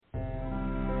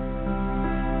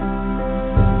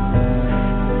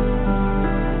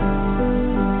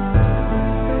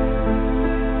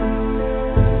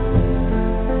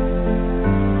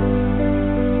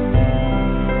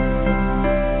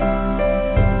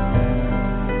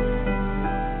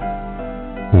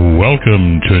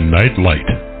Welcome to Nightlight.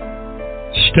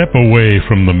 Step away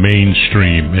from the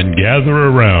mainstream and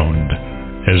gather around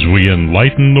as we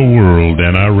enlighten the world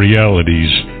and our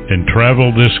realities and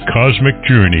travel this cosmic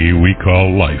journey we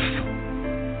call life.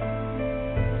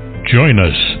 Join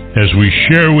us as we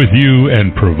share with you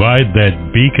and provide that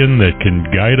beacon that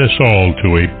can guide us all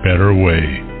to a better way.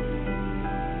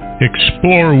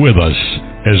 Explore with us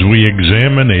as we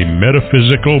examine a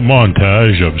metaphysical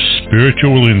montage of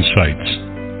spiritual insights,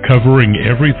 covering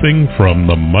everything from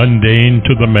the mundane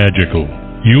to the magical,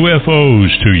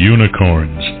 UFOs to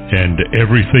unicorns, and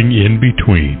everything in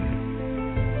between.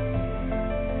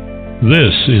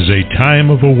 This is a time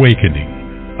of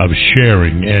awakening, of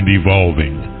sharing and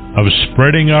evolving, of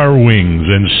spreading our wings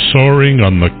and soaring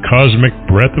on the cosmic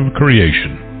breath of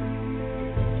creation.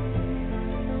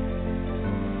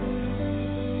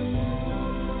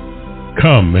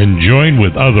 Come and join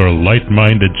with other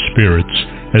light-minded spirits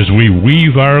as we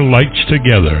weave our lights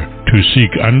together to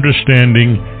seek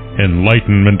understanding,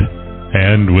 enlightenment,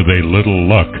 and, with a little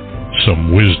luck,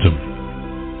 some wisdom.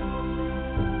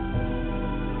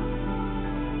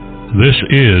 This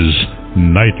is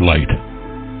Nightlight,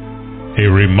 a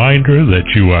reminder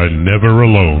that you are never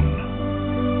alone.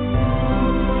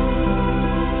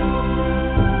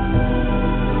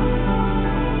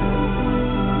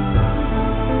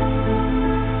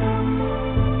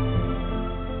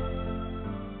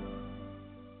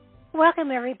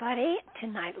 Welcome, everybody, to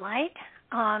Nightlight.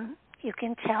 You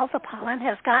can tell the pollen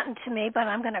has gotten to me, but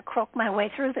I'm going to croak my way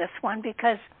through this one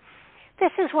because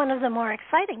this is one of the more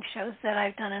exciting shows that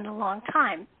I've done in a long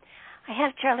time. I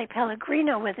have Charlie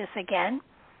Pellegrino with us again,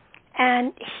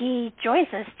 and he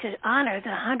joins us to honor the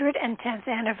 110th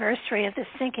anniversary of the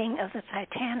sinking of the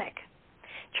Titanic.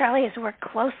 Charlie has worked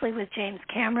closely with James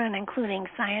Cameron, including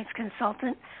science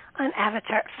consultant on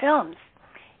Avatar films.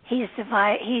 He's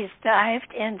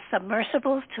dived in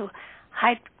submersibles to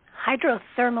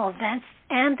hydrothermal vents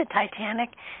and the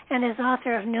Titanic, and is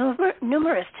author of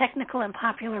numerous technical and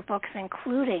popular books,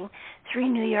 including 3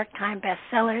 New York Times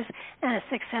bestsellers and a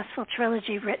successful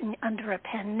trilogy written under a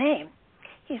pen name.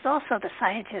 He's also the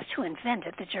scientist who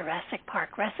invented the Jurassic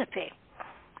Park recipe.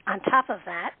 On top of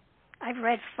that, I've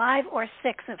read 5 or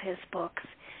 6 of his books.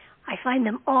 I find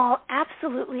them all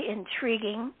absolutely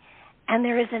intriguing, and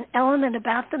there is an element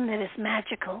about them that is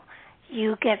magical.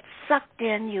 You get sucked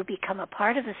in, you become a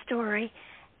part of the story,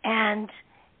 and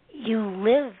you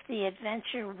live the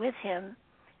adventure with him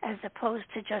as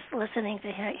opposed to just listening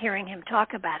to hearing him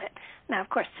talk about it. Now, of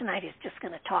course, tonight he's just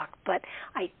going to talk, but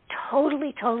I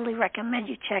totally recommend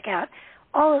you check out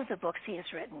all of the books he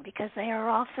has written because they are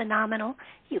all phenomenal.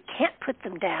 You can't put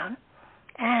them down,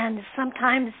 and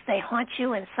sometimes they haunt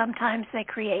you and sometimes they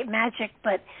create magic,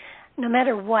 but no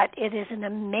matter what, it is an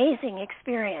amazing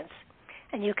experience.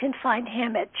 And you can find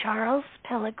him at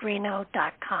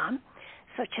charlespellegrino.com.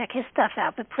 So check his stuff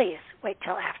out, but please wait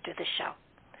till after the show.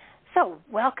 So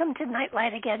welcome to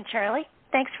Nightlight again, Charlie.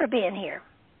 Thanks for being here.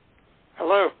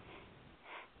 Hello.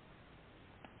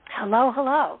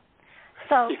 Hello.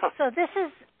 So this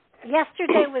is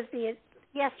yesterday was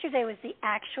the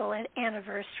actual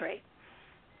anniversary,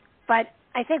 but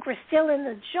I think we're still in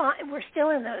the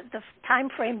time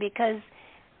frame because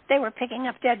they were picking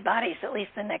up dead bodies at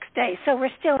least the next day. So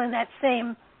we're still in that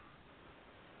same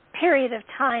period of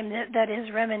time that is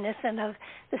reminiscent of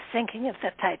the sinking of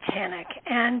the Titanic.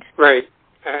 And right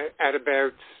at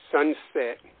about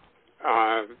sunset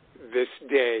this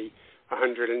day,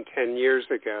 110 years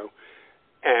ago,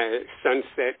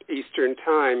 sunset Eastern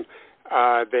time,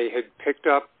 they had picked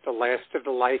up the last of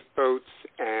the lifeboats,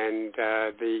 and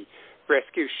the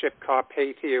rescue ship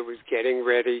Carpathia was getting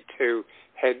ready to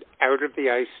head out of the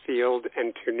ice field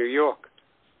and to New York.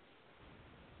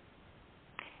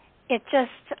 It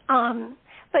just,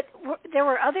 but there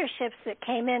were other ships that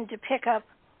came in to pick up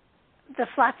the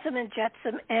Flotsam and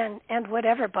Jetsam and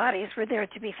whatever bodies were there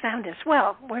to be found as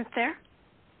well, weren't there?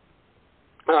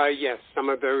 Yes, some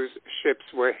of those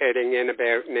ships were heading in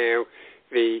about now.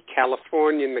 The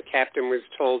Californian, the captain was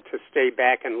told to stay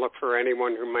back and look for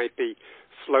anyone who might be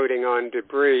floating on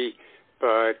debris,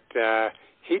 but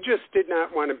he just did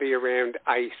not want to be around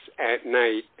ice at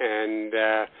night, and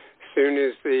soon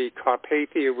as the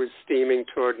Carpathia was steaming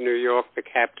toward New York, the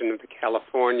captain of the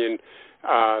Californian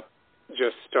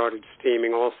just started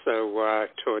steaming also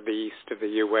toward the east of the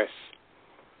U.S.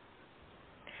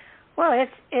 Well,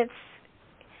 it's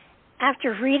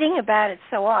after reading about it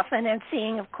so often and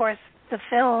seeing, of course, the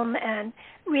film and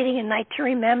reading A Night to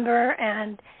Remember,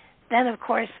 and then, of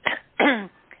course,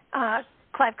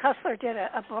 Clive Cussler did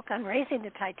a book on raising the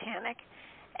Titanic,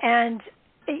 and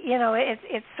you know,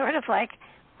 it's sort of like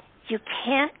you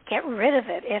can't get rid of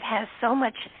it. It has so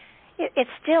much, it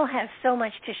still has so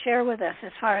much to share with us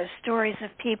as far as stories of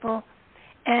people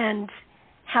and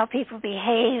how people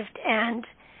behaved and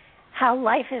how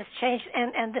life has changed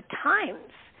and the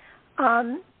times.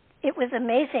 It was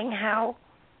amazing how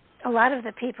a lot of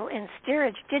the people in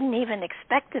steerage didn't even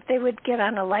expect that they would get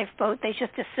on a lifeboat. They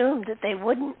just assumed that they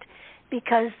wouldn't,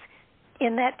 because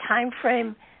in that time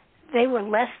frame they were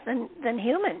less than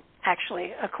human,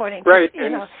 actually, according to... Right,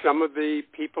 and some of the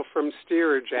people from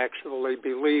steerage actually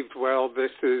believed, well,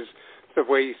 this is the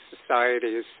way society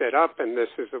is set up and this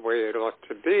is the way it ought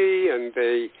to be, and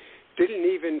they didn't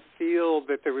even feel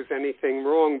that there was anything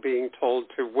wrong being told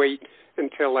to wait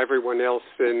until everyone else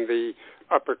in the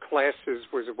upper classes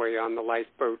was away on the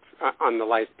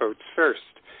lifeboats first.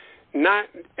 Not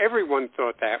everyone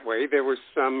thought that way. There were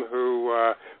some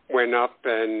who went up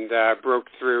and broke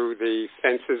through the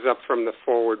fences up from the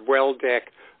forward well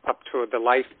deck up to the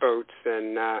lifeboats,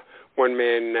 and one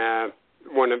man,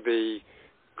 one of the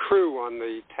crew on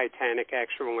the Titanic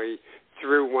actually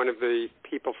threw one of the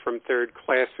people from third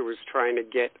class who was trying to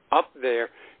get up there,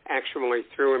 actually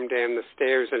threw him down the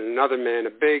stairs, and another man, a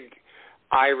big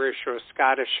Irish or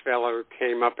Scottish fellow,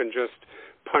 came up and just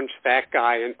punched that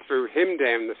guy and threw him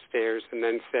down the stairs and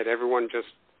then said, everyone just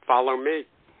follow me.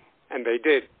 And they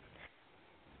did.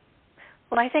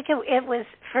 Well, I think it was,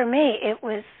 for me, it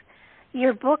was,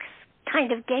 your books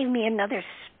kind of gave me another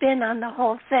spin on the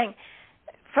whole thing.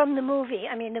 From the movie,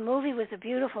 I mean, the movie was a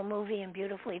beautiful movie and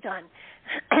beautifully done.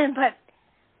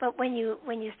 but when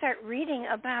you start reading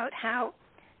about how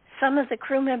some of the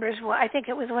crew members, I think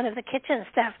it was one of the kitchen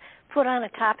staff, put on a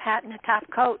top hat and a top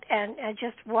coat and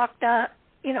just walked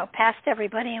past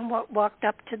everybody and walked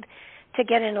up to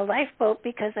get in a lifeboat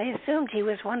because they assumed he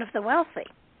was one of the wealthy.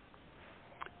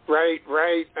 Right.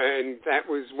 And that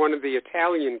was one of the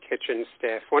Italian kitchen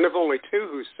staff, one of only two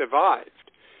who survived,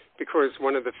 because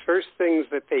one of the first things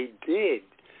that they did,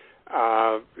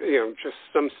 just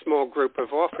some small group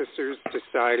of officers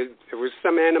decided there was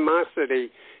some animosity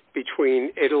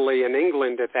between Italy and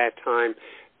England at that time,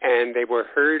 and they were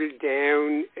herded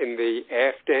down in the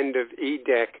aft end of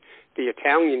E-deck, the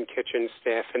Italian kitchen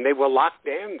staff, and they were locked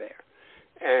down there.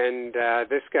 And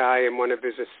this guy and one of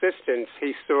his assistants,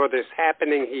 he saw this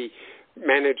happening. He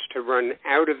managed to run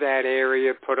out of that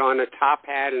area, put on a top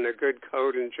hat and a good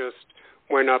coat, and just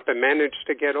went up and managed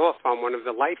to get off on one of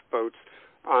the lifeboats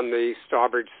on the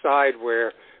starboard side,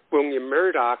 where William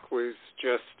Murdoch was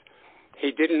just...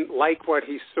 He didn't like what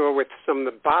he saw with some of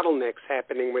the bottlenecks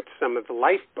happening with some of the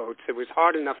lifeboats. It was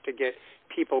hard enough to get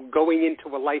people going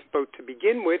into a lifeboat to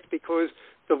begin with because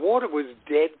the water was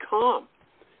dead calm.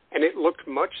 And it looked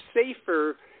much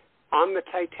safer on the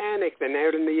Titanic than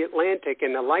out in the Atlantic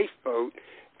in a lifeboat.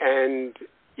 And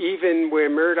even where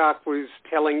Murdoch was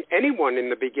telling anyone in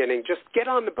the beginning, just get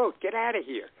on the boat, get out of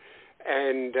here.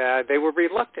 And they were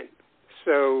reluctant.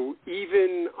 So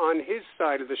even on his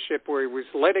side of the ship where he was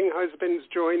letting husbands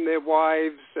join their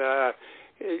wives,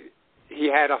 he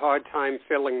had a hard time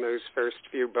filling those first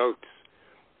few boats.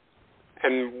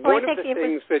 And one of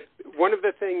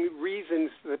the reasons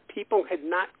that people had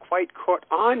not quite caught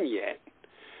on yet,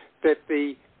 that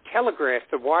the telegraph,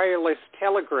 the wireless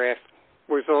telegraph,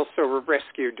 was also a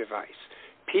rescue device.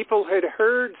 People had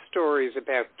heard stories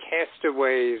about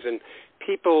castaways and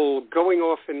people going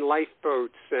off in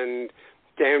lifeboats and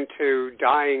down to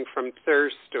dying from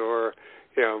thirst, or,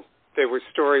 there were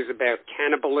stories about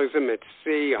cannibalism at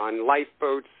sea on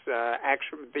lifeboats.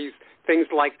 These things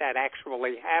like that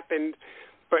actually happened.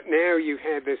 But now you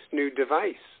have this new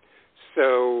device.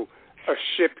 So a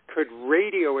ship could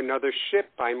radio another ship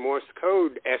by Morse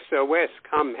code, SOS,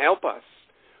 come help us.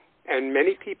 And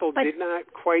many people did not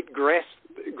quite grasp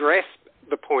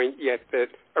the point yet that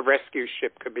a rescue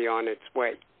ship could be on its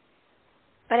way.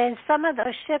 But in some of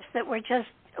those ships that were just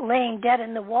laying dead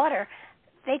in the water,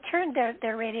 they turned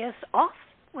their radios off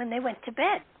when they went to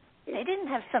bed. They didn't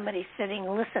have somebody sitting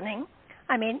listening.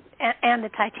 I mean, and the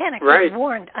Titanic was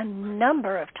warned a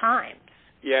number of times.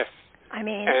 Yes. I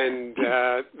mean... And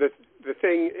the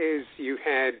thing is, you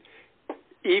had...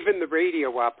 Even the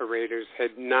radio operators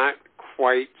had not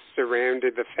quite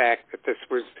surrounded the fact that this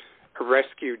was a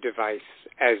rescue device,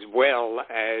 as well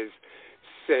as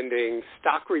sending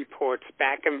stock reports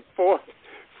back and forth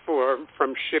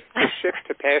from ship to ship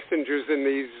to passengers in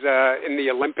these in the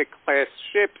Olympic class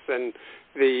ships and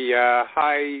the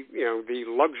the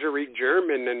luxury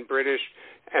German and British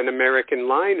and American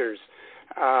liners.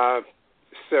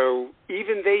 So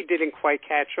even they didn't quite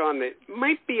catch on that it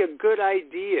might be a good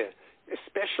idea,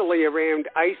 especially around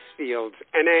ice fields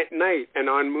and at night and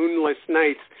on moonless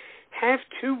nights, have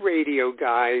 2 radio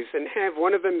guys and have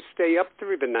one of them stay up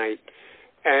through the night.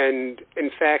 And, in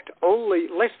fact, only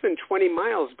less than 20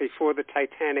 miles before the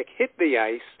Titanic hit the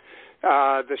ice,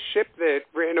 the ship that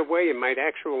ran away and might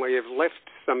actually have left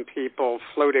some people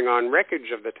floating on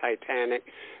wreckage of the Titanic,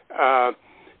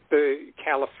 the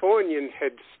Californian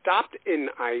had stopped in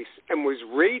ice and was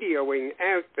radioing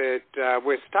out that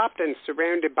we're stopped and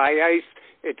surrounded by ice,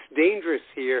 it's dangerous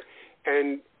here.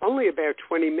 And only about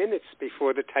 20 minutes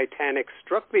before the Titanic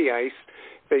struck the ice,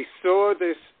 they saw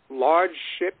this large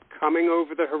ship coming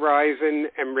over the horizon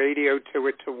and radioed to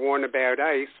it to warn about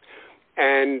ice.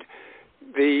 And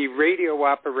the radio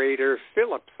operator,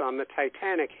 Phillips, on the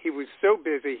Titanic, he was so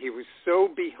busy, he was so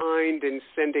behind in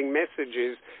sending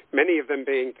messages, many of them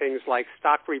being things like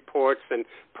stock reports and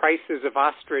prices of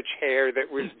ostrich hair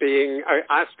that was being,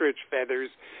 ostrich feathers,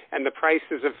 and the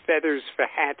prices of feathers for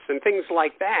hats and things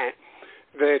like that,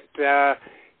 that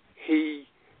he,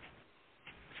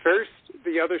 first,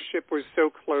 the other ship was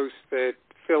so close that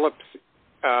Phillips'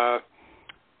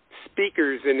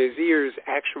 speakers in his ears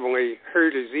actually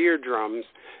heard his eardrums.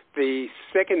 The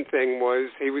second thing was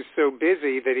he was so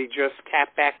busy that he just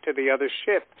tapped back to the other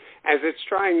ship as it's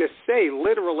trying to say,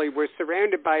 literally, we're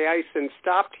surrounded by ice and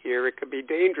stopped here. It could be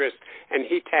dangerous. And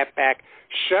he tapped back,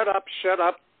 shut up,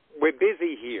 we're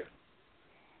busy here.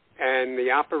 And the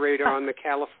operator on the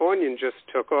Californian just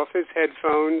took off his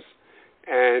headphones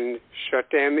and shut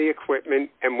down the equipment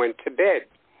and went to bed.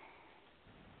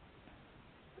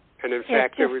 And in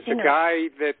fact, there was a guy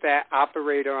that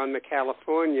operator on the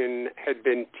Californian had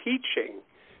been teaching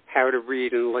how to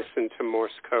read and listen to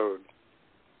Morse code.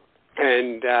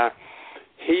 And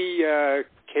he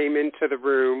came into the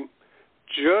room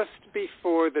just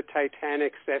before the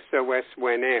Titanic's SOS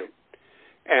went out.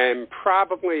 And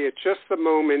probably at just the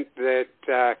moment that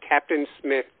Captain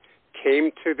Smith came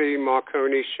to the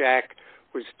Marconi shack,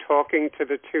 was talking to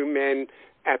the 2 men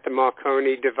at the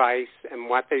Marconi device and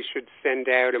what they should send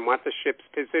out and what the ship's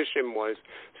position was.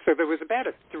 So there was about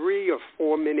a 3 or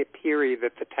 4 minute period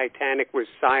that the Titanic was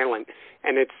silent,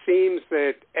 and it seems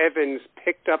that Evans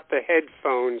picked up the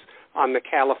headphones on the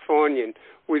Californian,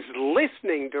 was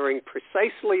listening during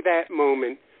precisely that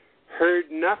moment, heard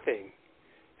nothing,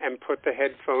 and put the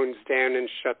headphones down and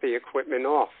shut the equipment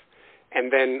off.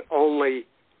 And then only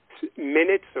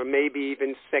minutes or maybe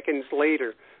even seconds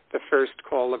later, the first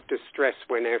call of distress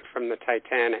went out from the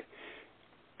Titanic.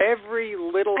 Every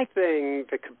little thing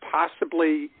that could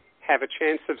possibly have a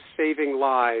chance of saving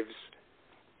lives,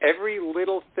 every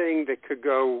little thing that could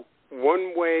go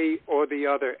one way or the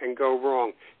other and go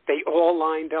wrong, they all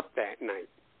lined up that night.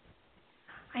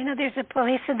 I know there's a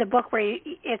place in the book where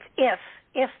it's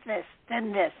if this,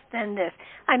 then this, then this.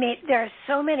 I mean, there are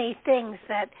so many things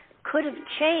that could have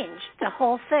changed the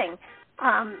whole thing.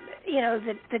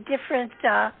 The different,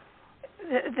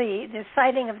 the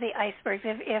sighting of the icebergs,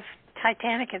 if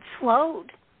Titanic had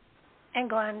slowed and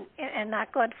gone and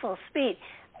not gone full speed,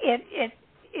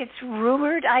 it's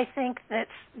rumored, I think, that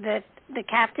the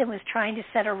captain was trying to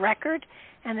set a record,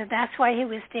 and that's why he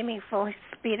was steaming full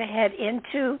speed ahead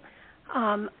into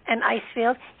an ice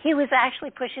field. He was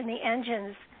actually pushing the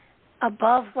engines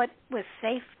above what was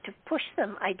safe to push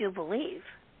them, I do believe.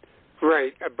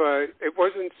 Right, but it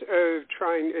wasn't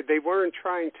they weren't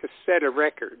trying to set a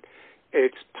record.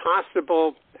 It's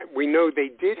possible, we know they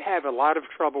did have a lot of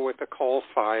trouble with the coal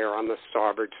fire on the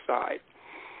starboard side.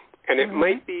 And it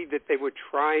might be that they were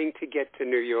trying to get to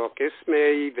New York.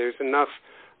 Ismay, there's enough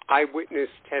eyewitness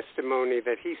testimony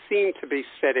that he seemed to be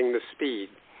setting the speed.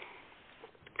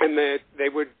 And that they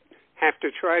would have to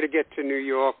try to get to New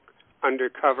York under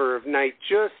cover of night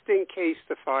just in case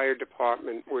the fire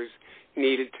department was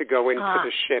needed to go into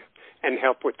the ship and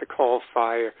help with the coal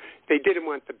fire. They didn't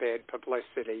want the bad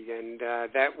publicity, and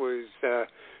that was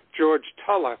George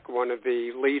Tulloch, one of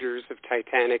the leaders of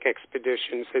Titanic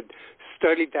expeditions, had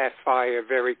studied that fire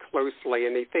very closely,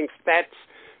 and he thinks that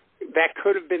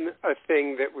could have been a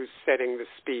thing that was setting the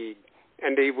speed,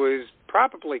 and he was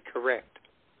probably correct.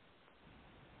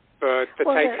 But the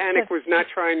Titanic was not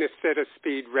trying to set a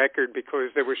speed record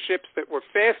because there were ships that were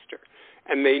faster.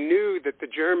 And they knew that the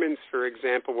Germans, for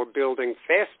example, were building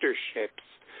faster ships.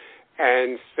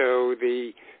 And so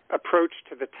the approach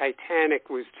to the Titanic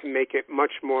was to make it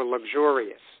much more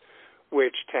luxurious,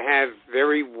 which to have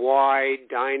very wide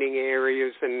dining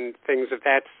areas and things of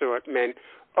that sort meant,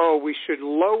 we should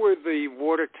lower the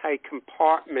watertight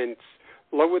compartments,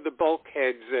 lower the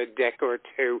bulkheads a deck or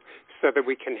two, so that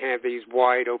we can have these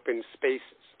wide open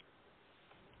spaces.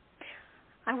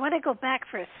 I want to go back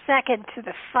for a second to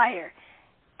the fire.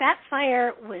 That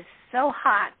fire was so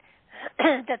hot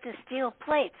that the steel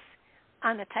plates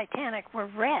on the Titanic were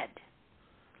red.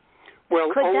 Well,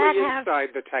 Could only that inside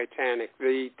the Titanic.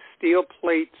 The steel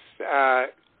plates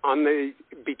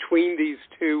between these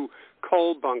two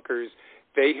coal bunkers,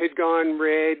 they had gone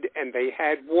red and they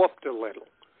had warped a little,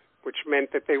 which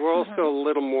meant that they were also a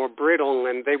little more brittle,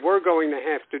 and they were going to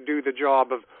have to do the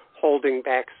job of holding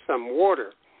back some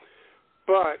water.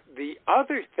 But the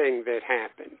other thing that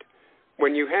happened,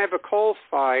 when you have a coal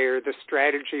fire, the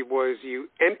strategy was you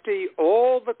empty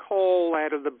all the coal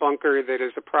out of the bunker that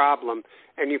is a problem,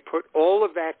 and you put all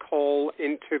of that coal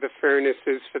into the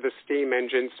furnaces for the steam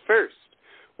engines first,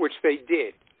 which they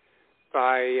did.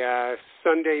 By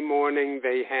Sunday morning,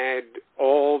 they had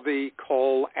all the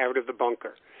coal out of the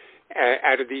bunker,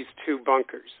 out of these two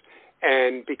bunkers.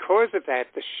 And because of that,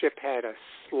 the ship had a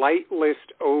slight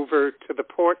list over to the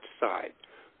port side.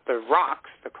 The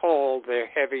rocks, the coal, they're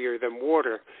heavier than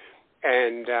water.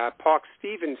 And Park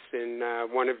Stevenson,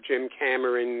 one of Jim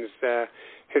Cameron's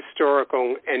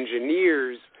historical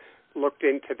engineers, looked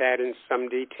into that in some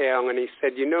detail, and he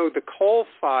said, the coal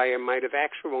fire might have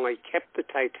actually kept the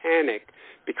Titanic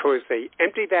because they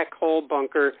emptied that coal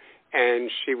bunker and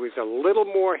she was a little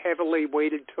more heavily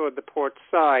weighted toward the port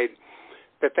side,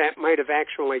 that might have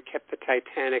actually kept the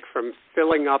Titanic from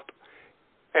filling up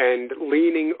and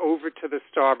leaning over to the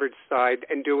starboard side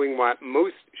and doing what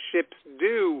most ships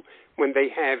do when they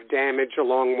have damage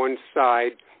along one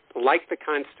side, like the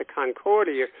Consta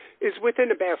Concordia, is within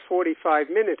about 45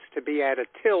 minutes to be at a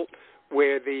tilt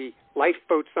where the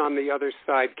lifeboats on the other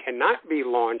side cannot be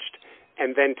launched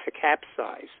and then to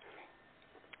capsize.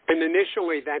 And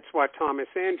initially, that's what Thomas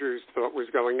Andrews thought was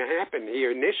going to happen. He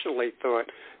initially thought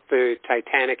the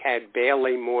Titanic had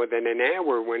barely more than an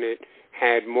hour when it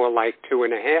had more like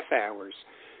 2.5 hours.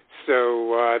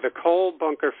 So the coal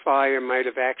bunker fire might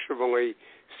have actually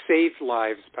saved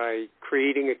lives by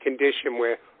creating a condition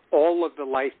where almost all of the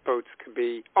lifeboats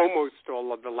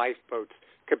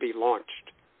could be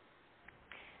launched.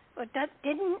 But that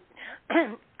didn't,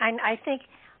 I think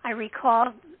I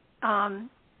recall,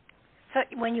 so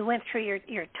when you went through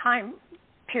your time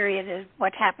period of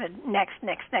what happened next,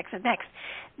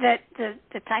 that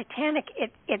the Titanic,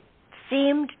 it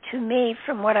seemed to me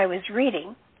from what I was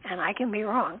reading, and I can be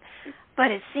wrong,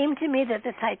 but it seemed to me that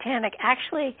the Titanic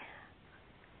actually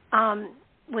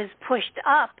was pushed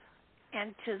up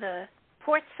and to the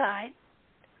port side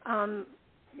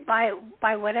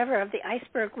by whatever of the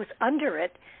iceberg was under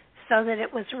it, so that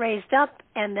it was raised up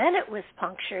and then it was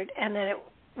punctured and then it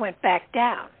went back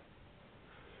down.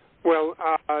 Well,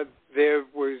 there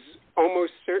was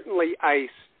almost certainly ice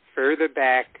further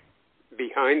back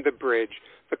behind the bridge.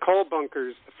 The coal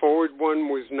bunkers, the forward one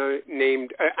was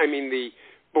named, the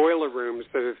boiler rooms,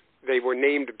 they were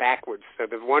named backwards. So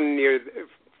the one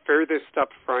furthest up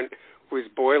front was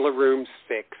Boiler Room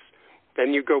 6.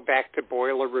 Then you go back to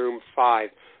Boiler Room 5.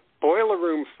 Boiler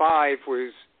Room 5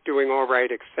 was doing all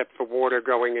right except for water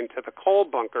going into the coal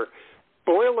bunker.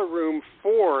 Boiler Room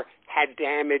 4 had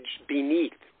damage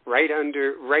beneath, right on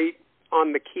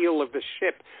the keel of the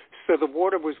ship. So the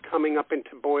water was coming up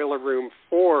into Boiler Room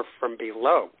 4 from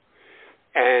below.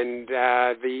 And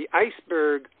the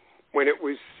iceberg, when it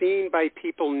was seen by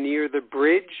people near the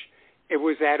bridge, it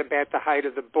was at about the height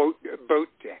of the boat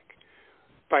deck.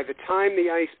 By the time the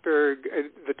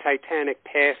the Titanic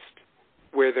passed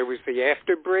where there was the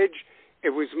after bridge, it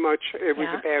was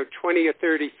about 20 or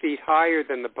 30 feet higher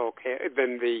than the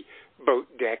boat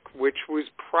deck, which was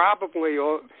probably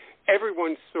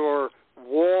everyone saw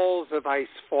walls of ice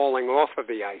falling off of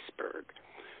the iceberg.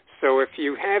 So if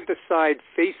you have the side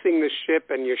facing the ship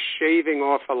and you're shaving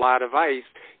off a lot of ice,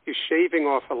 you're shaving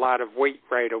off a lot of weight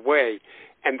right away,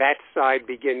 and that side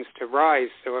begins to rise.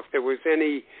 So if there was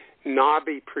any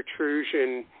knobby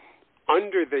protrusion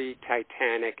under the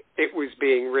Titanic, it was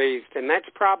being raised, and that's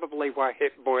probably what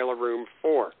hit Boiler Room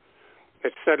 4,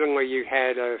 that suddenly you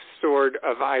had a sword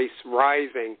of ice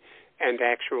rising and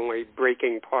actually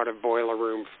breaking part of Boiler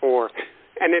Room 4.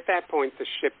 And at that point, the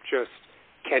ship just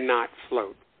cannot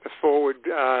float. The forward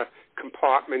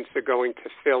compartments are going to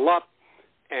fill up,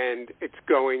 and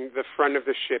the front of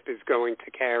the ship is going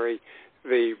to carry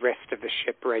the rest of the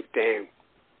ship right down.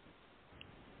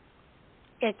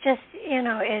 It just,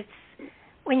 it's,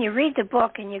 when you read the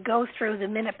book and you go through the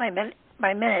minute by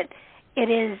minute,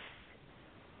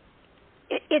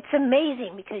 it's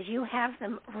amazing because you have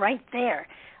them right there.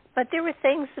 But there were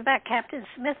things about Captain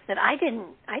Smith that I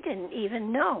didn't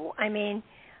even know. I mean,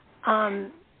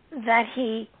 that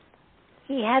he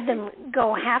had them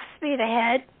go half speed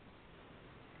ahead.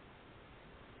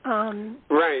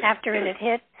 Right. After it had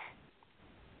hit.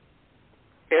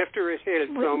 After it hit,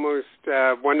 it's almost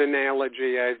one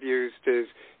analogy I've used is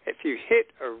if you hit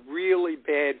a really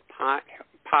bad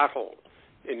pothole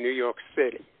in New York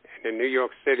City. And in New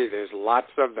York City, there's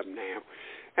lots of them now.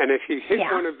 And if you hit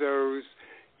one of those,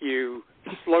 you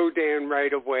slow down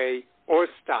right away or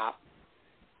stop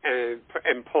and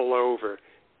pull over.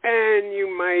 And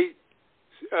you might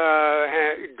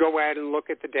go out and look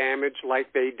at the damage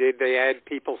like they did. They had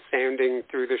people sounding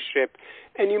through the ship.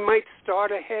 And you might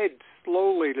start ahead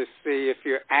slowly to see if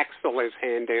your axle is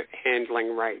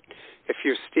handling right, if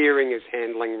your steering is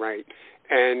handling right.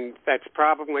 And that's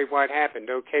probably what happened.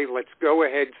 Okay, let's go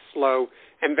ahead slow.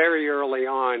 And very early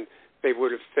on, they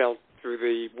would have felt through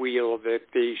the wheel that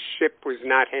the ship was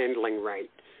not handling right,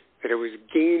 that it was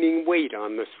gaining weight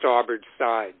on the starboard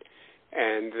side.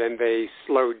 And then they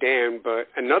slowed down. But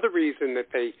another reason that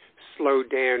they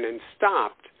slowed down and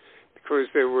stopped, because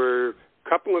there were a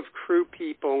couple of crew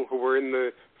people who were in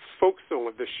the forecastle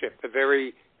of the ship.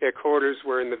 Their quarters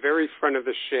were in the very front of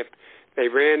the ship. They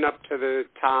ran up to the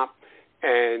top,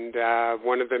 and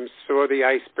one of them saw the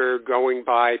iceberg going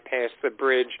by past the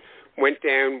bridge, went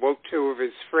down, woke two of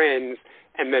his friends,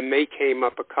 and then they came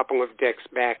up a couple of decks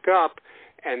back up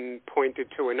and pointed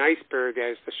to an iceberg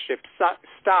as the ship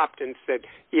stopped and said,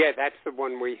 yeah, that's the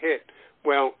one we hit.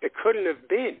 Well, it couldn't have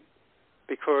been,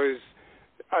 because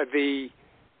the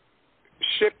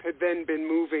ship had then been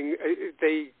moving.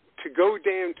 To go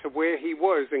down to where he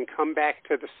was and come back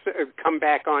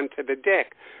onto the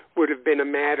deck would have been a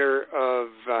matter of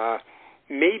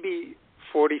maybe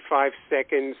 45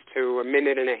 seconds to a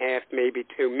minute and a half, maybe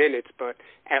 2 minutes, but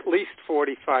at least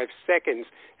 45 seconds.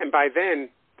 And by then,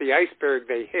 the iceberg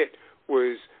they hit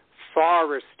was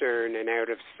far astern and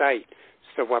out of sight.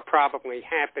 So what probably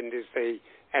happened is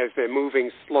as they're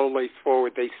moving slowly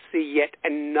forward, they see yet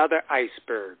another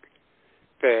iceberg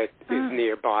that is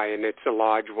nearby, and it's a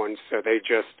large one, so they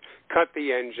just cut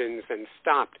the engines and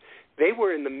stopped. They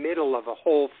were in the middle of a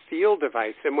whole field of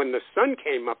ice, and when the sun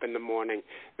came up in the morning,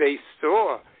 they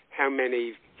saw how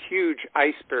many huge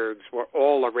icebergs were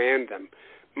all around them,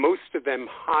 most of them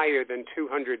higher than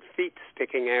 200 feet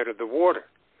sticking out of the water.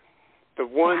 The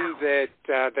one that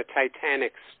the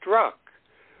Titanic struck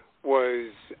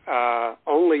was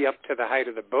only up to the height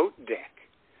of the boat deck,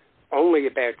 only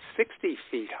about 60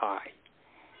 feet high.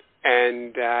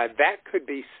 And that could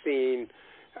be seen,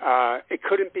 it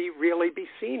couldn't really be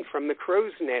seen from the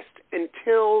crow's nest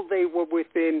until they were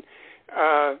within,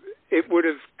 it would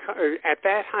have, at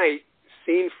that height,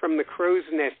 seen from the crow's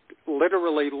nest,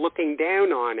 literally looking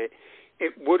down on it,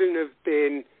 it wouldn't have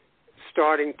been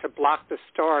starting to block the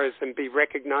stars and be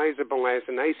recognizable as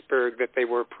an iceberg that they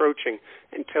were approaching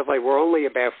until they were only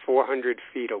about 400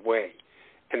 feet away.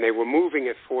 And they were moving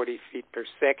at 40 feet per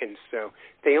second, so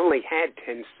they only had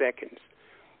 10 seconds.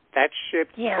 That ship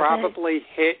probably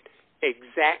hit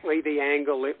exactly the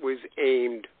angle it was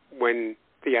aimed when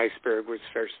the iceberg was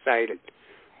first sighted.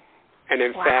 And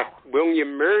in fact,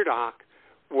 William Murdoch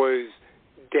was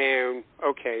down,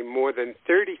 more than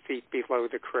 30 feet below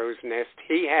the crow's nest.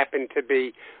 He happened to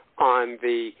be on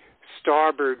the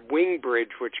starboard wing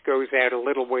bridge, which goes out a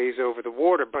little ways over the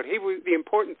water. But the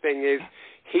important thing is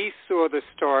he saw the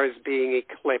stars being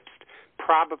eclipsed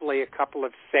probably a couple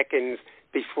of seconds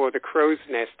before the crow's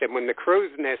nest. And when the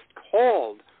crow's nest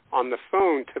called on the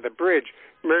phone to the bridge,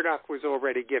 Murdoch was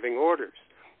already giving orders.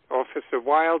 Officer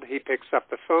Wilde, he picks up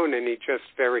the phone and he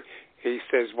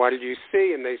says, what did you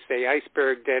see? And they say,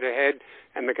 iceberg dead ahead.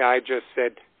 And the guy just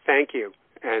said, thank you.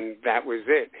 And that was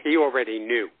it. He already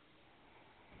knew.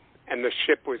 And the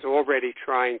ship was already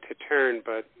trying to turn,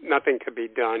 but nothing could be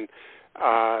done.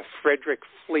 Frederick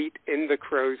Fleet in the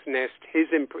crow's nest, he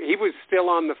was still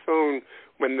on the phone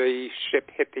when the ship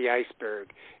hit the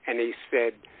iceberg. And he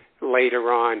said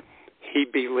later on he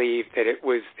believed that it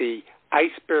was the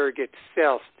iceberg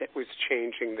itself that was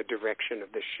changing the direction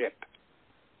of the ship.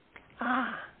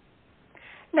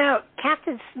 Now,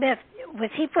 Captain Smith, was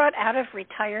he brought out of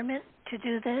retirement to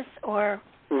do this, or?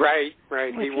 Right.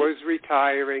 He was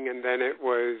retiring, and then it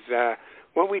was,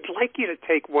 we'd like you to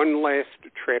take one last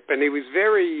trip. And he was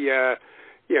very,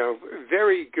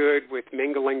 very good with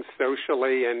mingling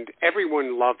socially, and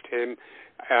everyone loved him.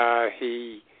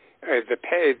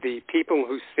 The people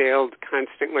who sailed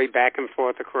constantly back and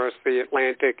forth across the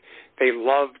Atlantic, they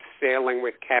loved sailing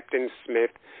with Captain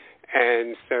Smith.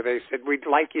 And so they said, we'd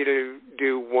like you to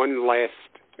do one last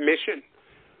mission.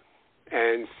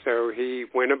 And so he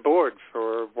went aboard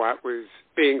for what was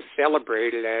being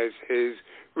celebrated as his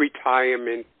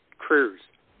retirement cruise.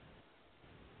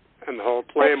 And the whole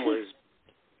plan was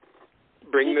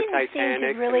bring the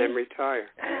Titanic and then retire.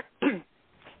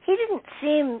 He didn't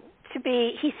seem to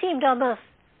be, he seemed almost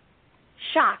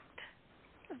shocked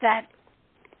that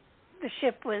the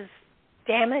ship was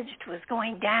damaged, was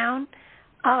going down.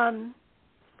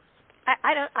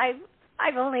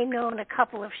 I've only known a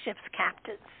couple of ship's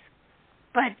captains,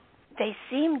 but they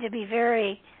seem to be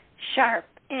very sharp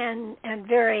and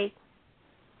very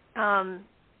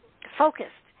focused.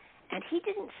 And he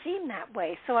didn't seem that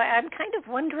way. So I'm kind of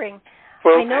wondering.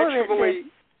 Well, I know actually,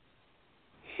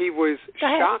 he was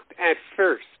shocked at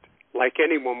first, like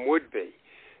anyone would be.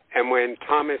 And when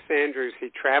Thomas Andrews, he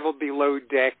traveled below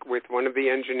deck with one of the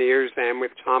engineers and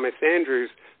with Thomas Andrews,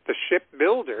 the ship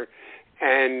builder,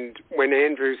 and when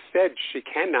Andrews said she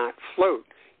cannot float,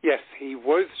 yes, he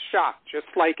was shocked, just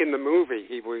like in the movie.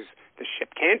 The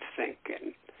ship can't sink,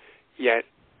 and yet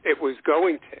it was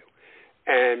going to.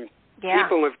 And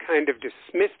people have kind of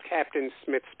dismissed Captain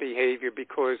Smith's behavior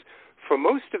because for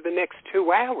most of the next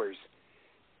 2 hours,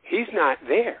 he's not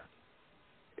there.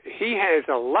 He has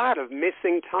a lot of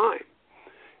missing time.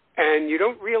 And you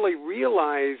don't really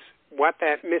realize what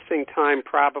that missing time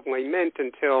probably meant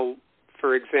until,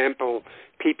 for example,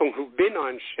 people who've been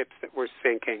on ships that were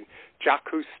sinking, Jacques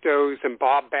Cousteau's and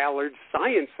Bob Ballard's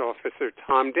science officer,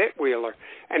 Tom Detweiler.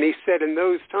 And he said in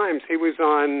those times he was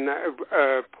on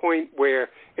a point where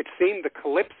it seemed the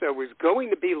Calypso was going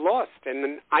to be lost in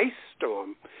an ice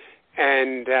storm.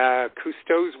 And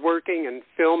Cousteau's working and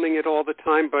filming it all the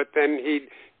time, but then he'd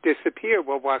disappear.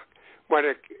 Well,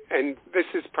 and this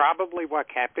is probably what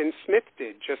Captain Smith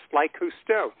did, just like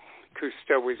Cousteau.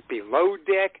 Cousteau was below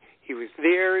deck. He was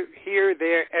there, here,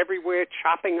 there, everywhere,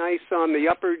 chopping ice on the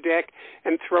upper deck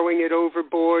and throwing it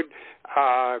overboard,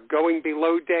 going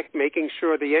below deck, making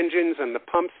sure the engines and the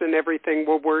pumps and everything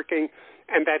were working.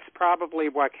 And that's probably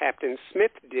what Captain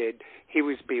Smith did. He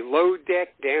was below deck,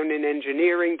 down in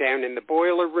engineering, down in the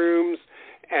boiler rooms,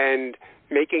 and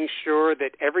making sure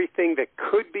that everything that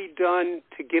could be done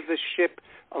to give the ship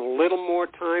a little more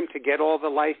time to get all the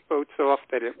lifeboats off,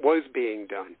 that it was being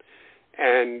done.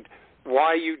 And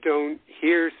why you don't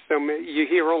hear you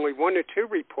hear only 1 or 2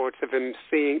 reports of him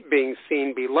being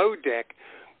seen below deck,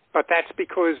 but that's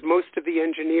because most of the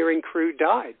engineering crew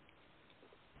died.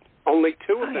 Only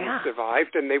 2 of them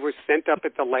survived, and they were sent up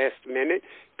at the last minute.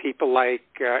 People like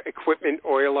equipment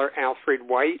oiler Alfred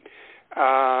White,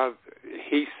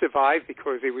 he survived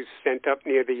because he was sent up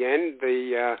near the end.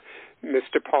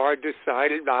 Mr. Parr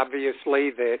decided,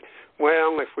 obviously, that,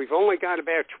 well, if we've only got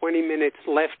about 20 minutes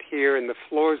left here and the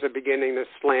floors are beginning to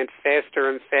slant faster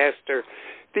and faster,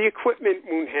 the equipment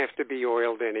won't have to be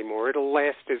oiled anymore. It'll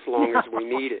last as long as we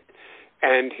need it.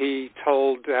 And he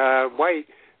told White,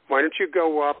 why don't you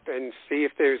go up and see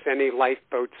if there's any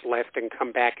lifeboats left and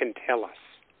come back and tell us?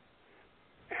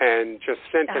 And just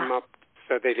sent him up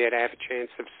so they'd have a chance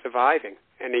of surviving.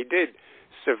 And he did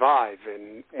survive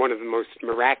in one of the most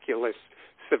miraculous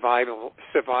survival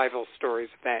stories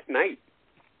of that night.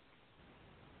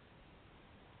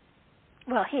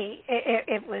 Well,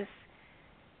 it was,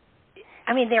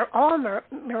 I mean, they're all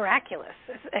miraculous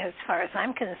as far as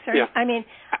I'm concerned. Yeah. I mean,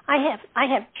 I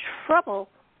have trouble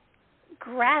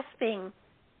grasping,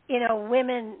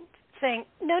 women saying,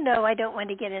 no, I don't want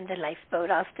to get in the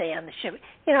lifeboat. I'll stay on the ship.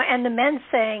 And the men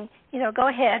saying, go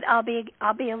ahead. I'll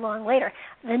be along later.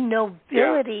 The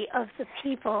nobility of the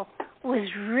people was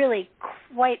really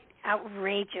quite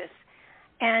outrageous.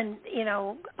 And,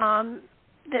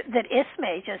 that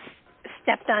Ismay just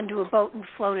stepped onto a boat and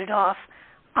floated off,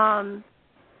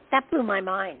 that blew my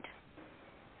mind.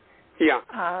 Yeah.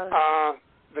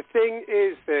 The thing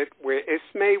is that where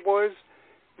Ismay was,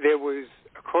 there was,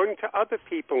 according to other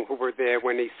people who were there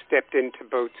when he stepped into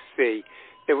Boat C,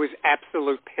 there was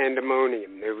absolute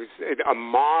pandemonium. There was a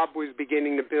mob was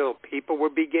beginning to build. People were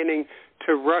beginning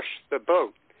to rush the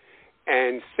boat.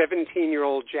 And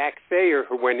 17-year-old Jack Thayer,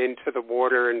 who went into the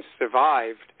water and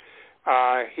survived,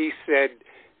 he said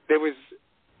there was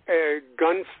a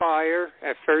gunfire,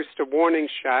 at first a warning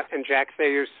shot, and Jack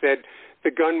Thayer said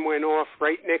the gun went off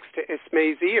right next to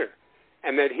Ismay's ear,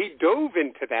 and that he dove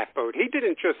into that boat. He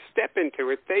didn't just step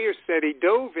into it. Thayer said he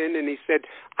dove in, and he said,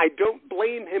 I don't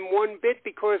blame him one bit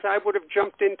because I would have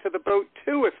jumped into the boat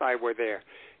too if I were there.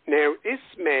 Now,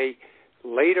 Ismay,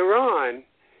 later on,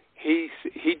 he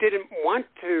didn't want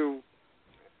to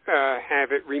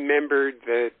have it remembered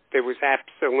that there was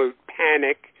absolute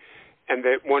panic and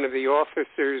that one of the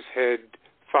officers had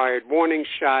fired warning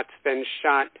shots, then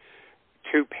shot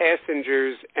 2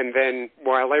 passengers, and then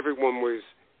while everyone was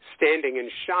standing in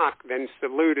shock, then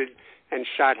saluted and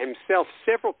shot himself.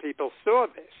 Several people saw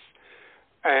this.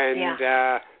 And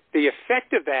the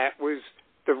effect of that was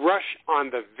the rush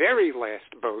on the very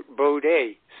last boat, Boat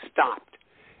A, stopped.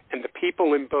 and the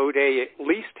people in Boat A at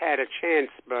least had a chance,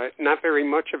 but not very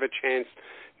much of a chance.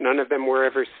 None of them were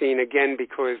ever seen again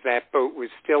because that boat was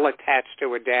still attached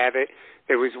to a davit.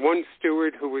 There was one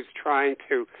steward who was trying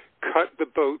to cut the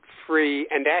boat free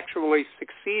and actually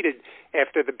succeeded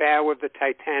after the bow of the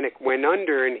Titanic went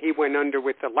under, and he went under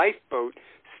with the lifeboat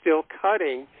still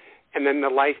cutting, and then the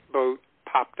lifeboat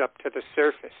popped up to the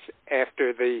surface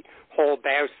after the whole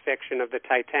bow section of the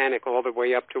Titanic all the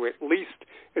way up to at least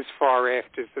as far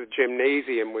aft as the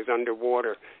gymnasium was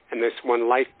underwater, and this one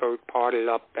lifeboat popped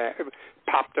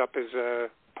up as a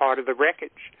part of the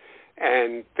wreckage.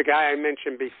 And the guy I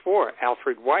mentioned before,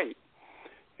 Alfred White,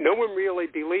 no one really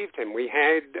believed him. We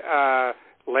had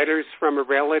letters from a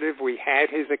relative. We had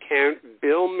his account.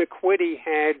 Bill McQuitty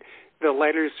had the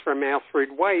letters from Alfred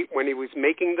White when he was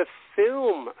making the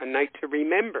film A Night to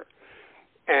Remember.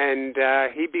 And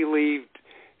he believed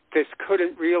this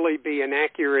couldn't really be an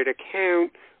accurate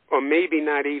account, or maybe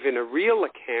not even a real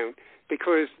account,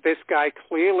 because this guy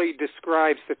clearly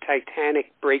describes the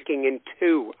Titanic breaking in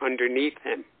two underneath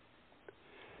him.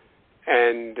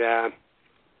 And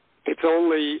it's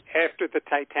only after the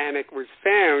Titanic was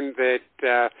found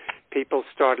that people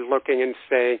started looking and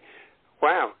saying,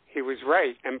 wow, he was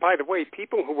right. And by the way,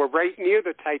 people who were right near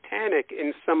the Titanic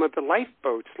in some of the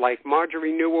lifeboats, like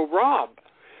Marjorie Newell Robb,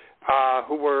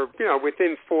 who were,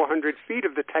 within 400 feet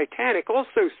of the Titanic,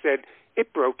 also said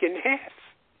it broke in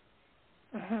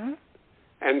half. Mm-hmm.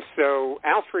 And so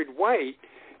Alfred White,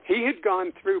 he had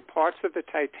gone through parts of the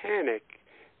Titanic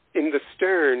in the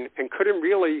stern and couldn't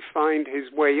really find his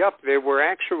way up. There were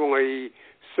actually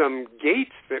some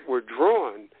gates that were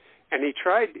drawn, and he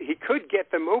could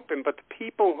get them open, but the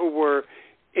people who were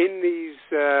in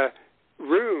these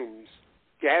rooms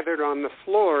gathered on the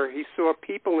floor, he saw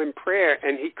people in prayer,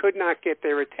 and he could not get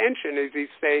their attention as he's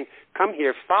saying, come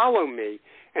here, follow me.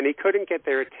 And he couldn't get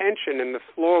their attention, and the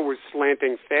floor was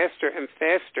slanting faster and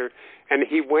faster, and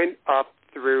he went up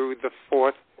through the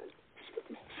fourth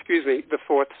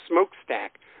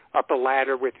smokestack, up a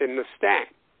ladder within the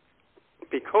stack.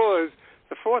 Because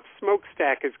the fourth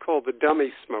smokestack is called the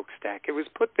dummy smokestack. It was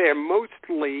put there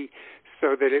mostly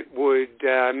so that it would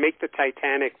make the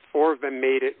Titanic, four of them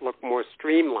made it look more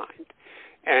streamlined.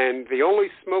 And the only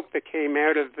smoke that came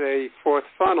out of the fourth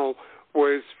funnel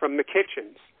was from the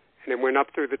kitchens. And it went up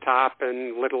through the top,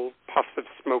 and little puffs of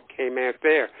smoke came out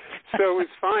there. So it was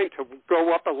fine to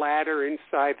go up a ladder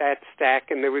inside that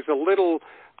stack, and there was a little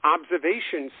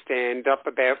observation stand up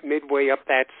about midway up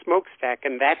that smokestack,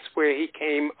 and that's where he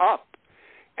came up.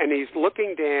 And he's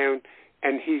looking down,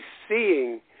 and he's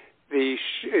seeing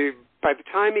by the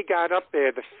time he got up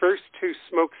there, the first two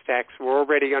smokestacks were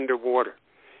already underwater.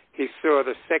 He saw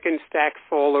the second stack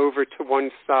fall over to one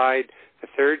side. The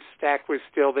third stack was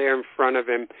still there in front of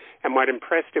him, and what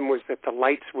impressed him was that the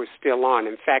lights were still on.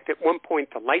 In fact, at one point,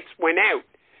 the lights went out,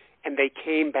 and they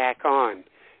came back on.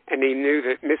 And he knew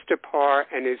that Mr. Parr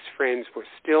and his friends were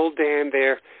still down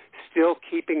there, still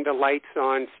keeping the lights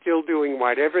on, still doing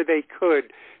whatever they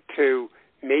could to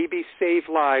maybe save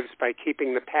lives by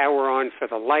keeping the power on for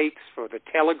the lights, for the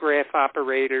telegraph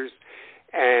operators.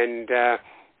 And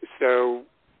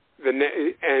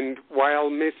and while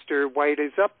Mr. White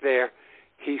is up there,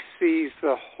 he sees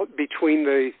between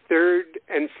the third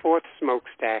and fourth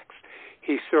smokestacks,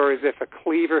 he saw as if a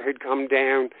cleaver had come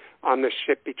down on the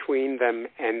ship between them,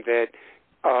 and that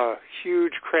a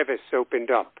huge crevice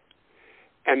opened up.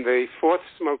 And the fourth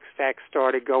smokestack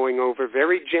started going over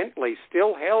very gently,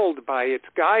 still held by its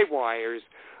guy wires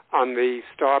on the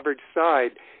starboard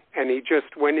side, and he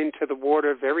just went into the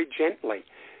water very gently.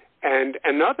 And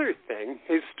another thing,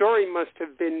 his story must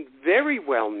have been very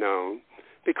well known,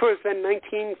 because then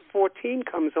 1914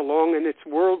 comes along and it's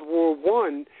World War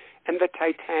I, and the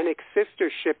Titanic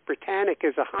sister ship Britannic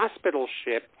is a hospital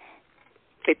ship.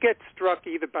 It gets struck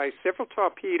either by several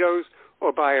torpedoes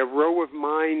or by a row of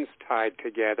mines tied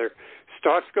together,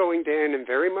 starts going down in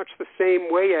very much the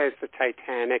same way as the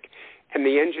Titanic, and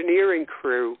the engineering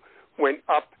crew went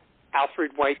up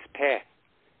Alfred White's path.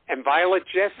 And Violet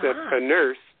Jessup, a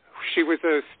nurse, she was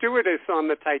a stewardess on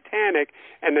the Titanic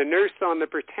and a nurse on the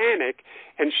Britannic,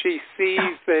 and she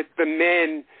sees that the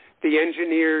men, the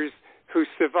engineers who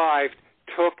survived,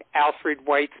 took Alfred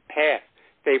White's path.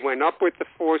 They went up with the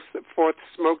fourth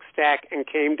smokestack and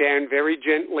came down very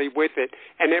gently with it,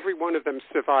 and every one of them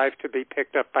survived to be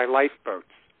picked up by lifeboats.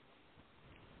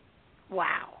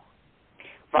 Wow.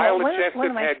 Violet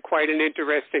Jessup had quite an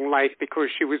interesting life because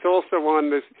she was also on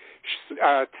the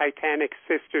Titanic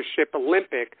sister ship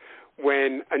Olympic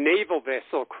when a naval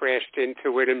vessel crashed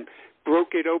into it and broke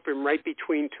it open right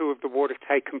between two of the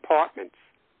watertight compartments.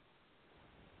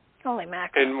 Holy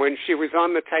mackerel. And when she was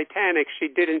on the Titanic, she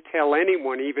didn't tell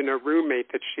anyone, even her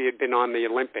roommate, that she had been on the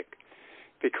Olympic,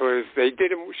 because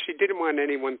she didn't want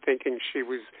anyone thinking she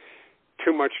was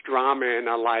too much drama in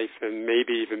her life and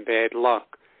maybe even bad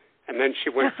luck. And then she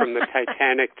went from the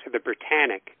Titanic to the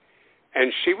Britannic.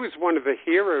 And she was one of the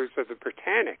heroes of the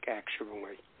Britannic,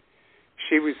 actually.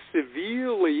 She was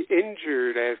severely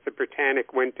injured as the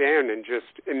Britannic went down, and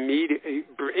just immediately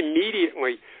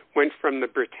went from the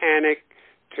Britannic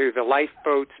to the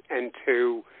lifeboats and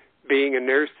to being a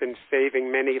nurse and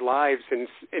saving many lives in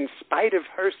spite of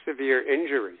her severe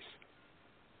injuries.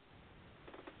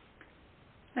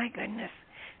 My goodness.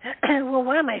 Well,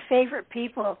 one of my favorite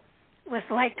people was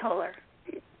Lightoller.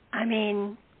 I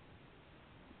mean,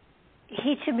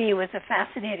 he to me was a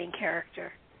fascinating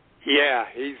character. Yeah,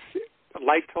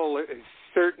 Lightoller is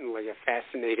certainly a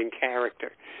fascinating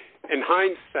character. In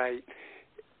hindsight,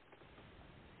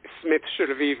 Smith should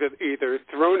have either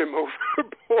thrown him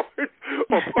overboard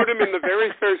or put him in the very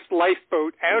first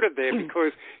lifeboat out of there,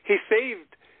 because he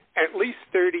saved at least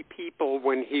 30 people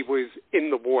when he was in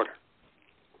the water.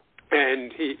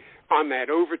 And he on that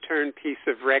overturned piece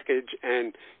of wreckage,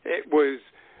 and it was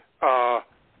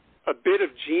a bit of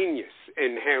genius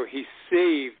in how he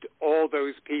saved all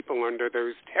those people under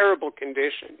those terrible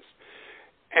conditions.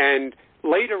 And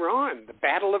later on, the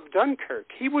Battle of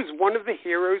Dunkirk, he was one of the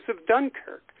heroes of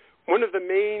Dunkirk. One of the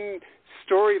main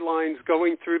storylines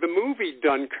going through the movie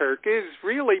Dunkirk is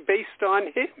really based on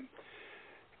him.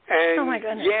 And oh my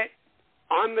goodness. Yet,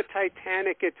 on the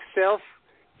Titanic itself,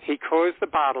 he caused the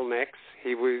bottlenecks.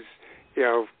 He was,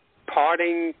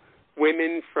 parting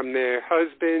women from their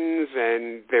husbands,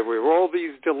 and there were all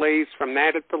these delays from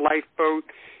that at the lifeboat.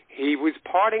 He was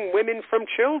parting women from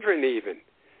children, even.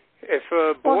 If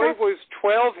a boy was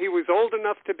 12, he was old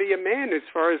enough to be a man as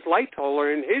far as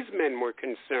Lightoller and his men were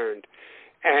concerned.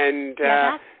 And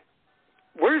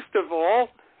worst of all,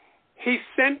 he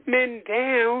sent men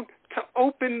down to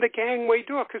open the gangway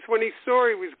door, because when he saw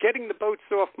he was getting the boats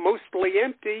off mostly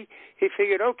empty, he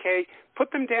figured, okay,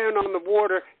 put them down on the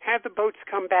water, have the boats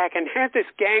come back, and have this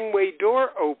gangway door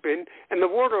open, and the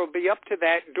water will be up to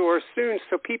that door soon,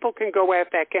 so people can go out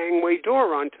that gangway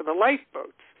door onto the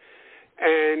lifeboats.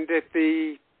 And at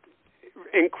the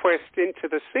inquest into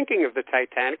the sinking of the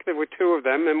Titanic, there were two of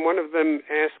them, and one of them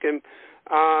asked him,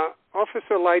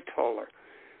 Officer Lightoller,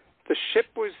 the ship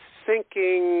was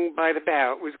sinking by the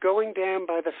bow. It was going down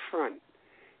by the front.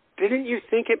 Didn't you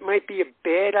think it might be a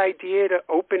bad idea to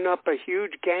open up a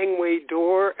huge gangway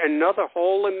door, another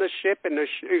hole in the ship, in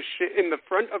the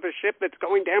front of a ship that's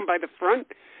going down by the front?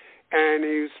 And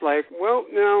he was like, well,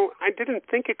 no, I didn't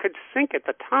think it could sink at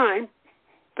the time.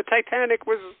 The Titanic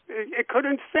it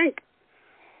couldn't sink.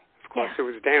 Of course, It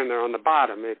was down there on the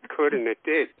bottom. It could, and it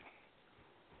did.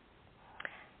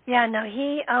 Yeah, no,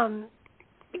 he,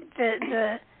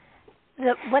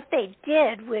 what they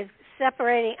did with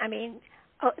separating, I mean,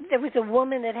 there was a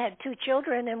woman that had two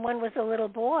children, and one was a little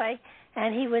boy,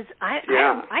 and he was,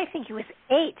 I think he was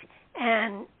 8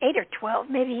 or 12,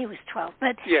 maybe he was 12.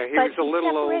 But he was a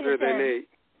little older than 8.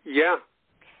 Yeah.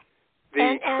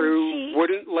 The crew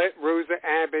wouldn't let Rosa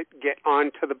Abbott get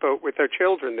onto the boat with her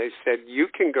children. They said, you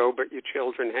can go, but your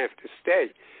children have to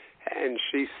stay. And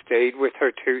she stayed with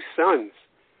her 2 sons.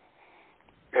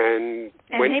 And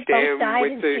went down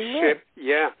with the ship.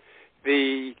 Yeah.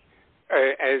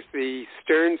 As the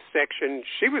stern section,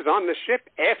 she was on the ship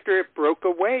after it broke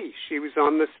away. She was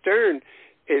on the stern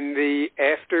in the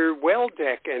after well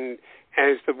deck. And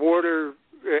as the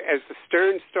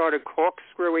stern started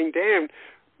corkscrewing down,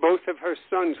 both of her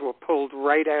sons were pulled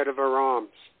right out of her arms.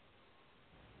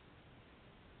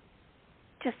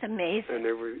 Just amazing. And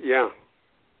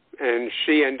and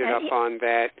she ended up on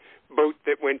that boat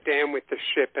that went down with the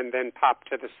ship and then popped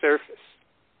to the surface.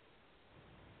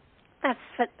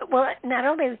 Not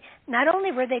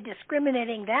only were they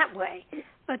discriminating that way,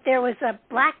 but there was a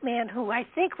black man who I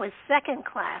think was second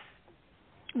class,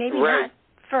 maybe not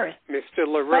first. Mr.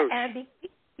 LaRoche. And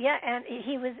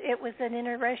it was an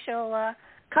interracial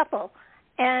couple,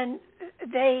 and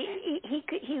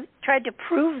he tried to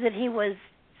prove that he was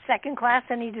second class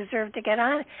and he deserved to get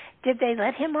on. Did they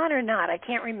let him on or not? I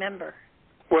can't remember.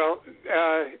 Well,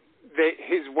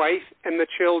 his wife and the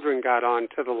children got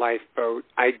onto the lifeboat.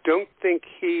 I don't think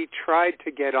he tried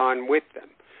to get on with them.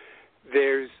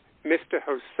 There's Mr.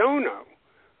 Hosono,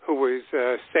 who was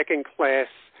a second-class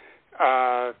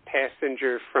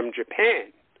passenger from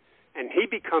Japan, and he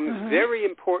becomes very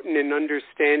important in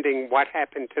understanding what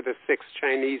happened to the 6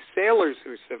 Chinese sailors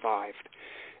who survived.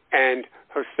 And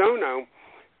Hosono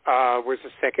was a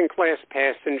second-class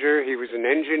passenger. He was an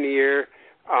engineer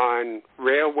on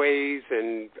railways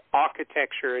and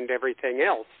architecture and everything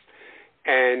else.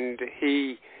 And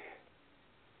he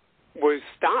was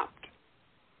stopped.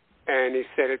 And he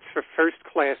said, it's for first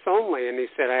class only. And he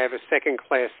said, I have a second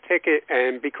class ticket.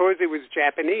 And because it was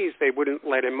Japanese, they wouldn't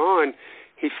let him on.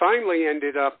 He finally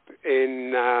ended up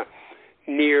in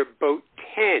near boat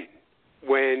 10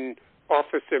 when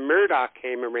Officer Murdoch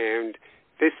came around.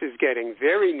 This is getting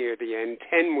very near the end.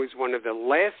 10 was one of the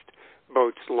last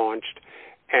boats launched.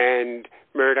 And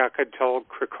Murdoch had told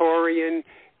Krikorian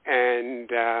and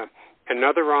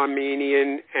another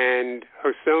Armenian and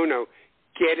Hosono,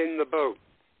 get in the boat.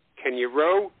 Can you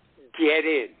row? Get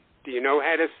in. Do you know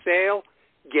how to sail?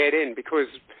 Get in. Because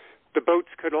the boats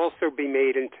could also be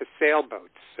made into sailboats.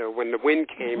 So when the wind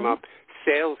came up,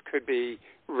 sails could be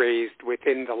raised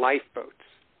within the lifeboats.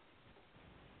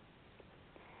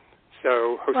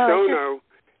 So Hosono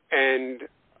and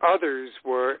others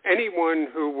were anyone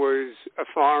who was a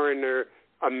foreigner,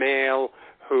 a male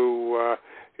who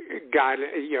got,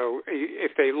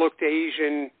 if they looked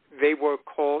Asian, they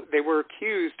were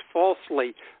accused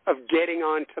falsely of getting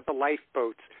onto the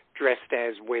lifeboats dressed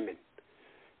as women.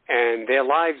 And their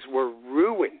lives were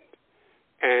ruined.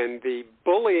 And the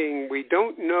bullying, we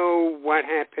don't know what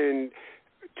happened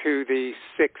to the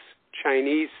 6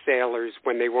 Chinese sailors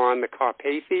when they were on the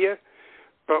Carpathia,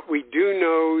 but we do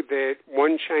know that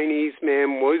one Chinese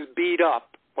man was beat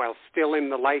up while still in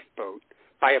the lifeboat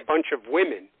by a bunch of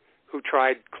women who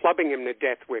tried clubbing him to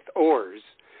death with oars.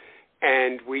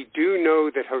 And we do know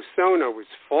that Hosono was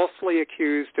falsely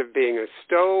accused of being a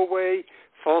stowaway,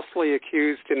 falsely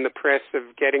accused in the press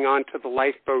of getting onto the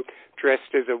lifeboat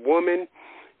dressed as a woman.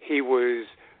 He was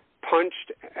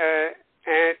punched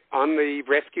on the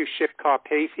rescue ship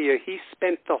Carpathia. He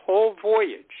spent the whole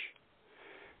voyage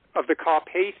of the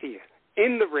Carpathia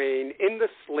in the rain, in the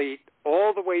sleet,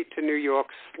 all the way to New York,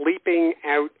 sleeping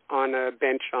out on a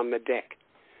bench on the deck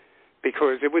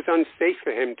because it was unsafe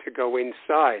for him to go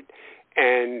inside.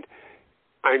 And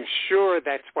I'm sure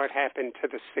that's what happened to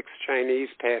the 6 Chinese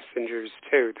passengers,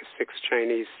 too, the 6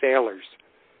 Chinese sailors.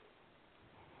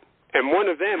 And one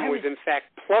of them was, in fact,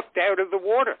 plucked out of the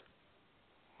water.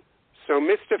 So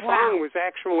Mr. Fong was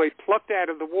actually plucked out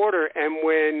of the water, and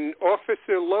when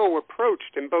Officer Lowe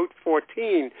approached in Boat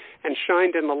 14 and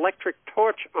shined an electric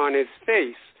torch on his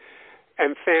face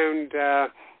and found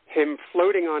him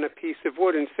floating on a piece of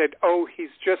wood and said, oh,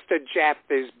 he's just a Jap,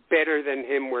 there's better than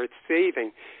him worth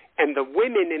saving. And the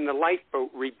women in the lifeboat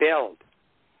rebelled,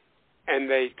 and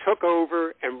they took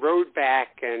over and rowed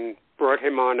back and brought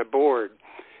him on aboard.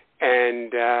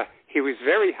 And he was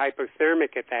very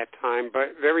hypothermic at that time, but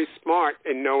very smart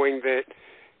in knowing that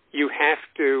you have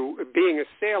to, being a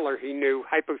sailor, he knew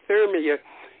hypothermia,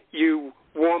 you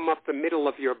warm up the middle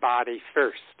of your body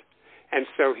first. And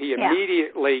so he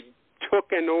immediately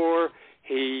took an oar,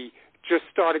 he just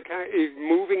started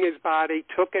moving his body,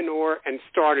 took an oar, and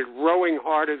started rowing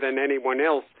harder than anyone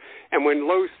else. And when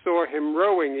Lowe saw him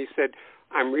rowing, he said,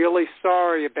 I'm really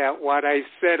sorry about what I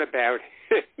said about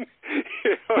him.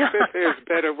 There's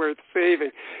better worth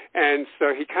saving. And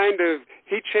so he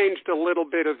changed a little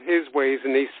bit of his ways,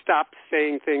 and he stopped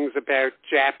saying things about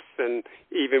Japs and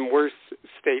even worse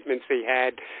statements he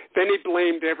had. Then he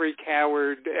blamed every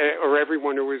coward or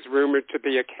everyone who was rumored to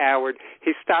be a coward.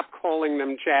 He stopped calling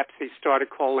them Japs. He started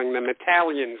calling them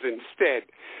Italians instead,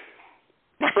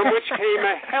 from which came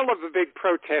a hell of a big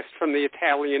protest from the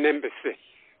Italian embassy.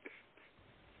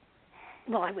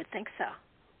 Well, I would think so.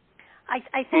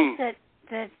 I think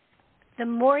that the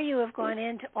more you have gone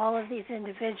into all of these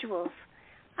individuals,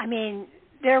 I mean,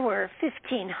 there were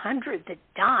 1,500 that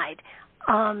died.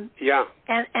 And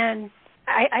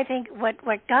I think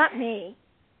what got me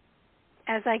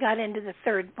as I got into the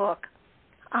third book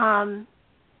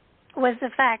was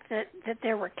the fact that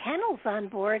there were kennels on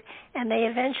board, and they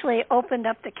eventually opened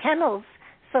up the kennels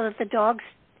so that the dogs,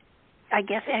 I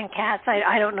guess, and cats,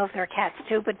 I don't know if they're cats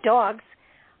too, but dogs,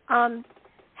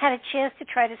 had a chance to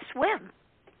try to swim.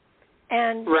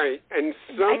 And right, and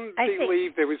some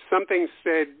believe there was something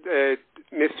said that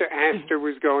Mr. Astor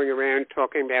was going around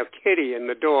talking about Kitty and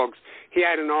the dogs. He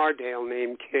had an Ardale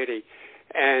named Kitty,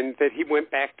 and that he went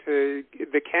back to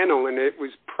the kennel, and it was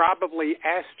probably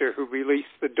Astor who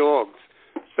released the dogs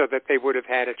so that they would have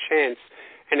had a chance.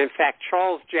 And in fact,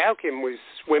 Charles Joukin was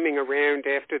swimming around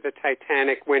after the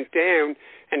Titanic went down,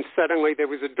 and suddenly there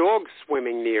was a dog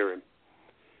swimming near him.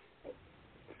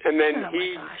 And then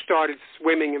he started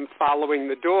swimming and following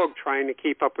the dog, trying to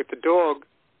keep up with the dog.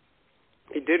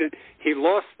 He didn't. He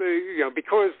lost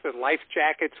because the life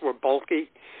jackets were bulky.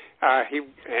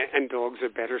 And dogs are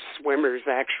better swimmers,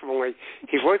 actually.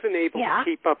 He wasn't able to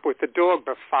keep up with the dog,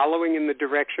 but following in the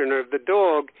direction of the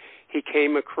dog, he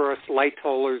came across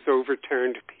Lightoller's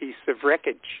overturned piece of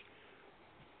wreckage.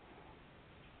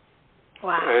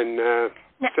 Wow. And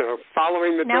so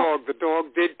following the dog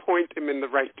did point him in the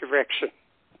right direction.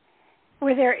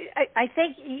 Were there, I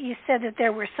think you said that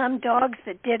there were some dogs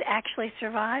that did actually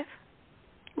survive?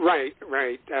 Right.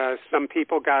 Some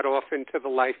people got off into the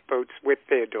lifeboats with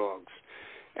their dogs,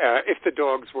 if the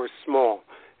dogs were small.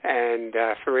 And,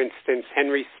 for instance,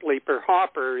 Henry Sleeper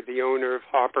Harper, the owner of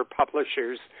Harper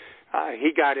Publishers,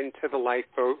 he got into the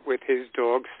lifeboat with his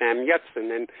dog, Sam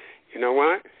Yutson. And you know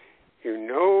what? You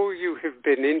know you have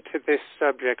been into this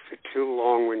subject for too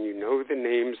long when you know the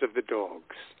names of the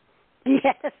dogs.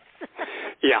 Yes.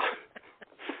 Yeah.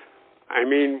 I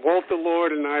mean, Walter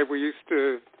Lord and I, we used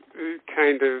to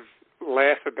kind of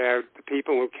laugh about the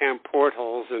people who count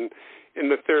portholes, and in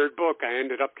the third book I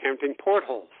ended up counting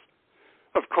portholes.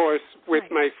 Of course,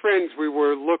 with my friends, we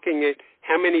were looking at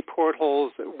how many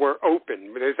portholes were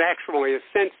open. There's actually a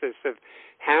census of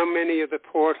how many of the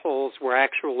portholes were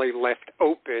actually left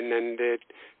open, and it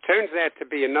turns out to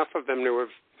be enough of them to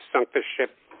have sunk the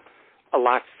ship a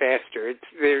lot faster.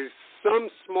 There's some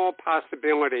small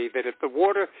possibility that if the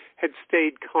water had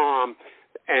stayed calm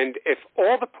and if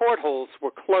all the portholes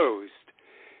were closed,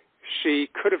 she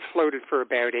could have floated for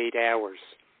about 8 hours.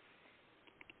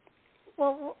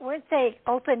 Well, weren't they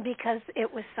open because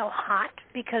it was so hot?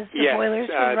 Because the boilers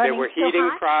were running heating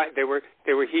so hot?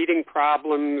 There were heating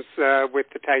problems with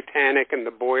the Titanic, and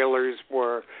the boilers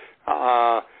were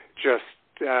the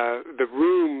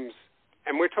rooms.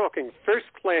 And we're talking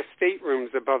first-class staterooms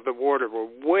above the water were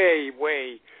way,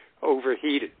 way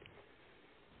overheated.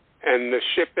 And the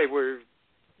ship they were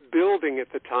building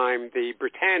at the time, the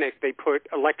Britannic, they put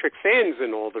electric fans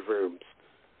in all the rooms.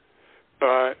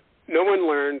 But no one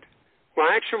learned. Well,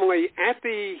 actually, at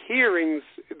the hearings,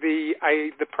 the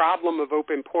problem of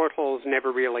open portholes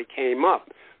never really came up.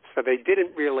 So they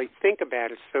didn't really think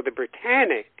about it. So the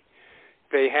Britannic,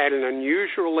 they had an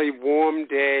unusually warm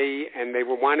day, and they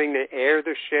were wanting to air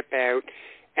the ship out,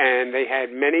 and they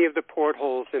had many of the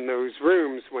portholes in those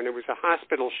rooms when it was a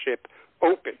hospital ship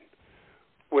open,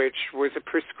 which was a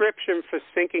prescription for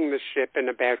sinking the ship in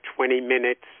about 20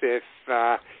 minutes if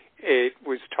it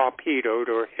was torpedoed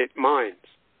or hit mines.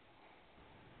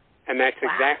 And that's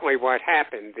exactly what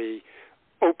happened. The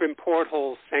open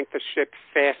portholes sank the ship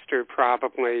faster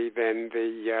probably than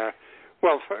the...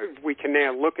 we can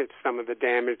now look at some of the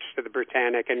damage to the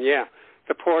Britannic, and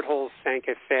the portholes sank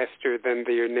it faster than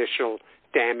the initial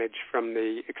damage from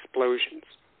the explosions.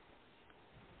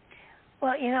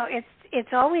 Well, you know,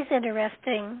 it's always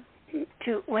interesting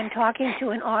when talking to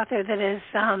an author that has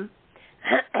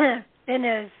been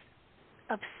as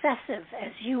obsessive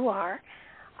as you are,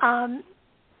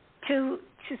 to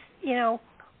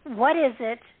what is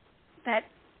it that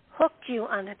hooked you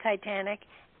on the Titanic,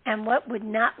 and what would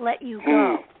not let you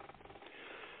go?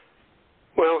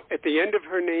 Well, at the end of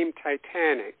her name,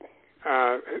 Titanic,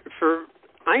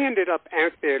 I ended up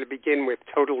out there to begin with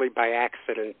totally by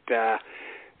accident.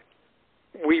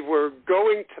 We were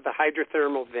going to the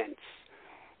hydrothermal vents.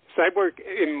 So I work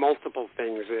in multiple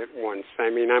things at once. I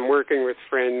mean, I'm working with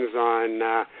friends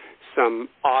on some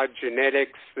odd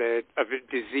genetics of a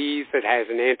disease that has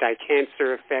an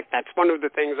anti-cancer effect. That's one of the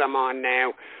things I'm on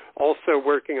now. Also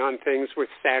working on things with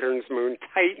Saturn's moon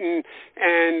Titan,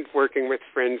 and working with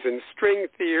friends in string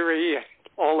theory,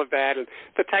 all of that. And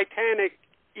the Titanic,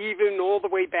 even all the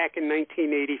way back in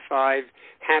 1985,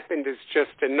 happened as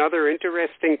just another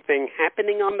interesting thing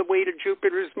happening on the way to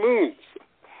Jupiter's moons.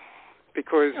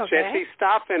 Because Jesse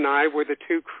Stoff and I were the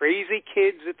two crazy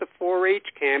kids at the 4-H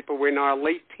camp who in our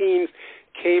late teens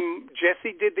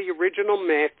Jesse did the original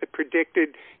math that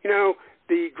predicted,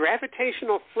 the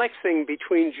gravitational flexing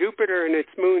between Jupiter and its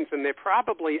moons, and there are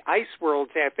probably ice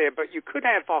worlds out there, but you could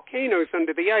have volcanoes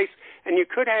under the ice, and you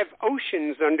could have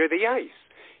oceans under the ice.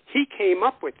 He came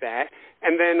up with that,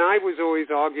 and then I was always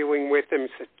arguing with him,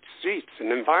 said, gee, it's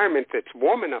an environment that's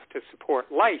warm enough to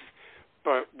support life,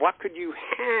 but what could you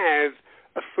have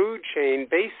a food chain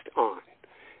based on?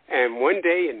 And one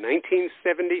day in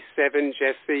 1977,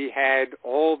 Jesse had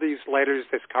all these letters,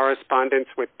 this correspondence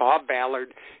with Bob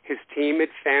Ballard. His team had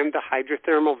found the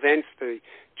hydrothermal vents, the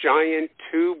giant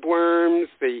tube worms,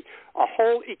 a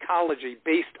whole ecology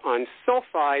based on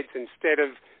sulfides instead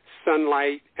of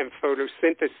sunlight and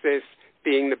photosynthesis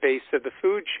being the base of the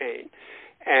food chain.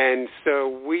 And so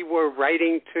we were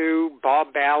writing to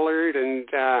Bob Ballard, and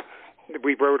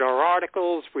we wrote our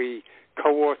articles. We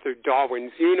co-authored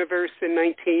Darwin's Universe in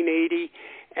 1980,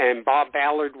 and Bob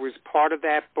Ballard was part of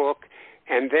that book.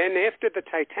 And then after the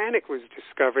Titanic was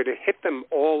discovered, it hit them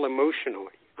all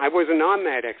emotionally. I wasn't on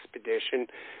that expedition.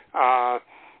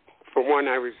 For one,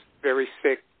 I was very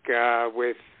sick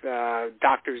with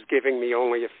doctors giving me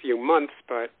only a few months,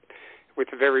 but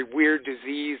with a very weird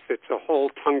disease that's a whole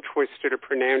tongue twister to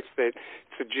pronounce, that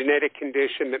it's a genetic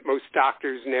condition that most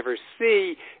doctors never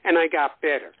see, and I got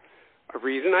better. A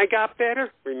reason I got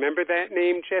better, remember that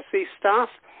name, Jesse Stoff?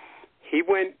 He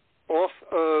went off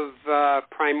of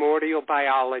primordial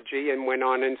biology and went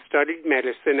on and studied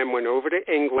medicine and went over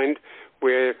to England,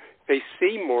 where they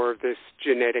see more of this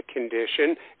genetic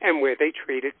condition and where they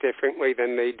treat it differently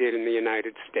than they did in the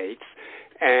United States.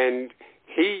 And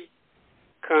he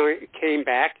came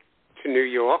back to New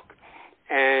York,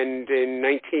 and in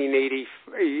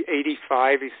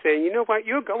 1985, he's saying, you know what,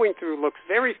 you're going through looks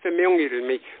very familiar to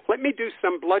me. Let me do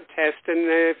some blood tests, and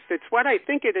if it's what I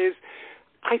think it is,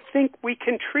 I think we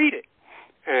can treat it.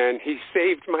 And he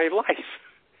saved my life.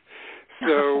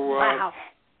 So, wow.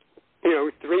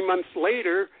 3 months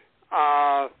later,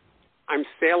 I'm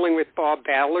sailing with Bob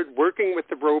Ballard, working with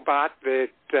the robot that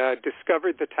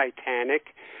discovered the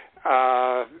Titanic,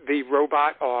 the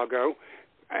robot Argo,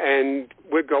 and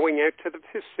we're going out to the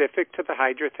Pacific to the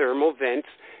hydrothermal vents.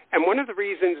 And one of the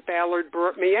reasons Ballard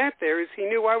brought me out there is he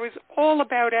knew I was all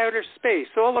about outer space,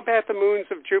 all about the moons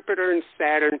of Jupiter and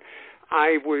Saturn.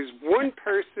 I was one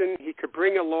person he could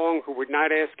bring along who would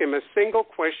not ask him a single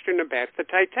question about the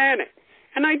Titanic.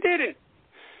 And I didn't.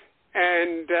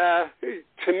 And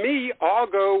to me,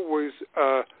 Argo was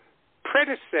a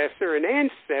predecessor, an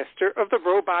ancestor of the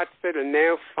robots that are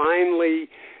now finally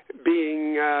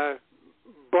being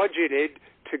budgeted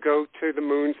to go to the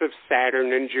moons of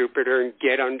Saturn and Jupiter and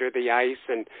get under the ice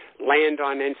and land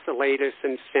on Enceladus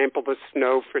and sample the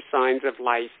snow for signs of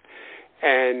life.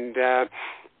 And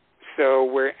so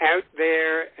we're out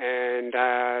there, and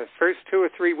first 2 or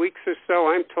 3 weeks or so,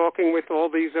 I'm talking with all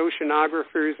these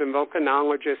oceanographers and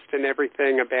volcanologists and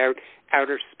everything about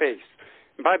outer space.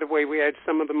 And by the way, we had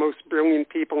some of the most brilliant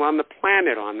people on the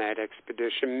planet on that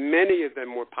expedition. Many of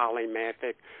them were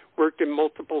polymathic, worked in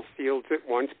multiple fields at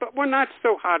once, but were not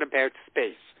so hot about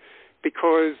space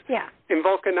because in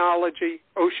volcanology,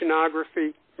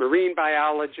 oceanography, marine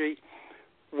biology,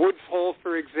 Woods Hole,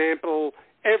 for example,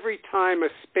 every time a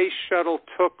space shuttle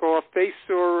took off, they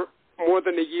saw more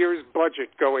than a year's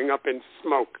budget going up in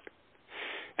smoke.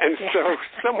 And so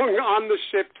someone on the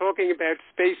ship talking about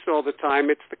space all the time,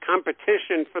 it's the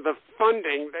competition for the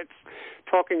funding that's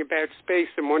talking about space.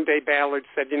 And one day Ballard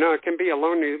said, it can be a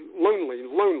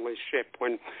lonely ship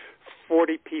when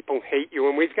 40 people hate you,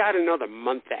 and we've got another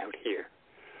month out here.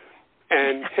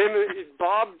 And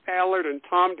Bob Ballard and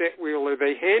Tom Detweiler,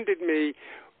 they handed me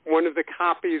one of the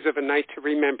copies of A Night to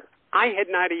Remember. I had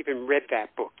not even read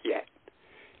that book yet.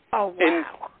 Oh,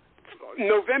 wow. In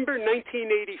November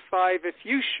 1985, if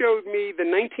you showed me the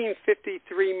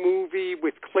 1953 movie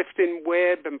with Clifton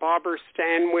Webb and Barbara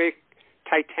Stanwyck,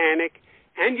 Titanic,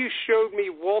 and you showed me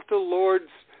Walter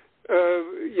Lord's,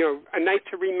 A Night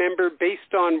to Remember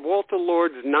based on Walter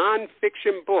Lord's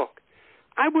nonfiction book,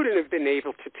 I wouldn't have been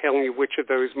able to tell you which of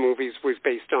those movies was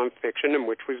based on fiction and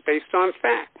which was based on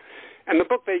fact. And the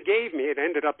book they gave me, it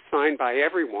ended up signed by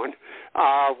everyone,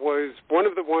 was one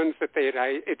of the ones that they had,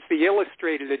 it's the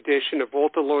illustrated edition of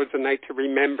Walter Lord's A Night to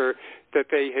Remember, that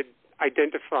they had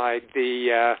identified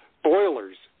the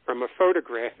boilers from a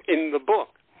photograph in the book.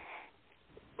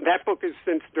 That book has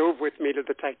since dove with me to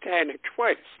the Titanic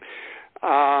twice.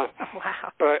 Wow.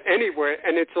 But anyway,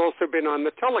 and it's also been on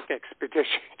the Tulloch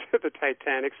expedition to the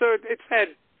Titanic. So it's had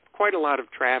quite a lot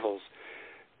of travels.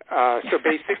 So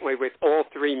basically with all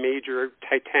 3 major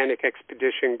Titanic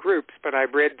expedition groups, but I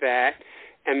read that,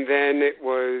 and then it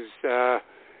was,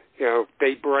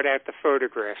 they brought out the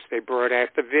photographs, they brought out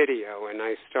the video, and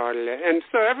I started it. And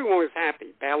so everyone was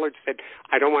happy. Ballard said,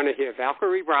 I don't want to hear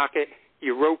Valkyrie rocket,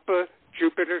 Europa,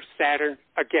 Jupiter, Saturn,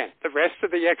 again, the rest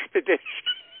of the expedition.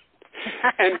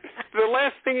 And the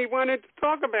last thing he wanted to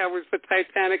talk about was the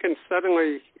Titanic, and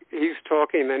suddenly he's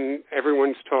talking, and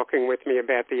everyone's talking with me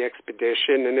about the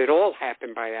expedition, and it all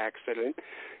happened by accident.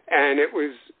 And it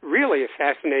was really a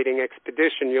fascinating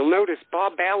expedition. You'll notice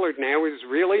Bob Ballard now is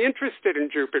really interested in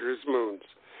Jupiter's moons.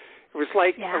 It was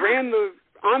like around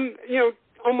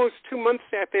almost 2 months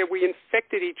out there, we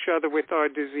infected each other with our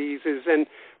diseases, and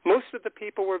most of the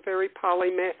people were very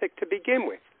polymathic to begin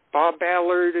with. Bob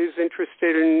Ballard is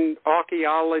interested in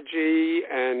archaeology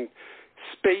and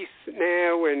space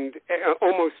now and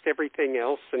almost everything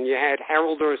else. And you had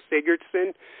Harold R.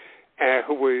 Sigurdsson,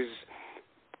 who was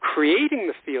creating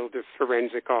the field of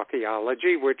forensic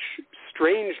archaeology, which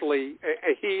strangely,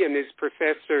 he and his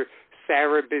professor,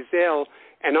 Sarah Bizel,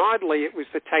 And oddly, it was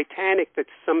the Titanic that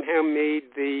somehow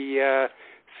made the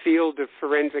field of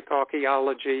forensic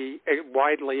archaeology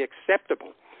widely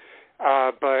acceptable.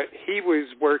 But he was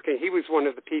one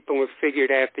of the people who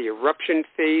figured out the eruption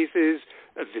phases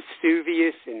of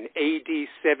Vesuvius in AD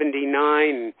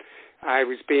 79. I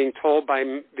was being told by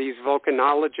these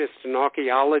volcanologists and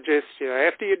archaeologists,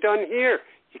 after you're done here,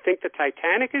 you think the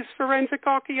Titanic is forensic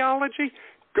archaeology?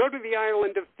 Go to the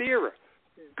island of Thera.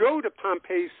 Go to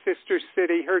Pompeii's sister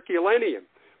city, Herculaneum,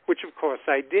 which, of course,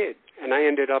 I did. And I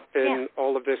ended up in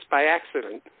all of this by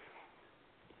accident.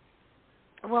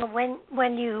 Well,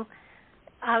 when you...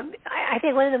 I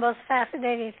think one of the most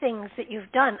fascinating things that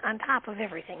you've done, on top of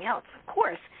everything else, of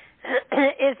course,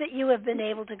 is that you have been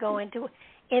able to go into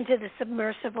the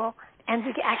submersible and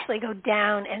to actually go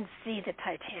down and see the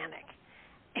Titanic.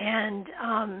 And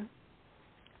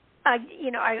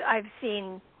I've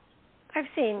seen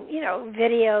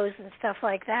videos and stuff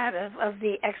like that of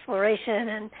the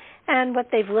exploration and what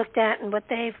they've looked at and what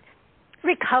they've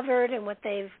recovered and what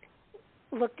they've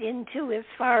looked into as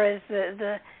far as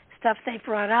the stuff they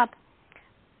brought up.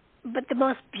 But the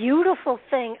most beautiful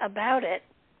thing about it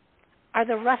are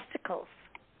the rusticles.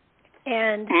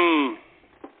 And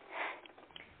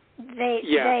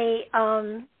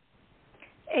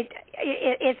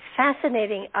it's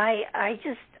fascinating.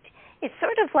 It's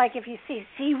sort of like if you see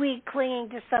seaweed clinging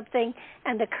to something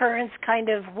and the currents kind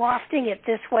of wafting it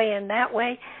this way and that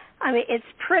way. I mean, it's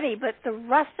pretty, but the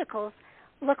rusticles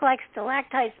look like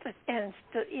stalactites and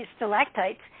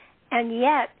stalactites, and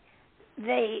yet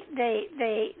they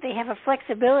have a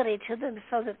flexibility to them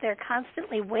so that they're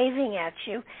constantly waving at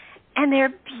you, and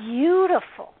they're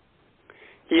beautiful.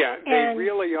 Yeah, they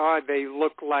really are. They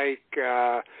look like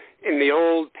in the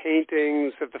old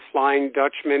paintings of the Flying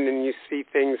Dutchman, and you see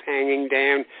things hanging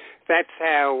down. That's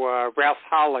how Ralph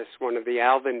Hollis, one of the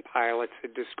Alvin pilots,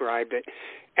 had described it.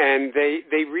 And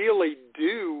they really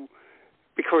do,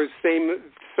 because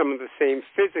some of the same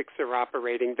physics are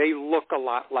operating, they look a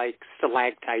lot like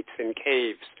stalactites in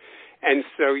caves. And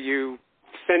so you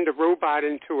send a robot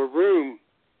into a room,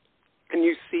 and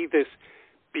you see this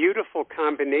beautiful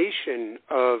combination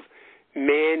of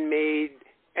man-made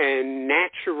and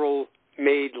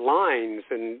natural-made lines.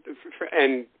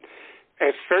 And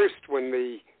at first,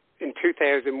 in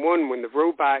 2001, when the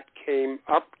robot came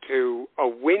up to a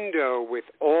window with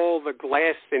all the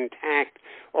glass intact,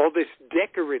 all this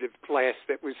decorative glass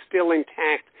that was still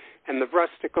intact, and the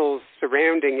rusticles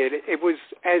surrounding it, it was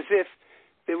as if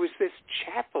there was this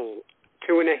chapel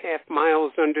 2.5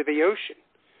 miles under the ocean.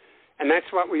 And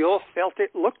that's what we all felt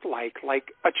it looked like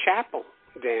a chapel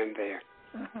down there.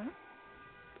 Mm-hmm.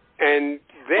 And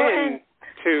then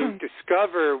to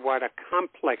discover what a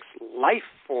complex life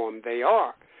form they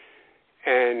are.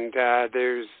 And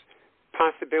there's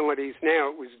possibilities now.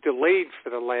 It was delayed for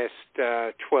the last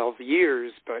 12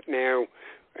 years, but now,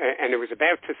 and it was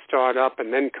about to start up,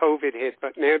 and then COVID hit,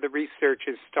 but now the research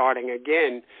is starting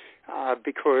again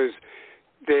because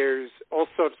there's all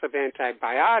sorts of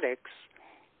antibiotics,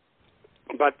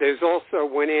 but there's also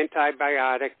one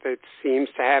antibiotic that seems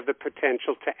to have the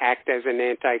potential to act as an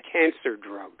anti-cancer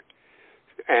drug.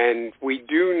 And we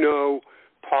do know,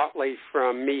 partly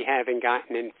from me having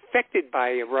gotten infected by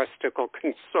a rustical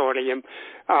consortium,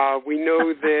 we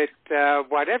know that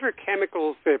whatever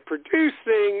chemicals they're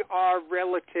producing are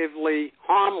relatively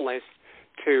harmless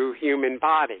to human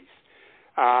bodies.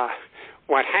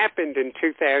 What happened in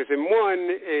 2001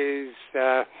 is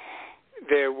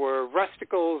there were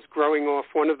rusticles growing off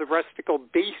one of the rustical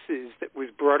bases that was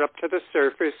brought up to the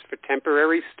surface for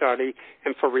temporary study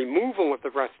and for removal of the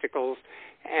rusticles,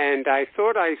 and I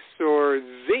thought I saw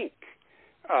zinc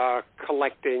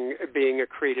being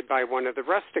accreted by one of the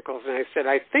rusticles, and I said,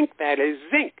 I think that is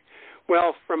zinc.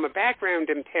 Well, from a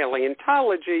background in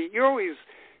paleontology, you're always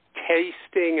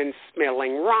tasting and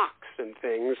smelling rocks and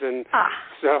things, and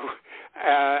so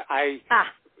I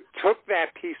took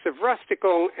that piece of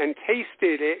rusticle and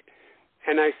tasted it,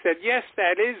 and I said, yes,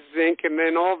 that is zinc. And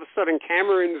then all of a sudden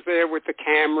Cameron's there with the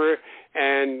camera,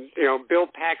 and Bill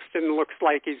Paxton looks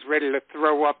like he's ready to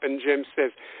throw up, and Jim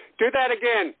says, do that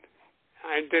again.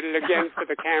 I did it again for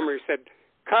the camera. He said,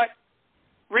 cut,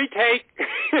 retake,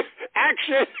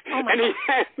 action. And he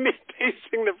had me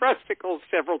tasting the rusticles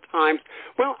several times.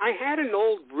 Well, I had an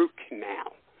old root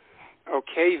canal.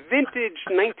 Okay, vintage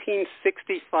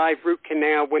 1965 root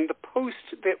canal, when the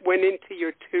posts that went into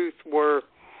your tooth were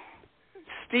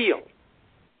steel.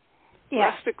 Yeah.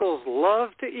 Rusticles love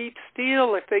to eat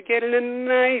steel if they get in a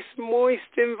nice,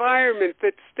 moist environment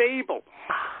that's stable.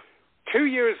 2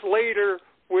 years later,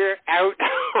 we're out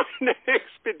on an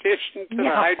expedition to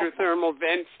the hydrothermal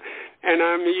vents, and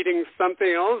I'm eating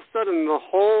something. All of a sudden, the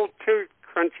whole tooth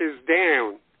crunches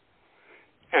down,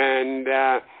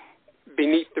 and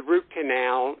beneath the root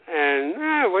canal, and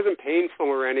it wasn't painful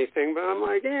or anything, but I'm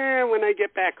like, when I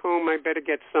get back home, I better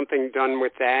get something done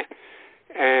with that.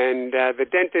 And the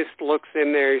dentist looks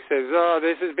in there. He says,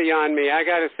 this is beyond me. I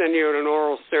got to send you to an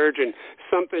oral surgeon.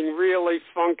 Something really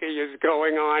funky is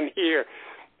going on here.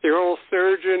 The oral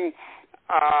surgeon,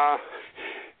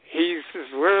 he says,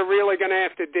 we're really going to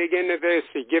have to dig into this.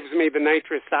 He gives me the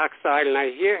nitrous oxide, and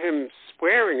I hear him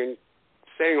swearing and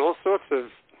saying all sorts of,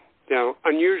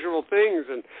 unusual things.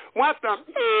 And what the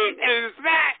is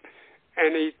that?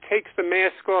 And he takes the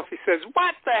mask off. He says,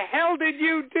 what the hell did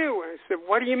you do? I said,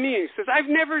 what do you mean? He says, I've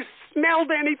never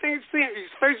smelled anything. He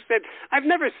first said, I've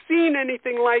never seen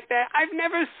anything like that. I've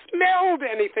never smelled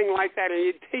anything like that. And he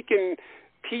had taken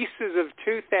pieces of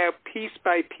tooth out piece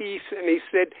by piece, and he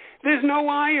said, there's no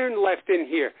iron left in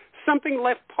here. Something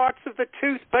left parts of the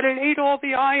tooth, but it ate all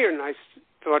the iron. I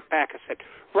thought back. I said,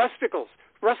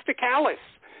 rusticalis.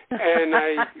 And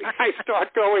I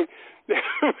start going,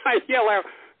 I yell out,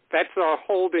 that's our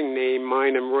holding name,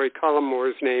 mine and Roy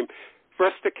Cullimore's name,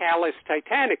 Rusticalis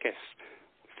titanicus,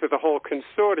 for the whole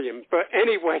consortium. But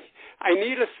anyway, I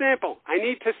need a sample. I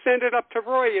need to send it up to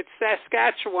Roy at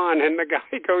Saskatchewan. And the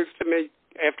guy goes to me,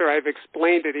 after I've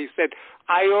explained it, he said,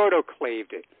 I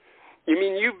autoclaved it. You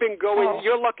mean you've been going,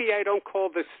 you're lucky I don't call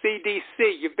the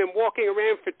CDC. You've been walking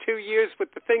around for 2 years with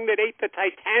the thing that ate the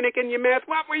Titanic in your mouth.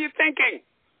 What were you thinking?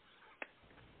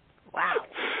 Wow.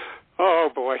 Oh,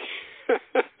 boy.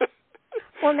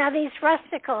 Well, now these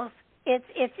rusticles,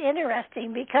 it's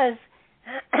interesting because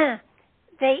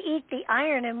they eat the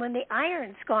iron, and when the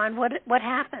iron's gone, what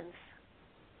happens?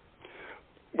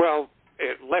 Well,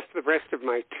 it left the rest of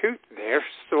my tooth there,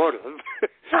 sort of.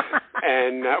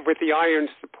 And with the iron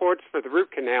supports for the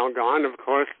root canal gone, of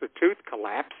course, the tooth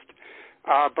collapsed.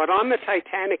 But on the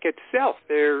Titanic itself,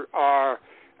 there are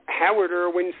Howard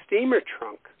Irwin steamer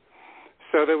trunk.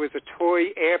 So there was a toy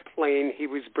airplane he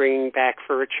was bringing back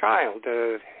for a child,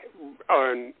 a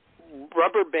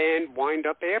rubber band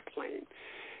wind-up airplane.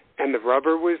 And the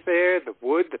rubber was there, the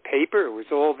wood, the paper, it was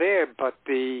all there, but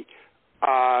the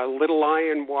little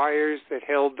iron wires that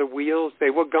held the wheels, they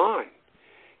were gone.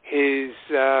 His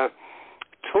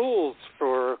tools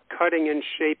for cutting and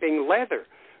shaping leather,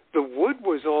 the wood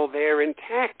was all there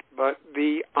intact, but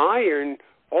the iron,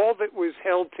 all that was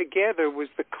held together was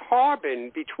the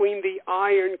carbon between the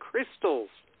iron crystals.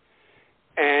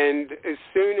 And as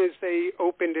soon as they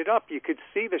opened it up, you could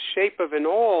see the shape of an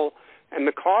awl, and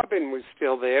the carbon was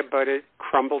still there, but it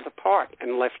crumbled apart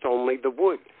and left only the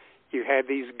wood. You had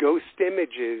these ghost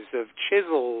images of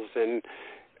chisels and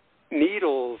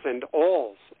needles and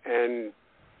awls, and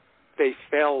they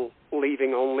fell,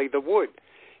 leaving only the wood.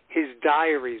 His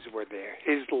diaries were there.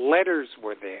 His letters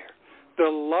were there. The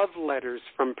love letters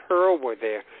from Pearl were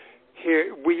there.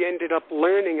 Here, we ended up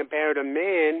learning about a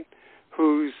man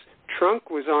whose trunk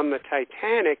was on the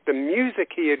Titanic. The music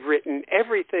he had written,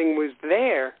 everything was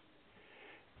there,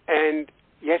 and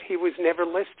yet he was never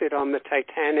listed on the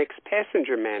Titanic's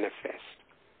passenger manifest.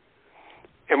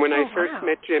 And when I first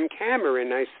met Jim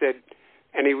Cameron, I said,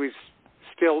 and he was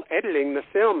still editing the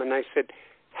film, and I said,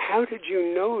 how did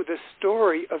you know the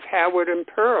story of Howard and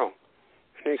Pearl?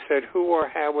 And he said, who are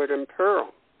Howard and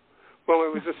Pearl? Well,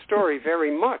 it was a story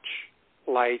very much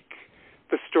like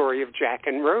the story of Jack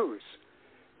and Rose.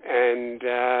 And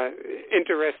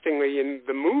interestingly, in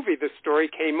the movie, the story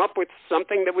came up with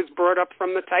something that was brought up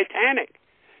from the Titanic,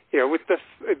 with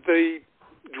the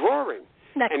drawing.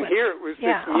 Necklace. And here it was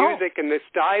this music and this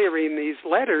diary and these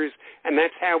letters, and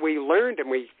that's how we learned, and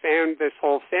we found this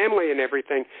whole family and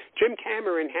everything. Jim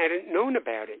Cameron hadn't known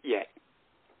about it yet.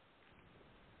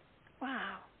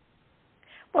 Wow.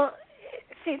 Well,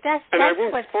 see, that's and I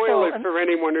won't spoil it for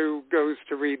anyone who goes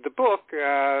to read the book.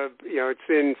 It's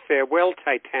in Farewell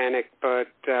Titanic, but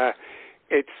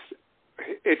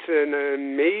it's an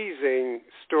amazing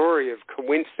story of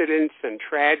coincidence and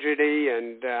tragedy.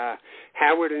 And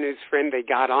Howard and his friend, they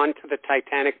got onto the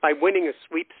Titanic by winning a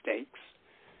sweepstakes.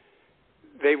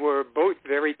 They were both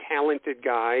very talented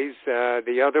guys.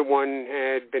 The other one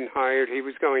had been hired. He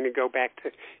was going to go back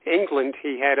to England.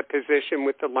 He had a position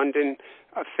with the London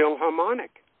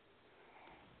Philharmonic.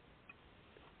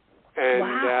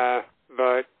 And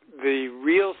but the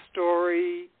real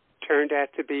story turned out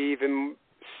to be even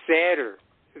sadder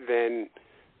than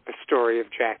the story of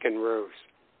Jack and Rose.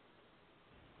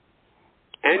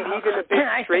 And even a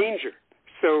bit stranger.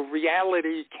 So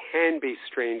reality can be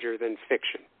stranger than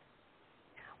fiction.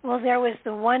 Well, there was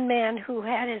the one man who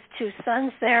had his two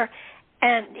sons there,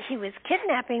 And he was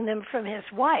kidnapping them from his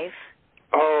wife.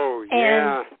 Oh,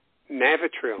 yeah.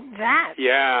 Navitrile. That.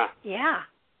 Yeah. Yeah.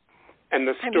 And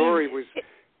the story was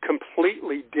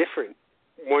completely different.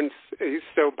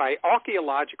 So by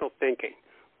archaeological thinking,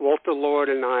 Walter Lord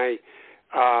and I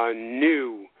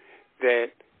knew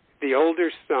that the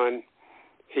older son,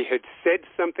 he had said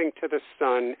something to the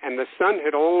son, and the son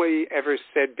had only ever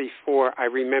said before, I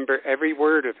remember every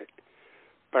word of it,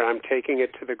 but I'm taking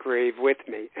it to the grave with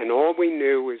me. And all we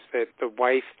knew was that the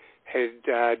wife had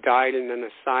died in an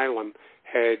asylum,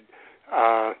 had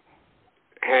a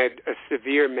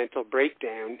severe mental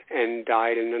breakdown and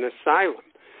died in an asylum.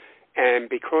 And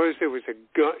because there was a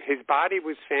gun, his body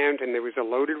was found and there was a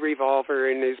loaded revolver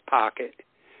in his pocket,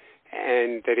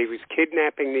 and that he was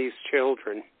kidnapping these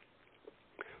children.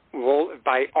 Well,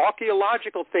 by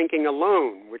archaeological thinking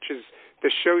alone,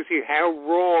 this shows you how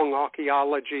wrong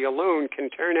archaeology alone can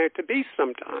turn out to be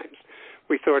sometimes.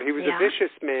 We thought he was a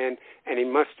vicious man, and he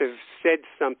must have said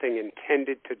something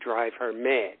intended to drive her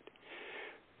mad.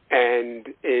 And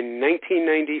in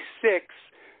 1996,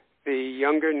 the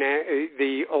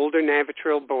older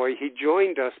Navitrile boy, he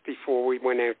joined us before we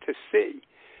went out to sea.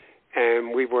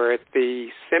 And we were at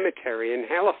the cemetery in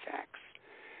Halifax.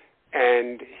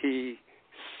 And he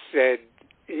had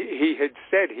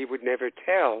said he would never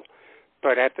tell,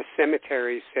 but at the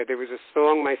cemetery he said there was a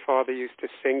song my father used to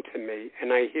sing to me,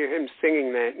 and I hear him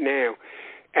singing that now.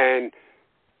 And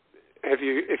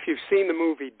if you've seen the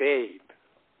movie Babe,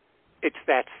 it's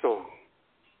that song.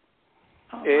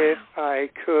 Oh, wow. If I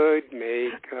could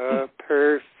make a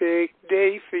perfect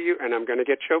day for you, and I'm going to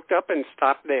get choked up and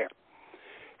stop there.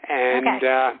 And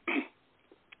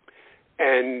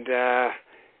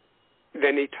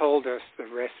then he told us the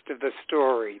rest of the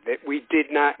story that we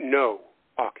did not know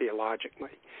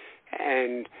archaeologically.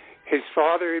 And his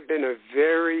father had been a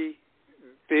very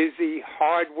busy,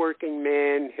 hard-working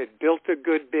man, had built a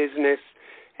good business,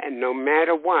 and no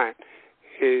matter what,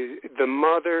 the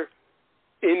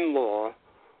mother-in-law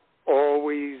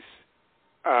always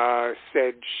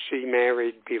said she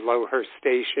married below her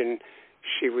station.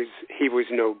 He was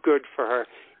no good for her.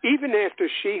 Even after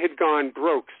she had gone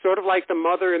broke, sort of like the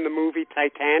mother in the movie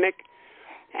Titanic,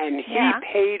 and he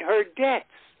paid her debts.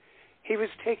 He was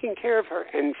taking care of her,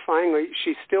 and finally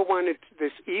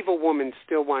this evil woman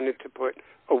still wanted to put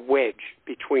a wedge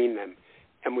between them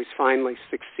and was finally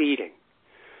succeeding.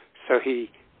 So he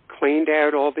cleaned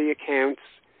out all the accounts.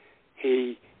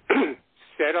 He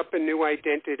set up a new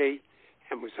identity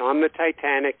and was on the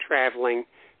Titanic traveling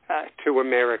to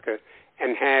America,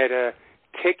 and had a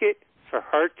ticket for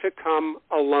her to come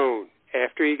alone.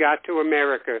 After he got to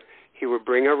America, he would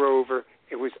bring her over.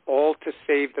 It was all to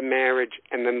save the marriage,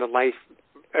 and then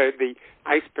the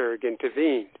iceberg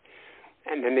intervened.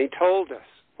 And then he told us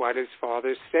what his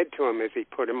father said to him as he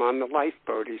put him on the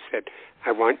lifeboat. He said,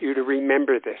 I want you to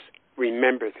remember this.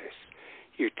 Remember this.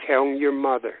 You tell your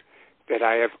mother that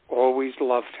I have always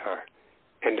loved her,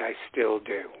 and I still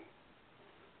do.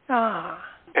 Ah.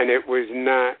 And it was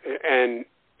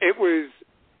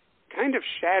kind of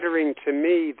shattering to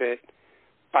me that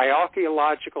by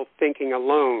archaeological thinking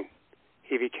alone,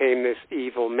 he became this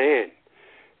evil man.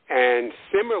 And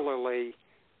similarly,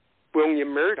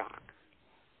 William Murdoch,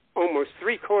 almost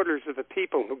 3/4 of the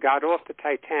people who got off the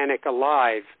Titanic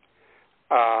alive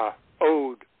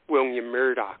owed William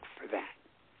Murdoch for that.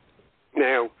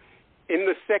 Now, in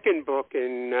the second book,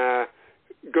 in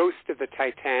Ghost of the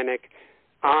Titanic,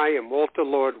 I and Walter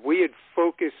Lord, we had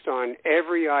focused on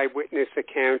every eyewitness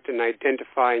account and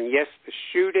identifying, yes, the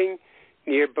shooting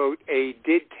near Boat A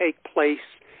did take place,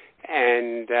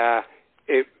 and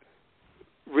it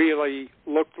really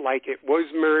looked like it was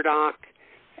Murdoch,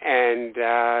 and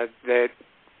that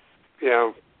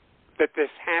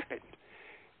this happened.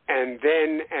 And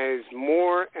then as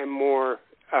more and more,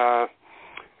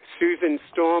 Susan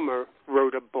Stormer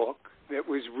wrote a book that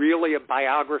was really a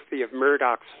biography of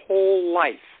Murdoch's whole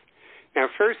life. Now,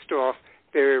 first off,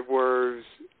 there was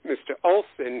Mr.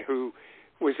 Olson, who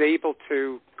was able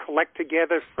to collect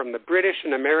together from the British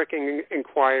and American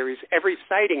inquiries every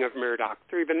sighting of Murdoch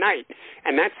through the night.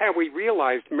 And that's how we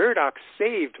realized Murdoch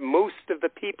saved most of the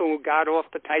people who got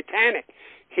off the Titanic.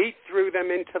 He threw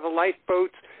them into the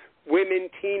lifeboats, women,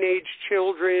 teenage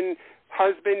children,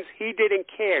 husbands. He didn't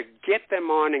care. Get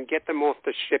them on and get them off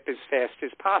the ship as fast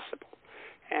as possible.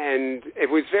 And it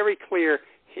was very clear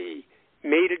he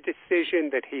made a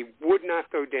decision that he would not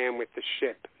go down with the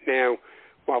ship. Now,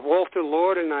 while Walter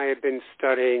Lord and I have been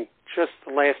studying just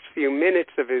the last few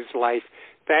minutes of his life,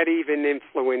 that even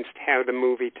influenced how the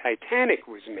movie Titanic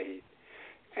was made.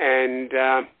 And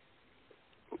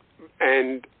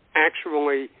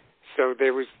actually, So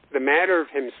there was the matter of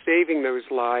him saving those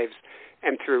lives,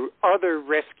 and through other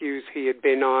rescues he had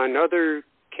been on, other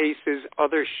cases,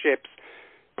 other ships,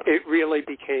 it really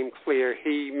became clear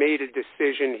he made a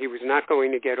decision. He was not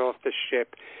going to get off the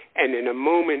ship. And in a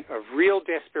moment of real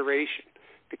desperation,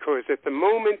 because at the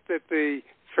moment that the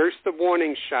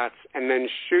warning shots and then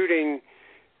shooting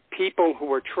people who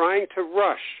were trying to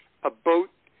rush a boat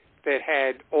that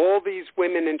had all these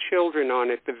women and children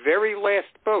on it, the very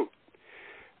last boat,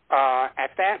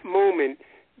 at that moment,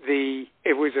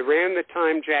 it was around the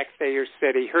time Jack Thayer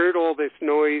said he heard all this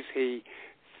noise,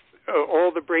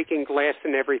 all the breaking glass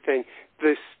and everything.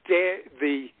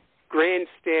 The grand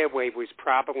stairway was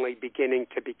probably beginning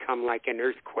to become like an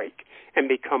earthquake and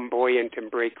become buoyant and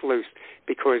break loose,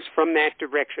 because from that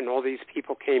direction, all these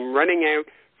people came running out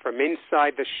from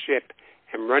inside the ship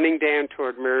and running down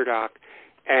toward Murdoch.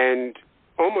 And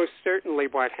almost certainly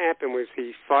what happened was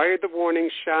he fired the warning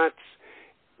shots,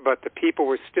 but the people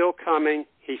were still coming.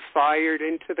 He fired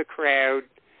into the crowd,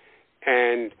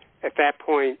 and at that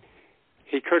point,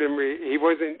 he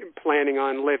wasn't planning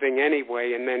on living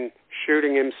anyway, and then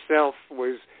shooting himself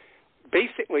was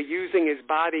basically using his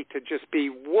body to just be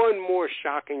one more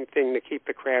shocking thing to keep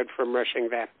the crowd from rushing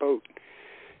that boat.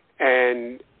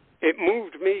 And it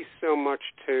moved me so much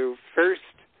to first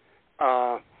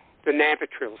the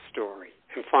Navitrile story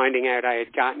and finding out I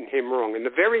had gotten him wrong. In the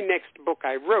very next book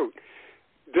I wrote,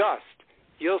 Dust,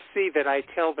 you'll see that I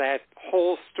tell that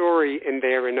whole story in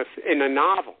there in a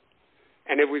novel.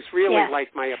 And it was really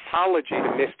like my apology to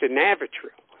Mr.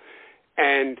 Navitrile.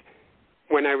 And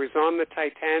when I was on the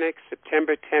Titanic,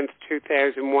 September 10th,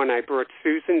 2001, I brought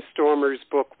Susan Stormer's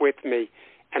book with me,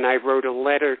 and I wrote a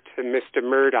letter to Mr.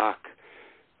 Murdoch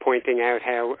pointing out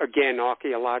how, again,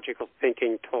 archaeological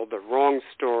thinking told the wrong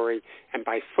story, and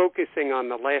by focusing on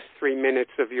the last 3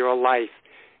 minutes of your life,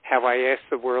 how I asked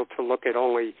the world to look at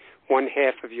only one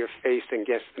half of your face and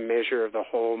guess the measure of the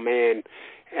whole man.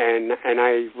 And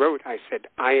I wrote, I said,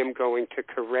 I am going to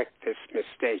correct this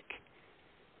mistake.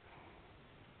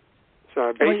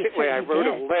 So basically I wrote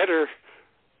a letter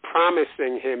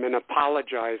promising him and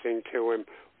apologizing to him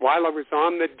while I was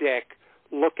on the deck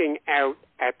looking out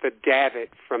at the davit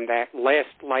from that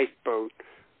last lifeboat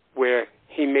where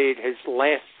he made his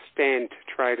last stand to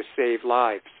try to save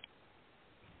lives.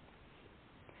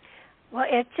 Well,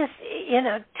 it just,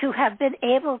 to have been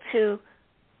able to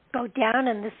go down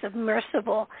in the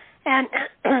submersible, and,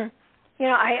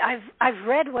 I've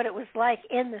read what it was like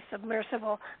in the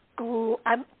submersible.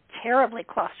 I'm terribly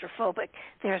claustrophobic.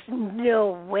 There's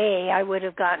no way I would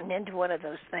have gotten into one of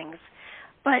those things.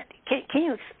 But can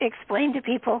you explain to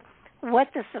people what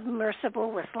the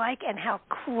submersible was like and how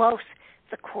close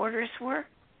the quarters were?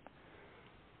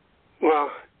 Well,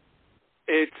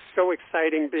 it's so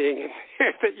exciting being in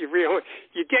there that you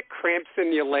get cramps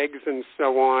in your legs and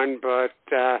so on, but,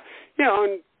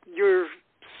 and your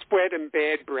sweat and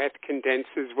bad breath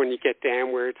condenses when you get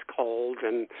down where it's cold,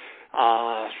 and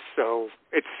so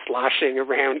it's sloshing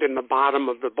around in the bottom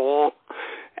of the ball.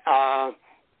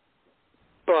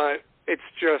 But it's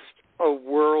just a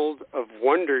world of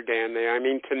wonder down there. I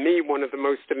mean, to me, one of the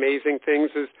most amazing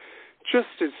things is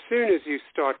just as soon as you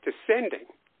start descending,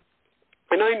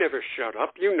 and I never shut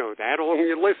up, you know that, all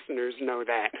your listeners know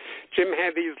that. Jim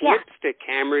had these lipstick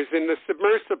cameras in the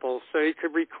submersible so he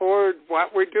could record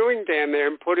what we're doing down there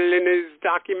and put it in his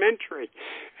documentary.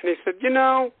 And he said,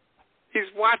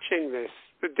 he's watching this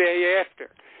the day after.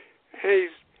 And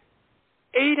he's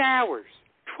 8 hours,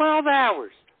 12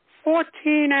 hours,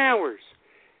 14 hours.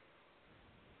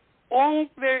 All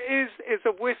there is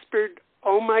a whispered,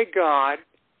 oh, my God,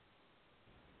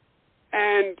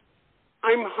 and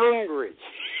I'm hungry.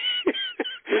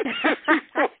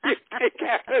 You take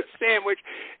out a sandwich,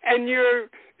 and your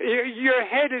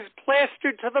head is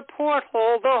plastered to the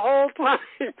porthole the whole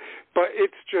time. But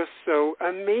it's just so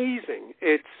amazing.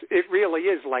 It really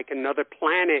is like another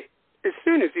planet as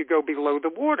soon as you go below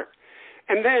the water.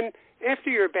 And then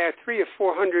after you're about 300 or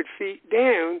 400 feet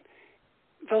down,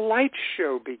 the light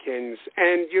show begins,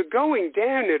 and you're going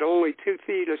down at only 2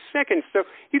 feet a second, so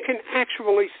you can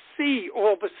actually see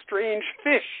all the strange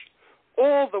fish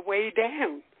all the way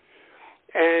down.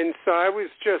 And so I was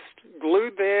just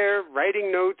glued there,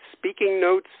 writing notes, speaking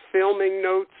notes, filming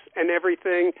notes, and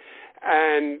everything.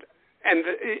 And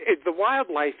the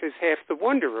wildlife is half the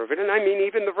wonder of it. And I mean,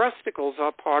 even the rusticles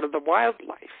are part of the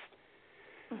wildlife.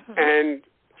 Mm-hmm. And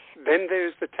then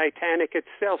there's the Titanic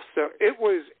itself. So it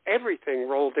was everything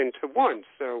rolled into one.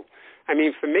 So, I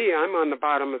mean, for me, I'm on the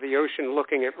bottom of the ocean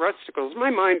looking at rusticles. My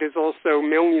mind is also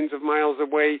millions of miles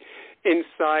away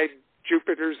inside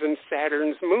Jupiter's and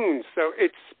Saturn's moons. So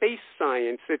it's space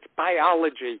science, it's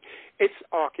biology, it's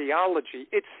archaeology,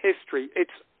 it's history,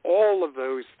 it's all of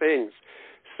those things.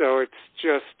 So it's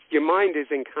just, your mind is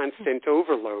in constant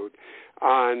overload.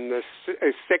 On the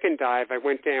second dive, I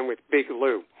went down with Big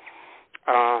Lou.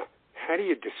 How do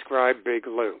you describe Big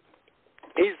Lou?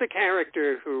 He's the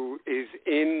character who is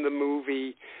in the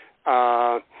movie.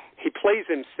 He plays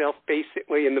himself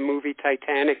basically in the movie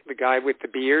Titanic, the guy with the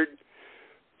beard.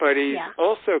 But he's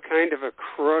also kind of a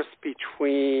cross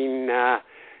between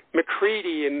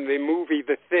MacReady in the movie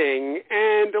The Thing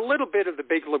and a little bit of the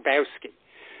Big Lebowski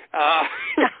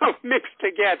mixed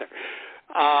together.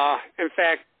 In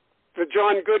fact, the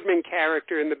John Goodman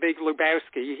character in The Big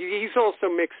Lebowski, he's also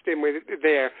mixed in with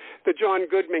there. The John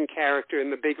Goodman character in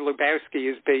The Big Lebowski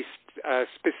is based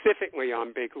specifically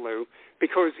on Big Lou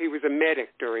because he was a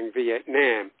medic during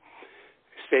Vietnam,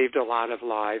 saved a lot of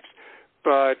lives.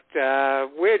 But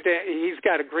he's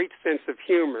got a great sense of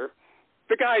humor.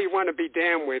 The guy you want to be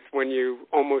down with when you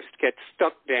almost get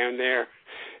stuck down there.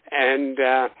 And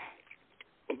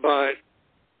but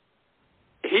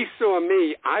he saw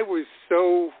me. I was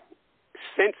so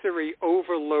sensory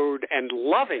overload and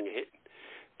loving it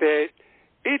that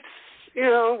it's,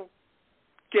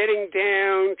 getting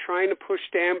down, trying to push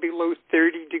down below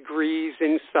 30 degrees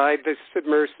inside the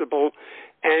submersible,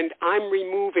 and I'm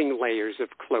removing layers of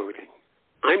clothing.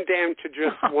 I'm down to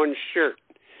just one shirt.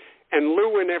 And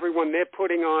Lou and everyone, they're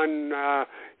putting on,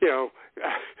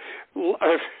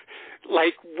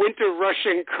 like winter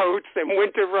Russian coats and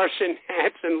winter Russian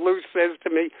hats. And Lou says to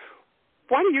me,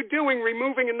 "What are you doing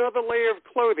removing another layer of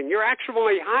clothing? You're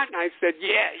actually hot." And I said,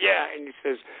 yeah. And he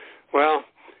says, "Well,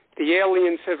 the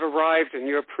aliens have arrived and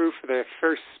you're proof of their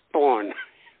first spawn."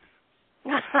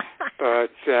 But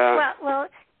well,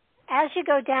 as you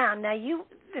go down, now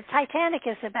the Titanic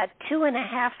is about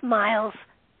 2.5 miles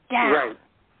down. Right.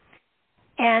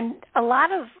 And a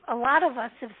lot of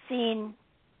us have seen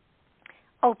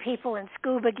people in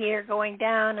scuba gear going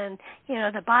down, and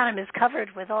the bottom is covered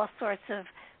with all sorts of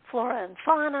flora and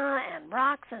fauna and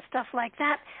rocks and stuff like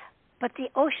that. But the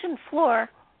ocean floor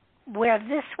where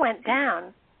this went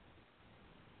down,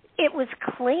 it was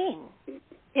clean.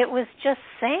 It was just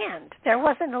sand. There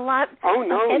wasn't a lot of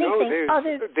anything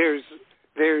other.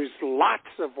 There's lots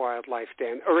of wildlife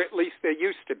down, or at least there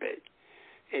used to be.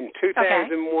 In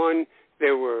 2001,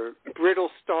 there were brittle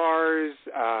stars,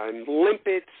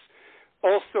 limpets,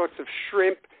 all sorts of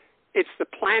shrimp. It's the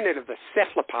planet of the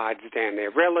cephalopods down there,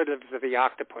 relatives of the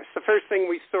octopus. The first thing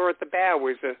we saw at the bow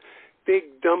was a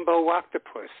big Dumbo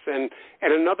octopus. And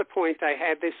at another point, I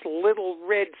had this little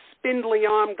red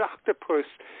spindly-armed octopus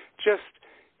just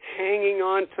hanging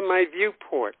on to my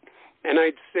viewport. And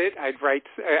I'd sit, I'd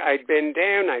bend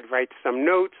down, I'd write some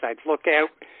notes, I'd look out.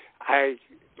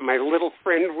 My little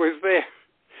friend was there.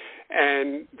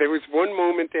 And there was one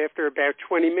moment after about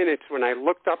 20 minutes when I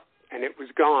looked up and it was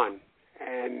gone.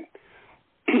 And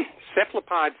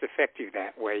cephalopods affect you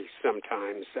that way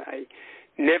sometimes. I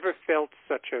never felt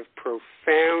such a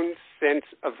profound sense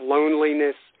of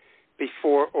loneliness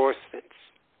before or since.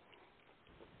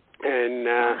 And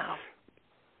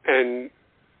and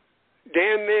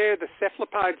down there, the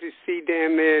cephalopods you see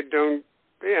down there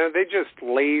they're just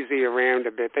lazy around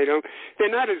a bit. They're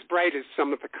not as bright as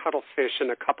some of the cuttlefish and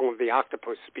a couple of the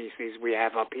octopus species we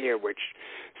have up here, which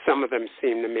some of them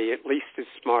seem to me at least as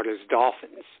smart as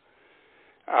dolphins.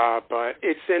 But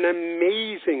it's an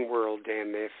amazing world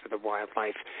down there for the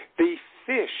wildlife. The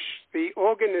fish, the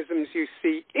organisms you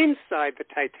see inside the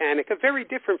Titanic are very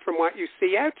different from what you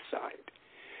see outside.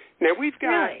 Now, we've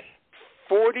got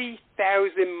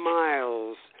 40,000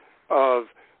 miles of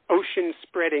ocean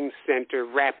spreading center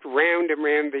wrapped around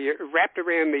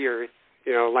the Earth,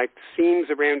 like seams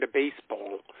around a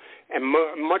baseball. And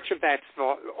much of that's,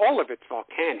 all of it's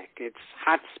volcanic. It's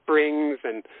hot springs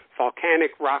and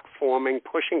volcanic rock forming,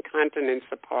 pushing continents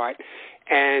apart.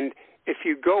 And if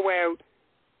you go out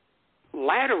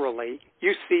laterally,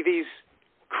 you see these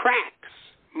cracks.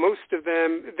 Most of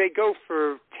them, they go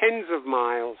for tens of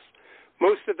miles.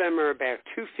 Most of them are about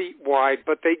 2 feet wide,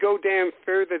 but they go down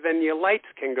further than your lights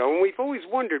can go. And we've always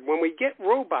wondered, when we get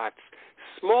robots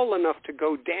small enough to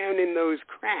go down in those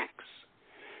cracks,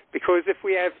 because if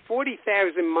we have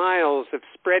 40,000 miles of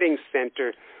spreading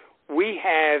center, we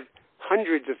have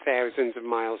hundreds of thousands of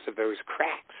miles of those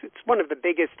cracks. It's one of the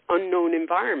biggest unknown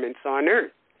environments on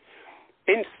Earth.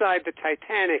 Inside the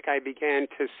Titanic, I began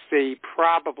to see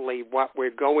probably what we're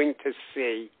going to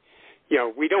see.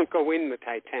 We don't go in the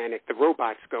Titanic. The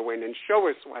robots go in and show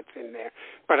us what's in there.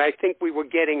 But I think we were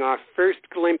getting our first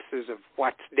glimpses of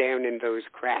what's down in those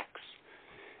cracks.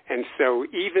 And so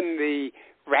even the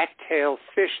rat-tail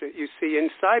fish that you see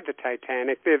inside the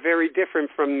Titanic. They're very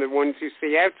different from the ones you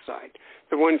see outside.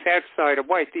 The ones outside are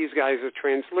white. These guys are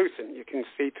translucent. You can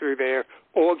see through their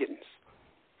organs.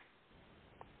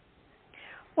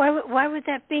 Why would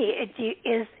that be?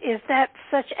 Is that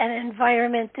such an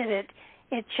environment that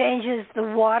it changes the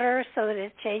water so that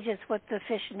it changes what the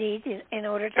fish need in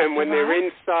order to survive? And when they're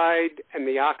inside and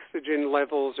the oxygen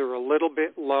levels are a little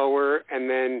bit lower, and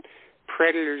then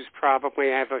predators probably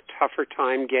have a tougher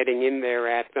time getting in there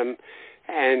at them.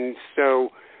 And so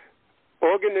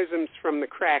organisms from the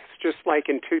cracks, just like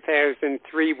in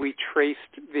 2003 we traced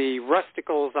the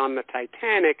rusticles on the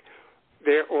Titanic,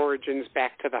 their origins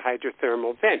back to the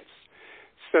hydrothermal vents.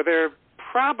 So they're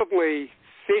probably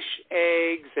fish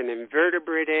eggs and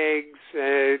invertebrate eggs.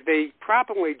 They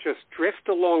probably just drift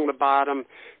along the bottom,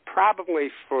 probably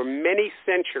for many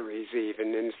centuries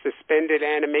even, in suspended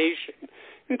animation,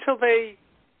 until they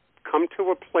come to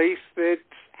a place that's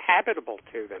habitable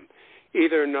to them,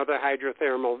 either another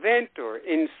hydrothermal vent or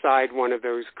inside one of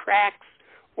those cracks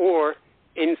or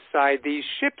inside these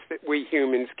ships that we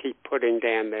humans keep putting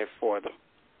down there for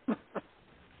them.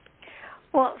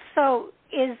 Well, so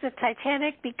is the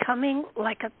Titanic becoming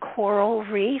like a coral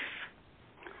reef?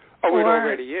 Oh, it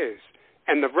already is.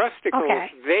 And the rusticles,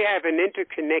 they have an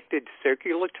interconnected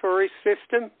circulatory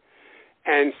system,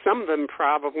 and some of them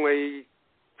probably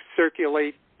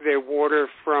circulate their water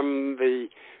from the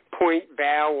point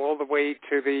bow all the way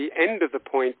to the end of the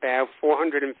point bow,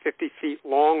 450 feet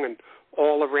long and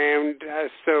all around.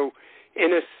 So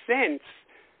in a sense,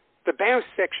 the bow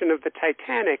section of the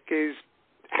Titanic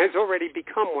has already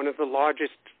become one of the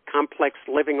largest complex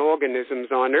living organisms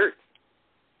on Earth.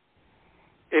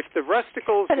 If the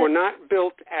rusticles were not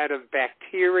built out of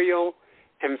bacterial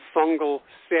and fungal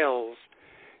cells,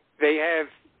 they're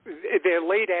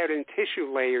laid out in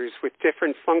tissue layers with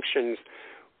different functions.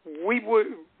 We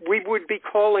would be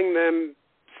calling them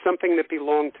something that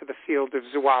belonged to the field of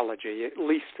zoology, at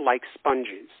least like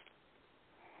sponges.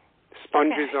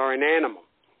 Sponges are an animal.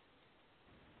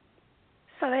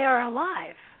 So they are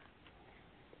alive.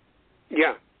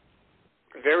 Yeah.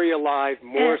 Very alive,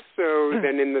 more so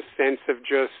than in the sense of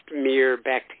just mere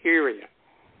bacteria.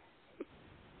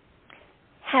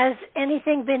 Has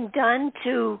anything been done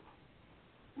to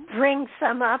bring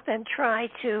some up and try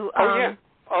to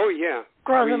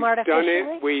grow them artificially? Done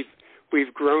it.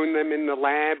 We've grown them in the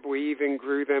lab. We even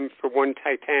grew them for one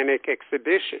Titanic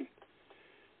exhibition.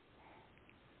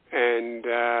 And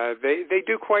they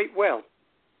do quite well.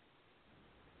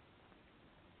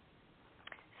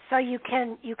 So you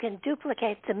can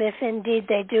duplicate them if indeed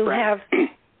they do have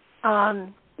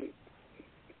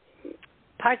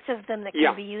parts of them that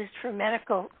can be used for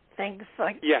medical things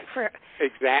like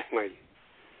exactly.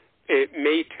 It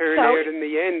may turn out in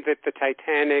the end that the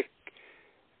Titanic,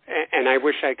 and I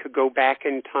wish I could go back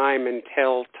in time and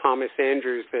tell Thomas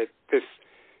Andrews that this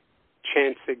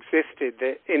chance existed,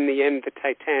 that in the end the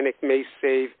Titanic may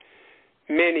save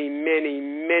many, many,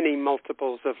 many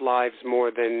multiples of lives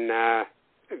more than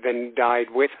died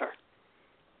with her.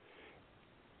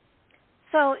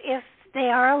 So if they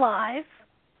are alive,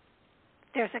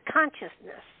 there's a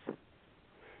consciousness,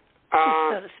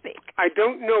 so to speak. I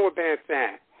don't know about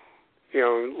that.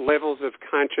 Levels of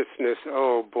consciousness,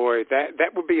 oh boy,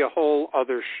 that would be a whole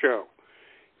other show.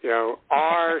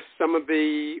 Are some of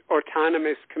the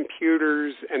autonomous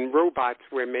computers and robots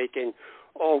we're making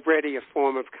already a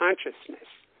form of consciousness?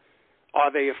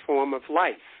 Are they a form of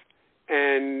life?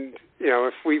 And,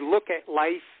 if we look at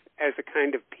life as a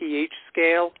kind of pH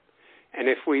scale, and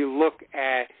if we look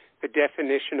at the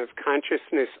definition of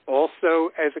consciousness also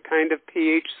as a kind of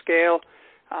pH scale,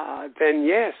 then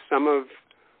yes, some of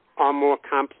our more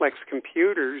complex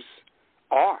computers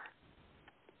are.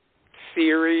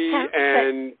 Siri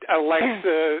and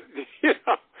Alexa,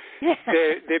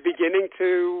 they're beginning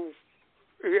to,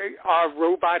 our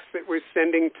robots that we're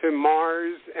sending to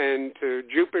Mars and to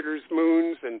Jupiter's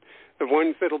moons and the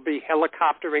ones that'll be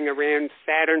helicoptering around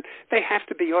Saturn, they have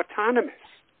to be autonomous.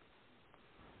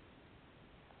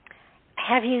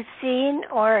 Have you seen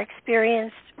or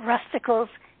experienced rusticles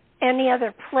any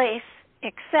other place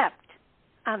except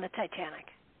on the Titanic?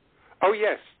 Oh,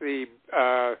 yes. The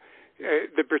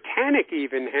Britannic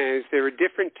even has, there are a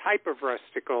different type of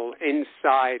rusticle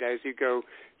inside as you go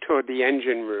toward the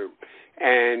engine room.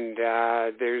 And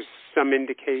there's some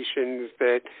indications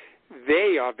that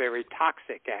they are very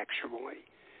toxic, actually.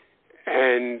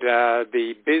 And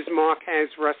the Bismarck has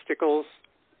rusticles.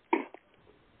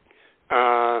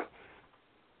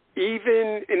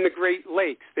 Even in the Great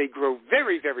Lakes, they grow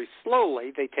very, very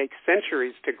slowly. They take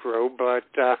centuries to grow, but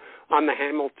on the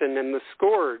Hamilton and the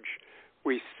Scourge,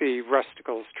 we see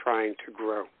rusticles trying to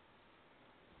grow.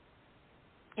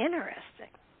 Interesting.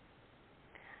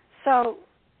 So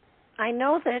I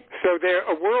know that... So they're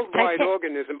a worldwide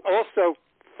organism. Also,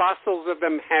 fossils of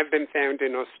them have been found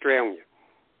in Australia,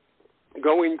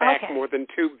 going back more than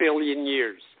 2 billion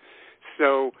years.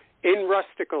 So in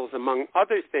rusticles, among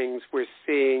other things, we're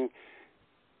seeing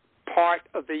part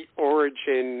of the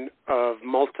origin of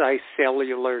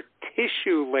multicellular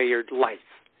tissue-layered life.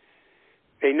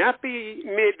 They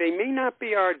may not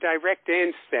be our direct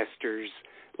ancestors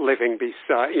living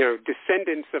beside,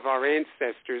 descendants of our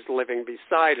ancestors living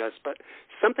beside us, but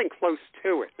something close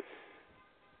to it.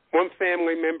 One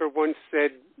family member once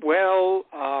said, well,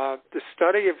 the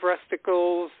study of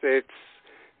rusticles, it's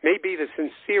maybe the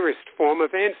sincerest form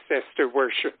of ancestor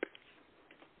worship.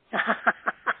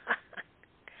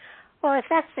 Well, if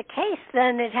that's the case,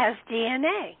 then it has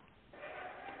DNA.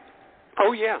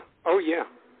 Oh, yeah.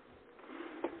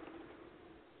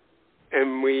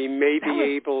 And we may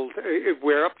be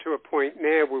we're up to a point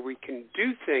now where we can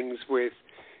do things with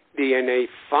DNA,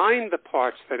 find the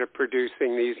parts that are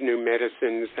producing these new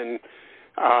medicines, and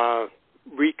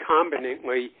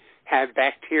recombinantly have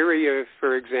bacteria,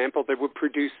 for example, that would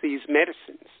produce these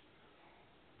medicines.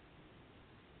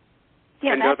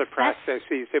 Yeah, and other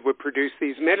processes that would produce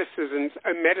these medicines,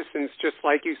 just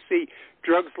like you see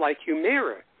drugs like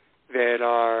Humira that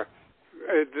are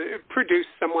produced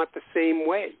somewhat the same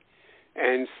way,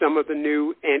 and some of the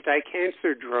new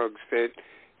anti-cancer drugs that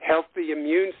help the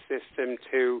immune system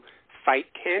to fight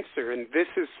cancer. And this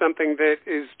is something that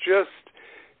is just,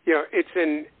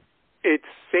 it's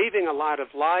saving a lot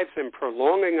of lives and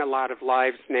prolonging a lot of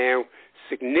lives now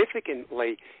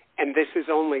significantly, and this is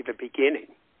only the beginning.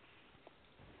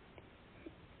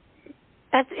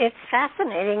 It's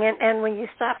fascinating, and when you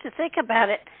stop to think about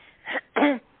it,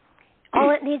 all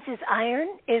it needs is iron.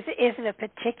 Is it a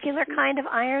particular kind of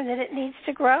iron that it needs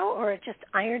to grow, or just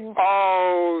iron?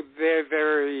 Oh, they're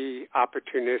very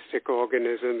opportunistic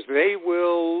organisms. They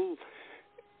will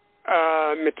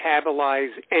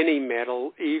metabolize any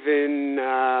metal, even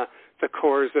the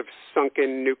cores of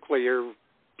sunken nuclear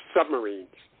submarines.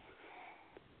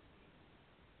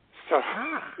 So,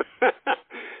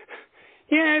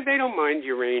 yeah, they don't mind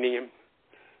uranium.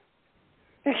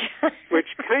 Which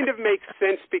kind of makes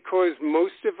sense because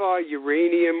most of our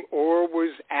uranium ore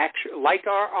was actually, like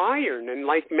our iron and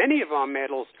like many of our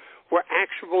metals, were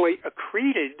actually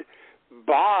accreted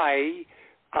by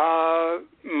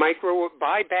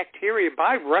bacteria,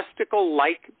 by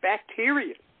rusticle-like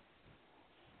bacteria.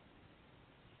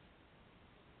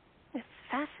 It's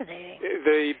fascinating.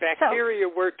 The bacteria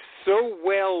worked so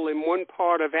well in one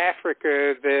part of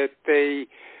Africa that they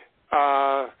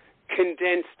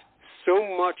condensed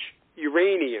so much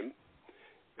uranium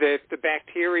that the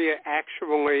bacteria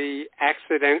actually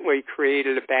accidentally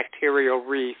created a bacterial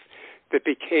reef that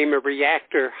became a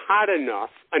reactor hot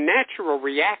enough, a natural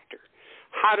reactor,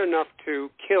 hot enough to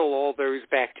kill all those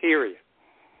bacteria.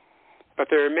 But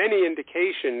there are many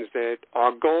indications that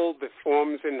our gold that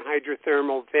forms in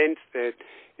hydrothermal vents, that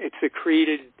it's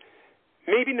accreted,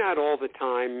 maybe not all the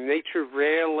time. Nature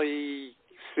rarely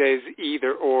says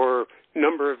either or,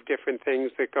 number of different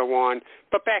things that go on,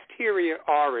 but bacteria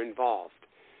are involved.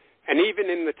 And even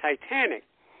in the Titanic,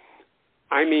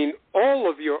 all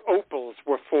of your opals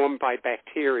were formed by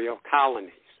bacterial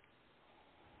colonies.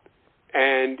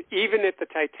 And even at the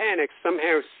Titanic,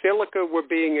 somehow silica were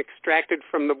being extracted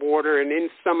from the water, and in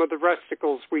some of the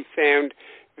rusticles we found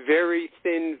very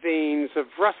thin veins of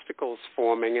rusticles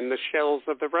forming. In the shells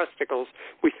of the rusticles,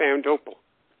 we found opal.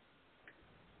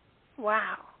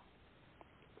 Wow.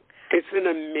 It's an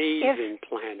amazing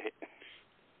planet.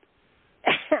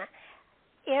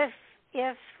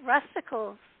 If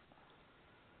rusticles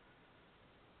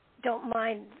don't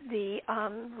mind the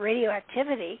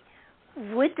radioactivity,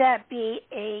 would that be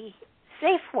a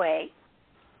safe way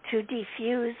to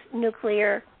defuse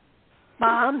nuclear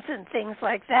bombs and things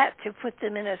like that, to put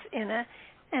them in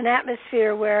an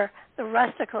atmosphere where the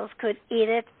rusticles could eat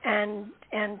it and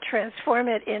transform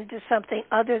it into something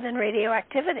other than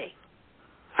radioactivity?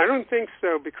 I don't think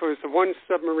so, because the one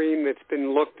submarine that's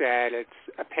been looked at, it's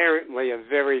apparently a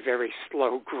very, very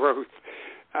slow growth.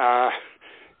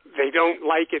 They don't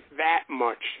like it that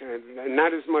much,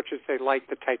 not as much as they like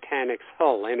the Titanic's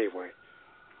hull anyway.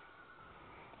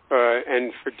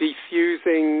 And for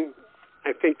defusing,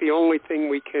 I think the only thing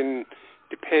we can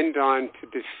depend on to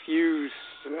diffuse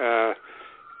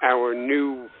our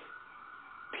new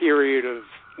period of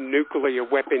nuclear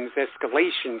weapons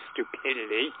escalation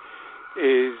stupidity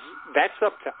is that's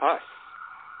up to us.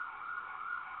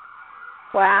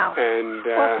 Wow. And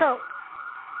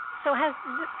So has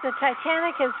the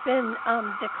Titanic has been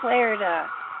declared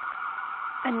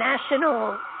a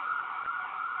national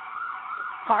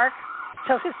park,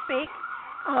 so to speak?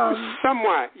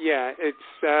 Somewhat, yeah. It's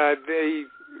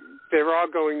there are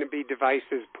going to be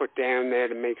devices put down there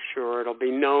to make sure it'll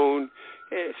be known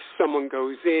if someone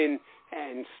goes in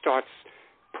and starts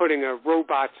putting a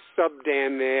robot sub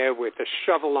down there with a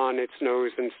shovel on its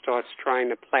nose and starts trying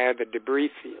to plow the debris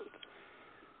field.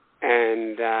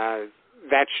 And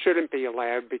that shouldn't be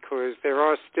allowed because there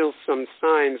are still some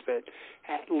signs that,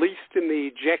 at least in the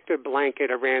ejector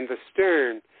blanket around the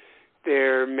stern,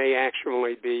 there may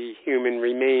actually be human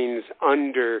remains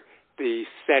under the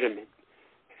sediment.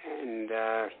 And,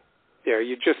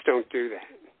 you just don't do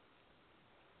that.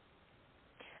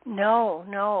 No.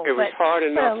 It was hard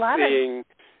enough seeing,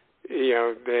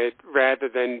 that rather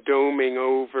than doming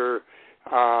over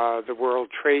the World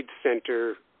Trade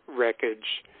Center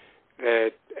wreckage,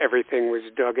 that everything was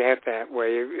dug out that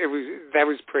way. That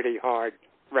was pretty hard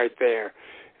right there.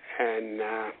 And,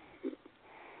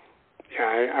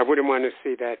 I wouldn't want to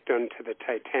see that done to the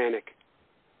Titanic.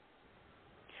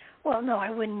 Well, no,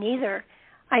 I wouldn't either.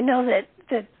 I know that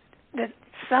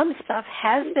some stuff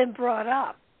has been brought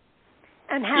up.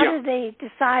 And how do they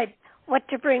decide what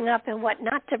to bring up and what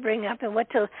not to bring up and what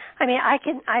to? I mean, I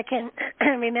can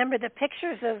remember the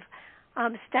pictures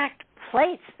of stacked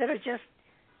plates that are just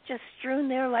strewn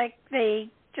there like they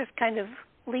just kind of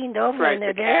leaned over and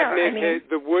they're there.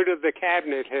 The wood of the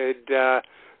cabinet had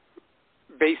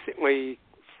basically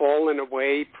fallen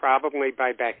away, probably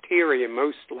by bacteria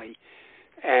mostly,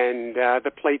 and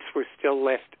the plates were still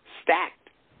left stacked.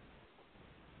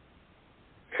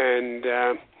 And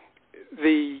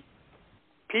the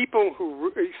people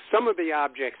some of the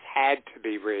objects had to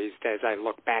be raised as I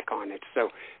look back on it. So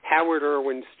Howard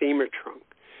Irwin's steamer trunk.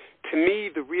 To me,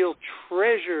 the real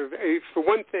treasure, for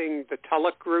one thing, the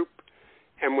Tulloch Group,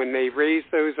 and when they raised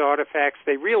those artifacts,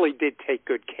 they really did take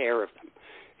good care of them.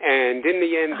 And in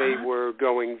the end, they were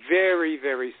going very,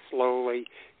 very slowly,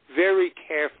 very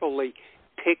carefully,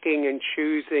 picking and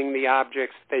choosing the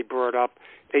objects they brought up.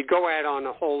 They'd go out on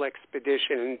a whole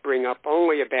expedition and bring up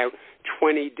only about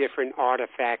 20 different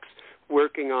artifacts,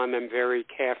 working on them very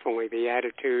carefully. The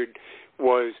attitude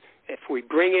was, if we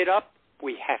bring it up,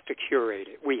 we have to curate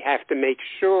it. We have to make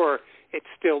sure it's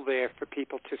still there for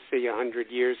people to see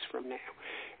 100 years from now.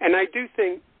 And I do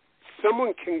think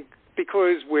someone can,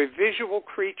 because we're visual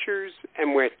creatures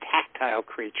and we're tactile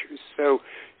creatures, so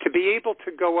to be able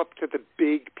to go up to the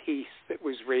big piece that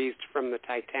was raised from the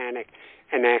Titanic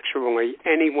and actually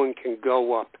anyone can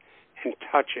go up and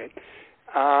touch it,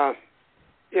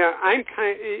 I'm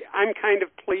kind of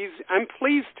pleased. I'm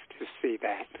pleased to see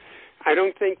that. I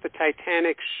don't think the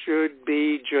Titanic should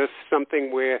be just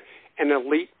something where an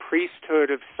elite priesthood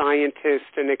of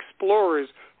scientists and explorers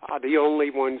are the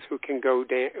only ones who can go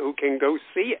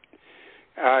see it.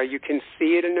 You can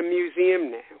see it in a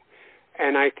museum now.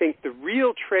 And I think the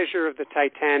real treasure of the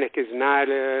Titanic is not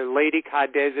Lady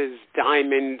Cardez's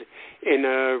diamond in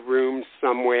a room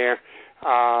somewhere.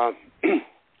 I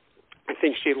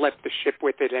think she left the ship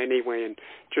with it anyway and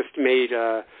just made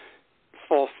a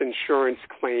false insurance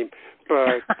claim.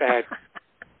 But that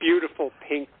beautiful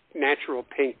pink, natural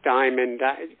pink diamond,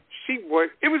 it was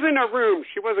in her room.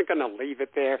 She wasn't going to leave it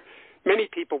there. Many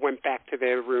people went back to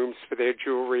their rooms for their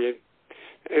jewelry.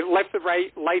 It left the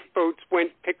lifeboats,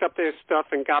 picked up their stuff,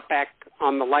 and got back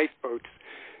on the lifeboats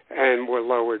and were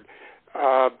lowered.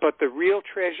 But the real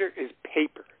treasure is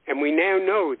paper. And we now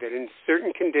know that in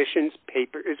certain conditions,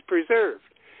 paper is preserved.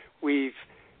 We've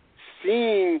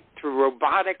seen through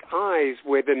robotic eyes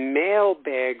where the mail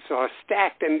bags are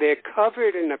stacked and they're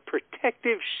covered in a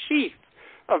protective sheath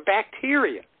of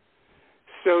bacteria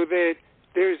so that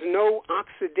there's no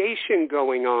oxidation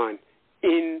going on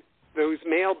in those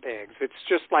mail bags. It's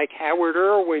just like Howard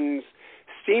Irwin's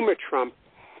steamer trunk.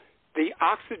 The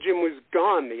oxygen was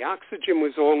gone. The oxygen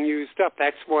was all used up.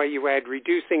 That's why you had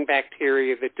reducing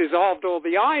bacteria that dissolved all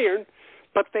the iron,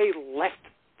 but they left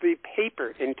the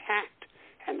paper intact.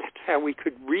 And that's how we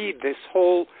could read this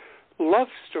whole love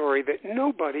story that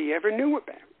nobody ever knew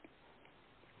about.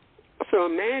 So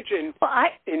imagine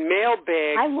in mail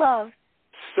bags,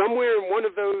 somewhere in one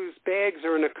of those bags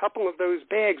or in a couple of those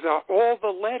bags are all the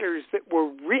letters that were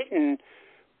written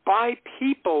by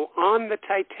people on the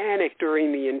Titanic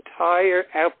during the entire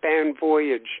outbound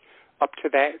voyage up to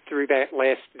that, through that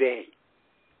last day.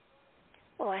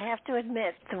 Well, I have to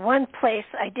admit, the one place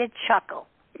I did chuckle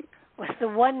was the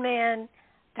one man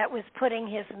that was putting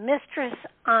his mistress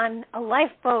on a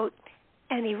lifeboat,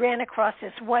 and he ran across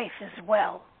his wife as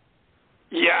well.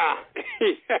 Yeah.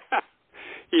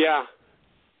 Yeah.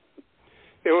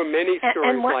 There were many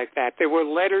stories like that. There were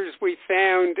letters we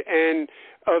found and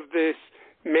of this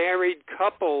married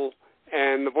couple,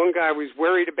 and the one guy was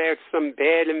worried about some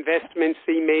bad investments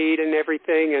he made and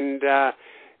everything, and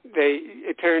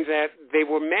it turns out they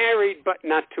were married but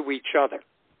not to each other.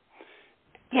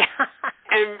 Yeah.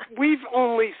 And we've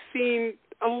only seen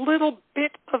a little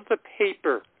bit of the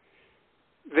paper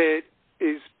that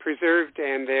is preserved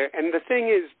down there. And the thing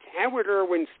is, Howard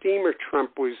Irwin's steamer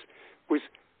trunk was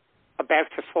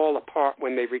about to fall apart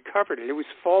when they recovered it. It was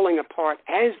falling apart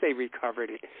as they recovered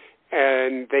it.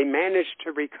 And they managed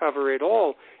to recover it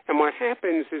all. And what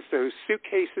happens is those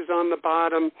suitcases on the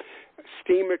bottom,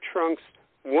 steamer trunks,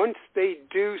 once they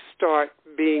do start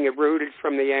being eroded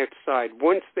from the outside,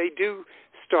 once they do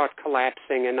start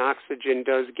collapsing and oxygen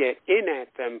does get in at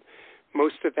them,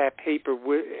 most of that paper,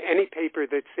 any paper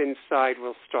that's inside,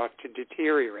 will start to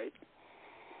deteriorate.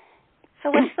 So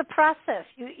what's the process?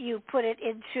 You put it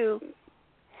into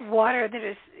water that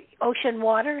is ocean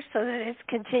water so that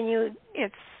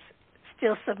it's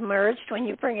still submerged when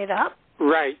you bring it up?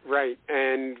 Right.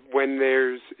 And when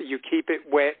you keep it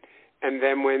wet, and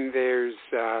then when there's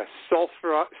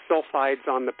sulfides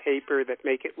on the paper that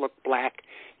make it look black,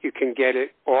 you can get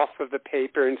it off of the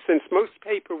paper. And since most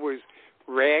paper was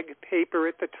rag paper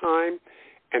at the time,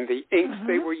 and the inks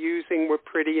they were using were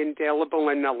pretty indelible,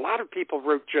 and a lot of people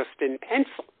wrote just in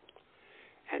pencil.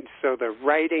 And so the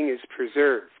writing is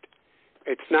preserved.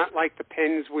 It's not like the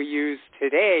pens we use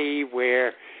today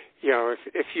where,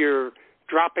 if you're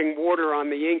dropping water on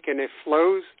the ink and it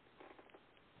flows,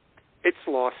 it's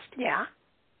lost. Yeah.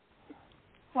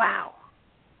 Wow.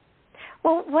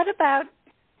 Well, what about,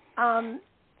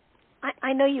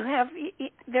 I know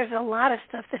there's a lot of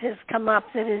stuff that has come up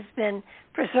that has been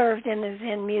preserved and is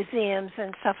in museums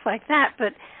and stuff like that,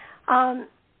 but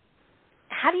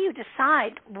how do you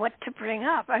decide what to bring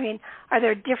up? I mean, are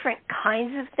there different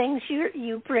kinds of things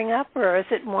you bring up, or is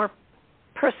it more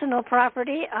personal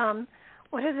property?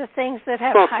 What are the things that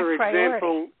have high priority? For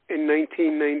example, in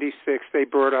 1996, they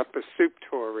brought up a soup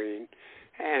tureen,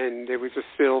 and it was a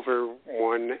silver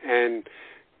one. And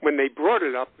when they brought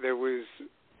it up, there was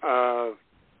an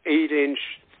 8-inch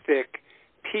thick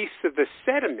piece of the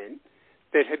sediment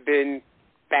that had been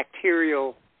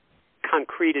bacterial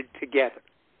concreted together.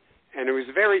 And it was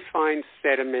very fine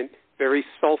sediment, very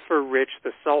sulfur-rich.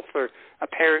 The sulfur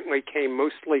apparently came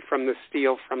mostly from the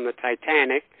steel from the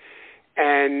Titanic.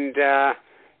 And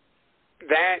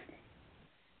that,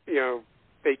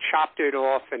 they chopped it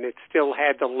off, and it still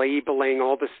had the labeling,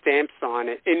 all the stamps on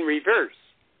it, in reverse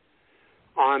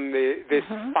on this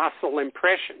fossil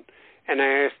impression. And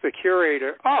I asked the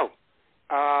curator,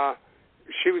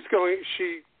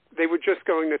 they were just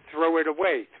going to throw it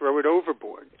away, throw it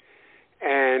overboard.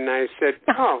 And I said,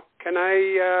 can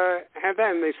I have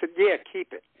that? And they said, yeah,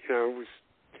 keep it. It was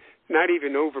not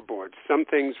even overboard. Some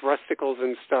things, rusticles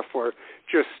and stuff, were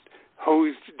just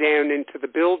hosed down into the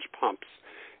bilge pumps.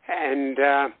 And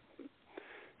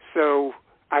so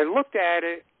I looked at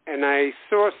it, and I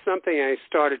saw something. I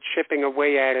started chipping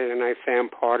away at it, and I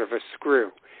found part of a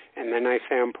screw. And then I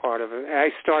found part of it. I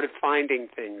started finding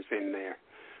things in there,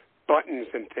 buttons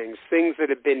and things that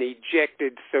had been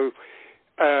ejected. So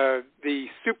the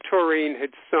soup tureen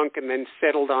had sunk and then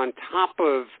settled on top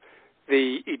of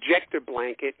the ejector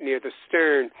blanket near the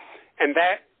stern, and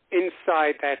that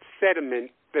inside that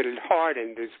sediment that had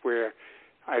hardened is where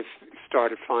I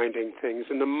started finding things.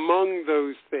 And among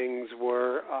those things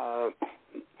were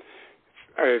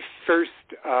first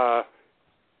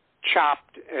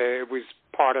chopped. It was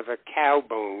part of a cow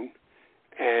bone,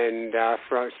 and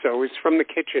so it was from the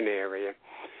kitchen area,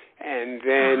 and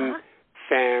then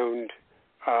found.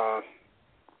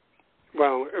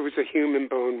 It was a human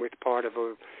bone with part of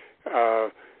a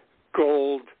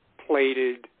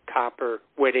gold-plated copper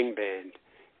wedding band.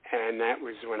 And that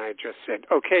was when I just said,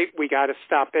 okay, we got to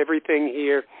stop everything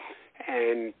here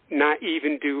and not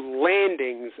even do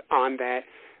landings on that,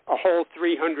 a whole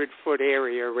 300-foot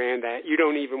area around that. You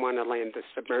don't even want to land the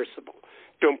submersible.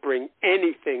 Don't bring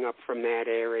anything up from that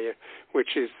area,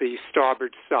 which is the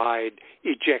starboard side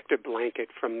ejector blanket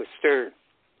from the stern.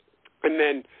 And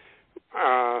then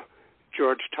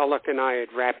George Tulloch and I had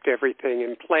wrapped everything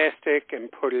in plastic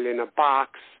and put it in a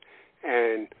box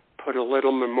and put a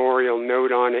little memorial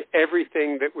note on it,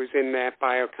 everything that was in that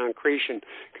bioconcretion,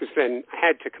 because then I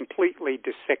had to completely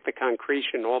dissect the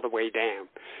concretion all the way down.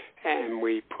 And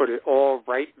we put it all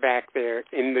right back there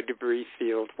in the debris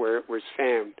field where it was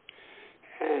found,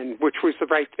 and which was the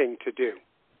right thing to do.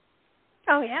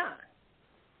 Oh, yeah.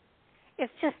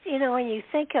 It's just, when you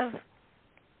think of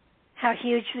how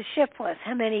huge the ship was,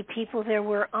 how many people there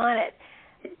were on it,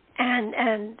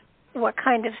 and what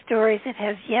kind of stories it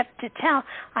has yet to tell.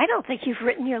 I don't think you've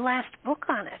written your last book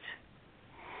on it.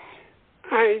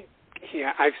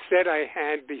 I've said I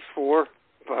had before,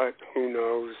 but who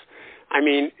knows? I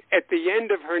mean, at the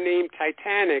end of Her Name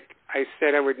Titanic, I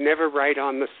said I would never write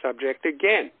on the subject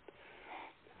again.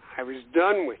 I was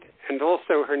done with it. And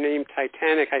also Her Name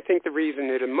Titanic, I think the reason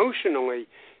it emotionally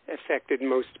affected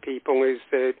most people is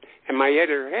that, and my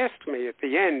editor asked me at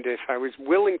the end if I was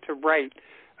willing to write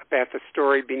about the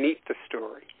story beneath the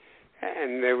story.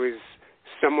 And there was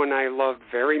someone I loved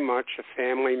very much, a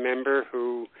family member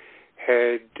who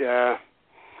had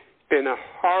been a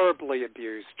horribly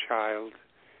abused child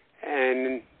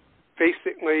and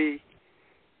basically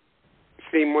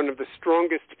seemed one of the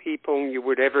strongest people you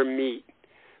would ever meet.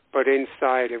 But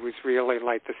inside it was really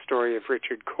like the story of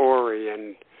Richard Corey,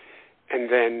 and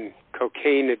then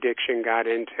cocaine addiction got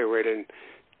into it and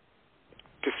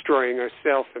destroying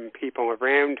herself and people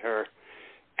around her.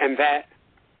 And that,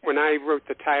 when I wrote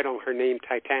the title, Her Name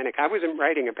Titanic, I wasn't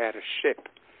writing about a ship.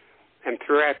 And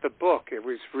throughout the book, it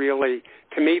was really,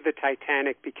 to me, the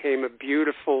Titanic became a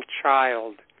beautiful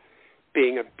child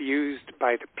being abused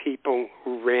by the people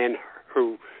who ran her,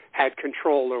 who had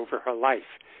control over her life.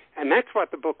 And that's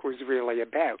what the book was really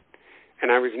about.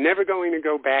 And I was never going to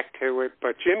go back to it,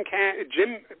 but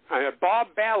Bob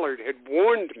Ballard had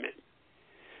warned me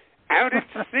out at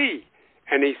sea,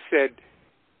 and he said,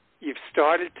 "You've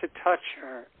started to touch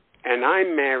her, and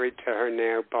I'm married to her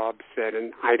now," Bob said,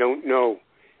 "and I don't know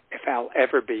if I'll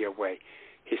ever be away."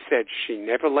 He said, "She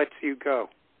never lets you go."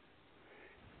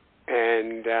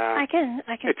 And I can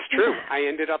it's true. That. I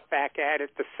ended up back at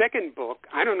it. The second book,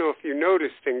 I don't know if you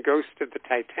noticed in Ghost of the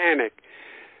Titanic,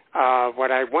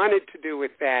 what I wanted to do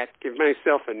with that, give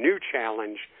myself a new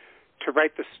challenge to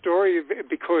write the story of it,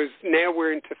 because now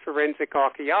we're into forensic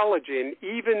archaeology, and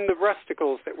even the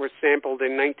rusticles that were sampled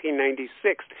in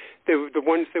 1996, the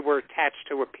ones that were attached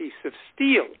to a piece of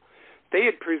steel, they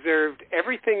had preserved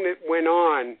everything that went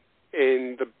on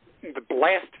in the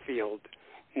blast field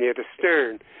near the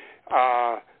stern,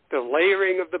 the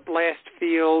layering of the blast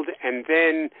field, and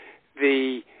then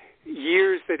the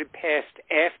years that had passed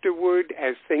afterward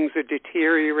as things are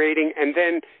deteriorating, and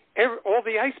then all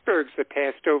the icebergs that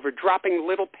passed over, dropping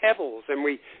little pebbles, and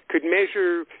we could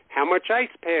measure how much ice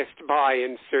passed by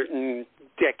in certain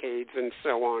decades and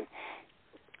so on.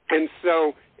 And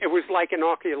so it was like an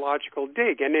archaeological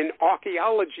dig. And in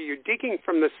archaeology, you're digging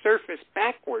from the surface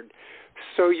backward,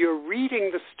 so you're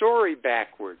reading the story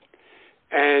backward.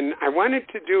 And I wanted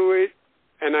to do it,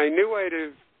 and I knew I'd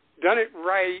have done it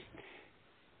right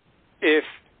if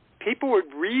people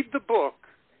would read the book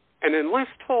and, unless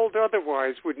told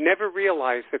otherwise, would never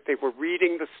realize that they were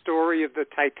reading the story of the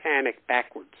Titanic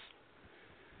backwards.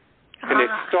 And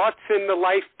it starts in the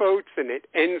lifeboats and it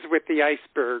ends with the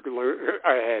iceberg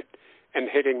ahead and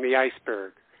hitting the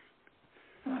iceberg.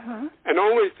 Mm-hmm. And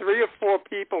only 3 or 4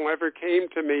 people ever came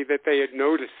to me that they had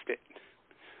noticed it.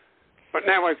 But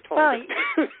now I've told it.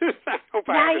 I hope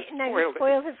I haven't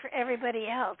spoiled it for everybody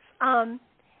else.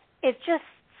 It just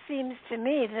seems to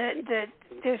me that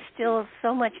there's still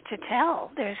so much to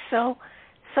tell. There's so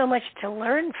much to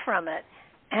learn from it,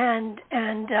 and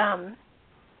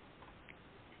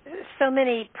so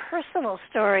many personal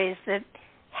stories that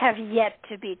have yet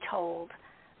to be told.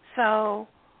 So,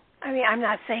 I mean, I'm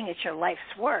not saying it's your life's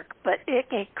work, but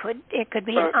it could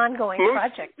be an ongoing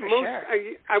project for sure.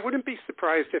 I wouldn't be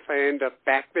surprised if I end up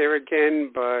back there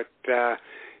again, but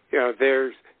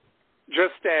there's,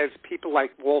 just as people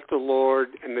like Walter Lord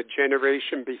and the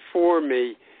generation before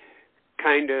me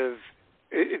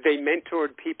they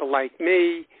mentored people like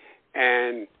me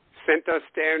and sent us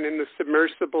down in the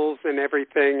submersibles and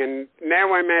everything, and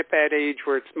now I'm at that age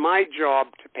where it's my job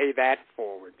to pay that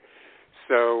forward.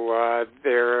 So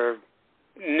there are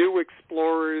new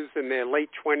explorers in their late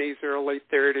 20s, early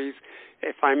 30s.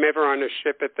 If I'm ever on a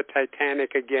ship at the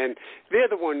Titanic again, they're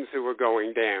the ones who are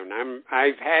going down.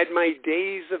 I've had my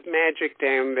days of magic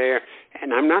down there,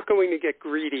 and I'm not going to get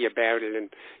greedy about it and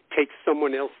take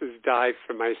someone else's dive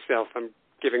for myself. I'm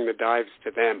giving the dives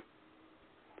to them.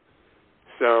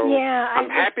 So I'm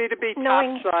happy to be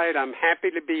topside. I'm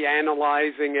happy to be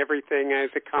analyzing everything as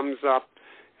it comes up.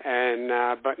 And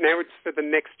but now it's for the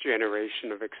next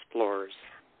generation of explorers.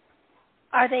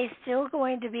 Are they still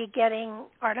going to be getting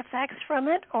artifacts from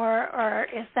it, or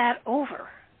is that over?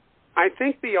 I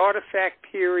think the artifact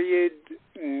period,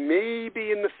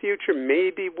 maybe in the future,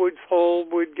 maybe Woods Hole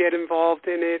would get involved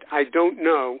in it. I don't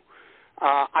know.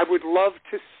 I would love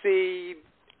to see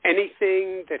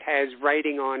anything that has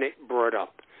writing on it brought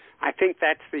up. I think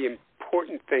that's the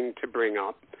important thing to bring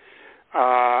up.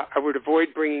 I would avoid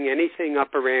bringing anything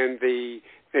up around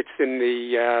that's in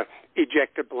the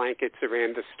ejector blankets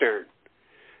around the stern.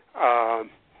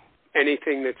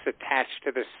 Anything that's attached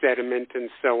to the sediment and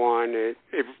so on,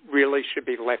 it really should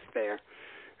be left there.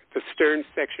 The stern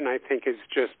section, I think, is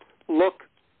just look,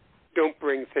 don't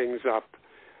bring things up.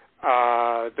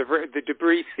 The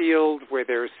debris field where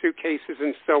there are suitcases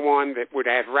and so on that would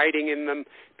have writing in them,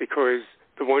 because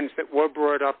the ones that were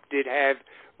brought up did have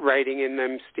writing in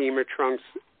them, steamer trunks.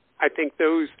 I think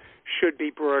those should be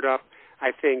brought up.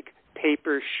 I think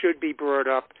papers should be brought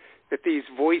up, that these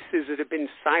voices that have been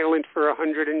silent for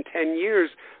 110 years,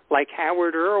 like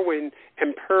Howard Irwin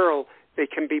and Pearl, they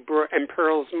can be brought, and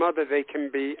Pearl's mother, they can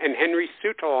be, and Henry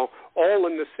Soutall, all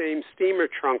in the same steamer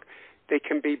trunk, they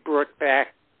can be brought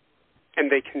back,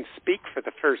 and they can speak for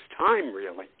the first time,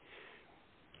 really.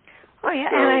 Oh yeah,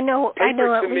 so and I know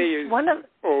at to me least is one of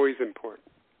always important.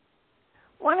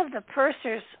 One of the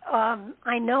pursers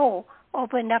I know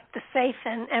opened up the safe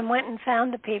and went and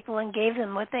found the people and gave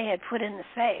them what they had put in the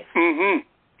safe.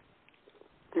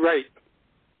 Mm-hmm. Right.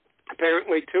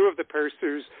 Apparently, two of the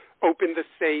pursers opened the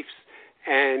safes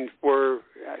and were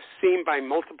seen by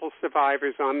multiple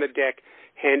survivors on the deck,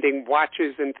 handing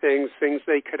watches and things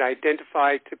they could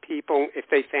identify to people. If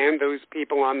they found those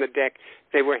people on the deck,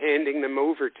 they were handing them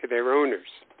over to their owners.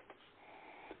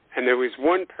 And there was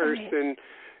one person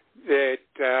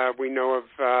that we know of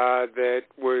that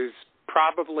was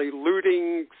probably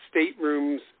looting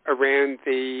staterooms around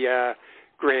the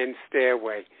grand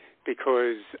stairway,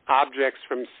 because objects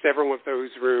from several of those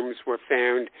rooms were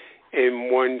found in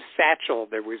one satchel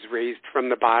that was raised from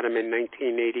the bottom in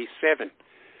 1987.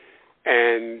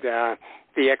 And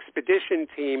the expedition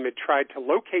team had tried to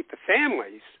locate the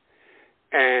families,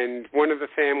 and one of the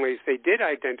families they did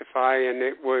identify, and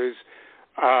it was,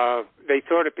 they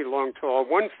thought it belonged to all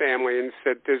one family, and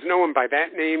said, there's no one by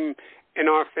that name in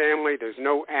our family, there's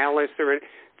no Alice, or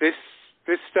this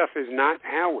stuff is not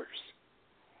ours.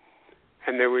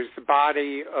 And there was the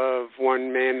body of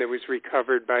one man that was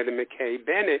recovered by the McKay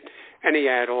Bennett, and he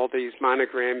had all these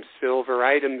monogrammed silver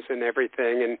items and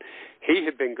everything, and he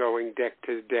had been going deck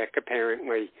to deck,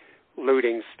 apparently,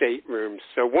 looting staterooms.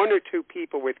 So one or two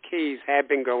people with keys had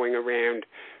been going around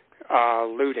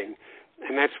looting.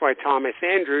 And that's why Thomas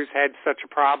Andrews had such a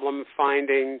problem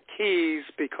finding keys,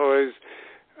 because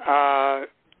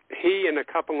he and a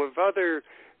couple of other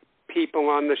people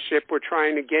on the ship were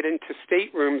trying to get into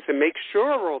staterooms and make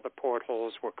sure all the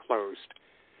portholes were closed.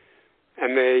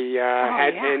 And they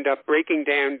had to end up breaking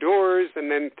down doors and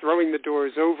then throwing the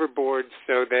doors overboard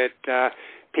so that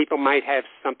people might have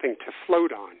something to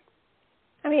float on.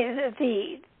 I mean,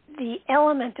 the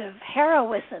element of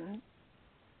heroism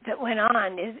that went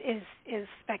on is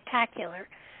spectacular.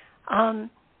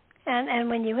 And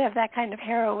when you have that kind of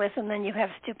heroism, then you have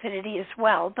stupidity as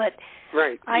well. But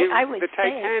right, I would the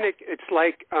Titanic, it's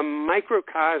like a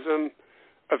microcosm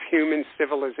of human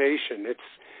civilization.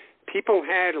 People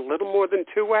had a little more than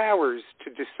 2 hours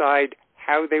to decide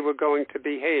how they were going to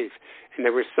behave, and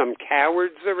there were some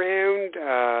cowards around.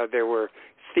 There were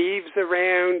thieves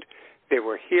around. There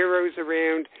were heroes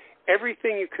around.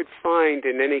 Everything you could find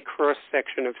in any cross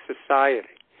section of society.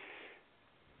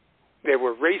 There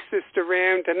were racists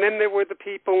around, and then there were the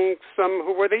people, some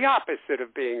who were the opposite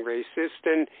of being racist,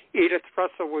 and Edith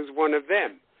Russell was one of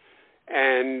them.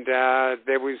 And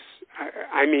there was,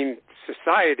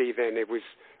 society then, it was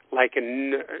like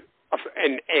an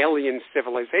alien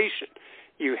civilization.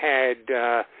 You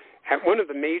had, at one of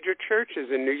the major churches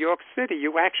in New York City,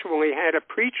 you actually had a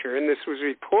preacher, and this was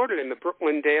reported in the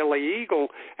Brooklyn Daily Eagle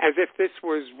as if this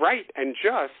was right and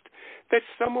just, that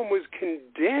someone was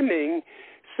condemning,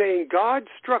 saying God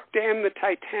struck down the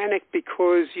Titanic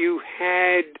because you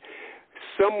had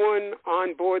someone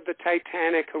on board the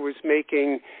Titanic who was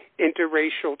making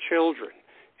interracial children.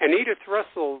 And Edith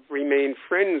Russell remained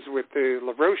friends with the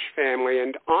LaRoche family,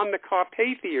 and on the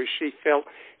Carpathia, she felt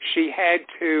she had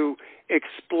to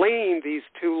explain these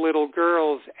two little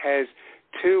girls as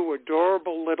two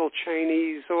adorable little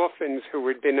Chinese orphans who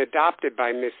had been adopted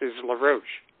by Mrs. LaRoche.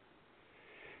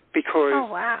 Because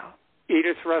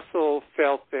Edith Russell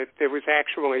felt that there was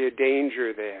actually a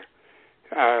danger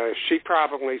there. She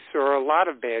probably saw a lot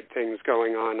of bad things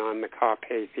going on the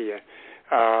Carpathia,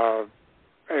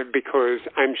 because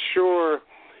I'm sure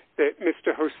that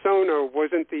Mr. Hosono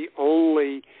wasn't the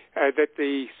only, that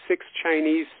the 6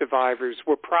 Chinese survivors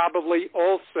were probably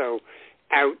also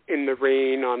out in the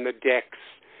rain on the decks,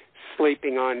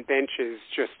 sleeping on benches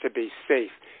just to be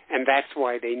safe. And that's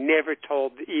why they never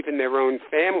told even their own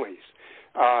families.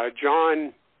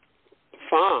 John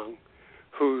Fong,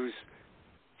 whose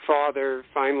father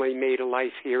finally made a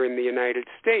life here in the United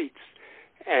States,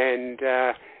 and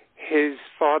his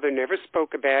father never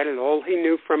spoke about it. All he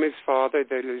knew from his father,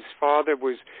 that his father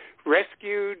was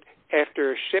rescued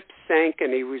after a ship sank,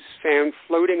 and he was found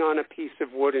floating on a piece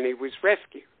of wood, and he was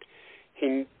rescued.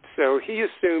 So he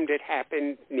assumed it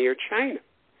happened near China.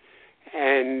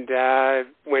 And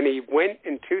when he went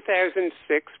in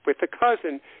 2006 with a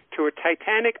cousin to a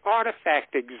Titanic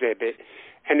artifact exhibit,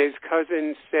 and his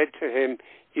cousin said to him,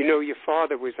 "You know, your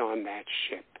father was on that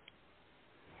ship."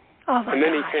 Oh my and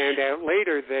then gosh. he found out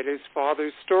later that his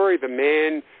father's story, the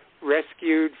man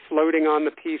rescued floating on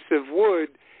the piece of wood,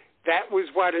 that was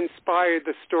what inspired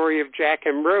the story of Jack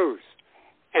and Rose.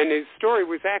 And his story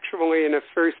was actually in a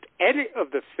first edit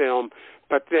of the film,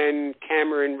 but then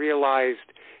Cameron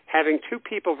realized having two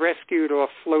people rescued off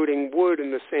floating wood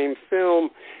in the same film,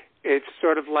 it's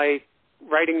sort of like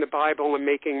writing the Bible and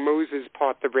making Moses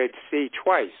part the Red Sea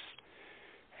twice.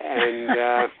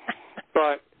 And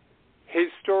but his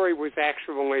story was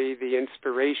actually the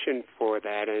inspiration for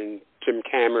that, and Jim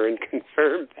Cameron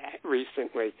confirmed that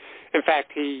recently. In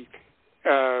fact, he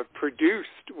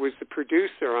was the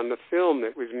producer on the film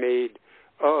that was made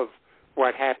of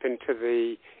what happened to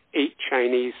the 8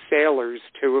 Chinese sailors,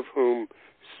 2 of whom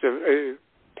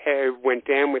went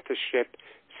down with the ship,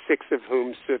 6 of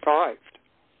whom survived.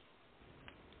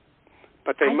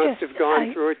 But they must have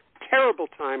gone through a terrible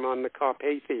time on the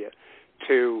Carpathia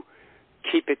to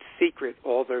keep it secret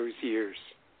all those years.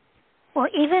 Well,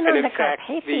 even on the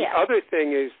Carpathia. The other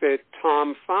thing is that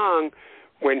Tom Fong,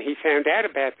 when he found out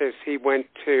about this, he went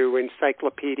to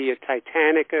Encyclopedia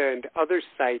Titanica and other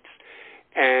sites,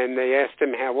 and they asked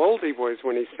him how old he was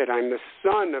when he said, "I'm the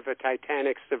son of a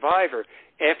Titanic survivor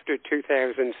after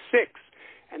 2006.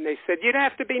 And they said, "You'd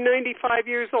have to be 95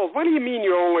 years old." "What do you mean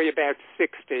you're only about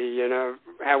 60,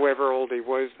 however old he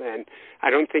was then? I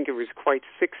don't think it was quite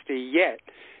 60 yet.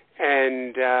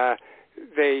 And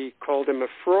they called him a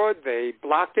fraud. They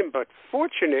blocked him. But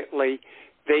fortunately,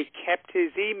 they kept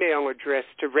his email address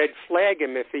to red flag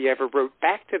him if he ever wrote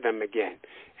back to them again,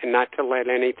 and not to let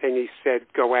anything he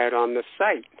said go out on the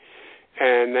site.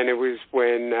 And then it was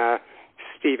when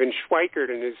Steven Schweikert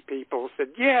and his people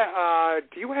said, do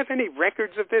you have any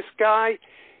records of this guy?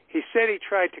 He said he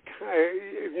tried to,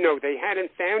 no, they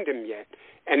hadn't found him yet.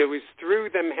 And it was through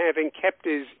them having kept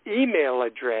his email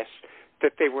address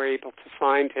that they were able to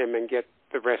find him and get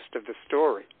the rest of the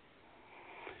story.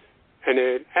 And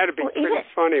it had to be pretty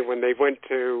funny when they went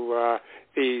to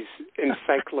these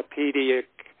encyclopedic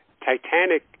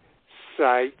Titanic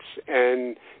sites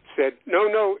and said,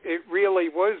 no, it really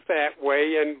was that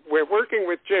way, and we're working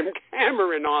with Jim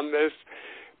Cameron on this.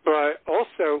 But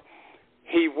also,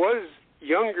 he was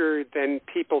younger than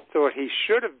people thought he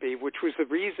should have been, which was the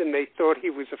reason they thought he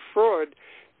was a fraud,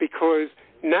 because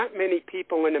not many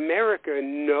people in America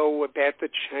know about the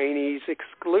Chinese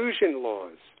exclusion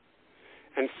laws.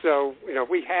 And so,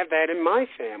 we have that in my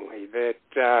family,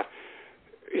 that,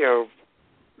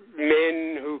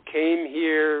 men who came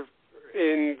here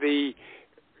in the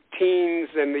teens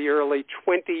and the early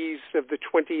 20s of the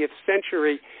 20th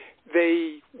century,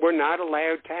 they were not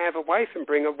allowed to have a wife and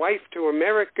bring a wife to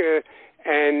America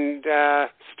and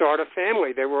start a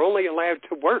family. They were only allowed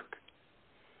to work.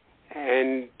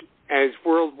 And as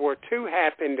World War II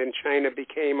happened and China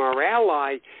became our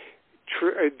ally,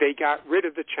 they got rid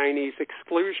of the Chinese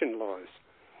exclusion laws.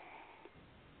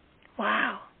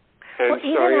 Wow. And well,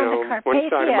 so, one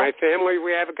side of my family,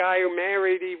 we have a guy who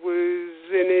married. He was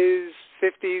in his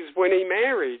 50s when he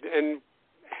married and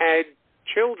had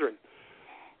children.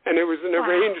 And it was an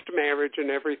arranged marriage and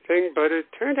everything, but it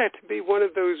turned out to be one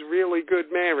of those really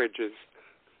good marriages.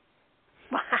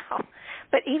 Wow.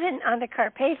 But even on the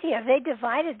Carpathia, they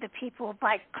divided the people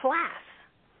by class.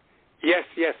 Yes.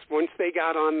 Once they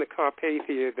got on the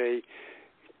Carpathia, they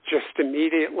just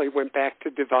immediately went back to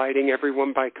dividing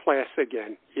everyone by class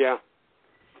again. Yeah.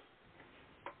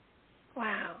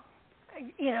 Wow.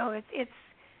 It's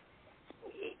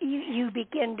you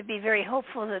begin to be very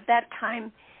hopeful that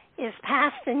time is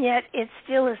past, and yet it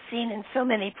still is seen in so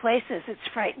many places. It's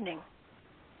frightening.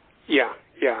 Yeah,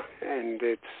 and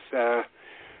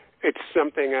it's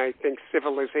something I think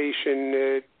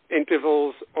civilization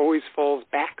intervals always falls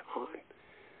back on.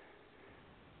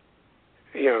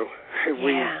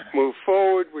 We move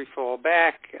forward, we fall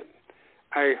back, and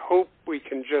I hope we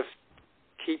can just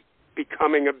keep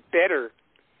becoming a better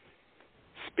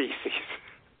species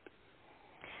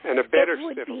and a better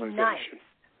civilization. Be nice.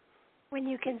 When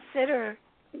you consider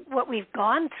what we've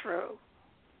gone through,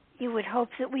 you would hope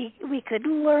that we could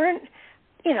learn,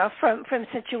 from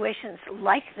situations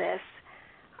like this.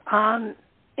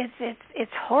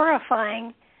 It's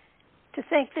horrifying to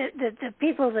think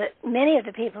that many of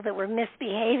the people that were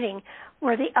misbehaving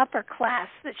were the upper class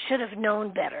that should have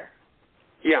known better.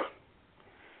 Yeah.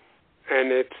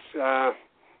 And it's,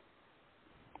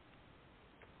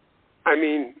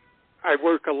 I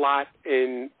work a lot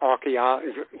in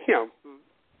archaeology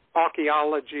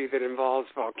that involves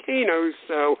volcanoes,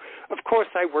 so of course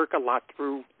I work a lot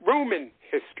through Roman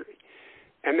history.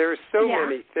 And there are so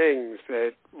many things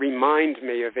that remind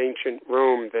me of ancient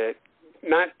Rome that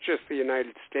not just the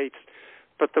United States,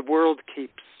 but the world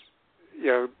keeps,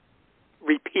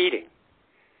 repeating.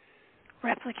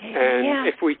 Replicating, and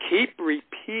if we keep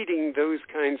repeating those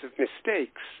kinds of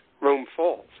mistakes, Rome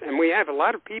falls. And we have a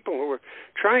lot of people who are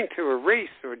trying to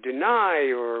erase or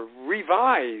deny or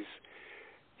revise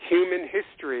human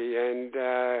history and,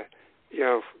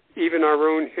 even our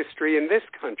own history in this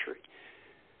country.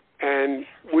 And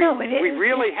we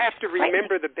really have to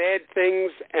remember the bad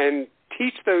things and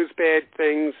teach those bad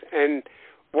things and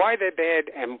why they're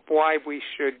bad and why we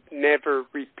should never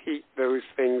repeat those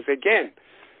things again.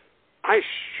 I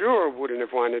sure wouldn't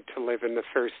have wanted to live in the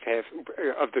first half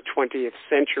of the 20th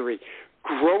century,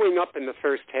 growing up in the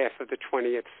first half of the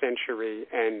 20th century,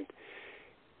 and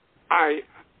I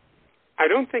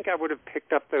don't think I would have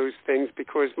picked up those things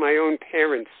because my own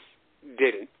parents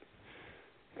didn't.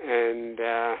 And,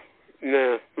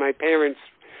 no, my parents,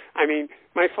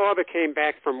 my father came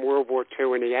back from World War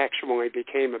II and he actually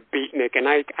became a beatnik, and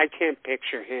I can't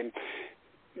picture him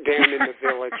down in the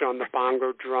village on the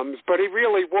bongo drums, but he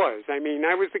really was. I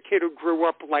was the kid who grew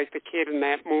up like the kid in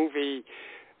that movie,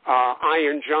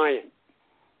 Iron Giant.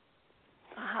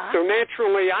 Uh-huh. So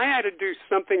naturally, I had to do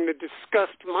something that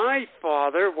disgusted my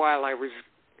father while I was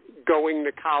going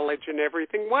to college and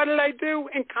everything. What did I do?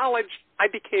 In college, I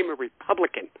became a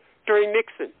Republican during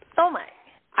Nixon. Oh, my.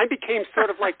 I became sort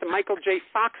of like the Michael J.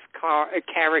 Fox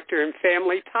character in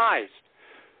Family Ties.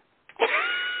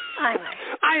 I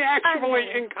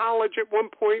actually, in college at one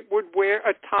point, would wear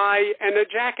a tie and a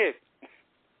jacket.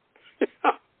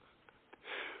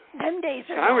 Them days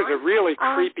are I was a really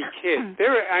creepy kid.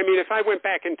 If I went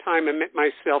back in time and met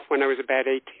myself when I was about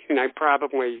 18, I'd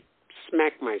probably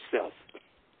smack myself.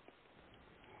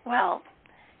 Well,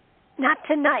 not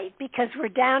tonight because we're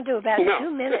down to about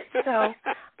 2 minutes. So,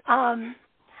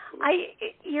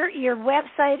 your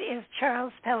website is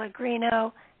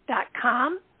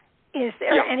charlespellegrino.com. Is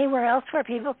there anywhere else where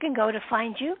people can go to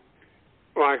find you?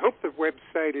 Well, I hope the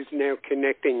website is now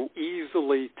connecting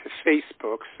easily to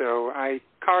Facebook, so I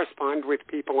correspond with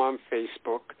people on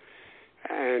Facebook,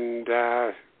 and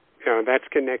that's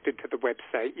connected to the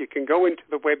website. You can go into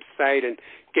the website and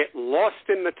get lost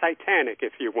in the Titanic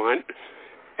if you want,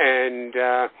 and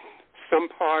some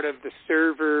part of the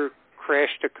server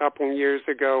crashed a couple years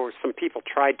ago, or some people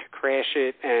tried to crash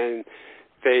it, and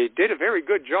they did a very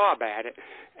good job at it.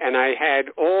 And I had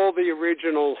all the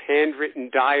original handwritten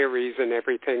diaries and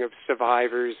everything of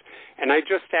survivors, and I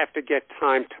just have to get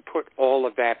time to put all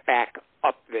of that back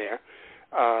up there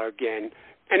again.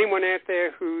 Anyone out there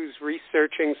who's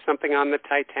researching something on the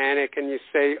Titanic and you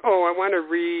say, I want to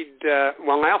read,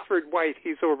 Alfred White,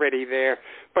 he's already there,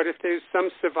 but if there's some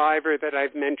survivor that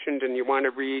I've mentioned and you want to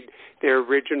read their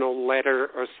original letter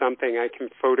or something, I can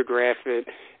photograph it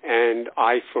and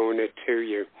iPhone it to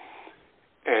you.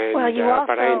 And,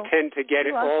 but I intend to get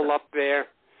it all up there.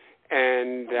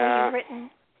 And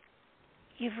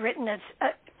you've written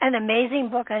an amazing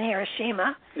book on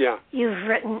Hiroshima. Yeah. You've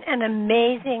written an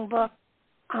amazing book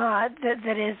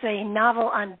that is a novel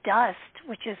on dust,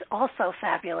 which is also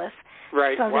fabulous.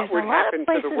 Right. So what would happen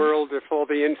to the world if all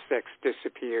the insects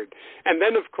disappeared? And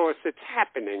then, of course, it's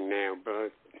happening now,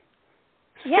 but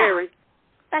scary.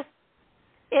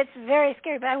 It's very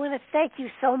scary, but I want to thank you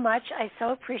so much. I so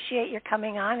appreciate your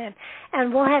coming on,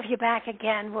 and we'll have you back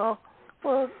again. We'll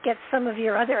get some of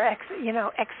your other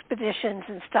expeditions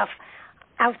and stuff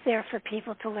out there for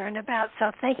people to learn about.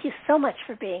 So thank you so much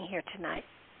for being here tonight.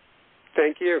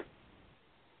 Thank you.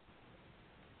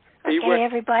 Okay,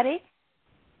 everybody.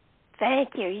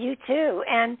 Thank you. You too,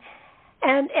 and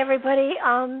everybody,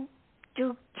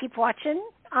 do keep watching.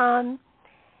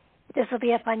 This will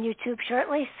be up on YouTube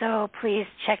shortly, so please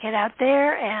check it out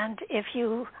there. And if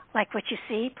you like what you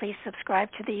see, please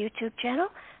subscribe to the YouTube channel.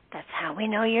 That's how we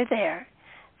know you're there.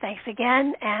 Thanks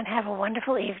again, and have a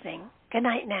wonderful evening. Good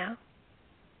night now.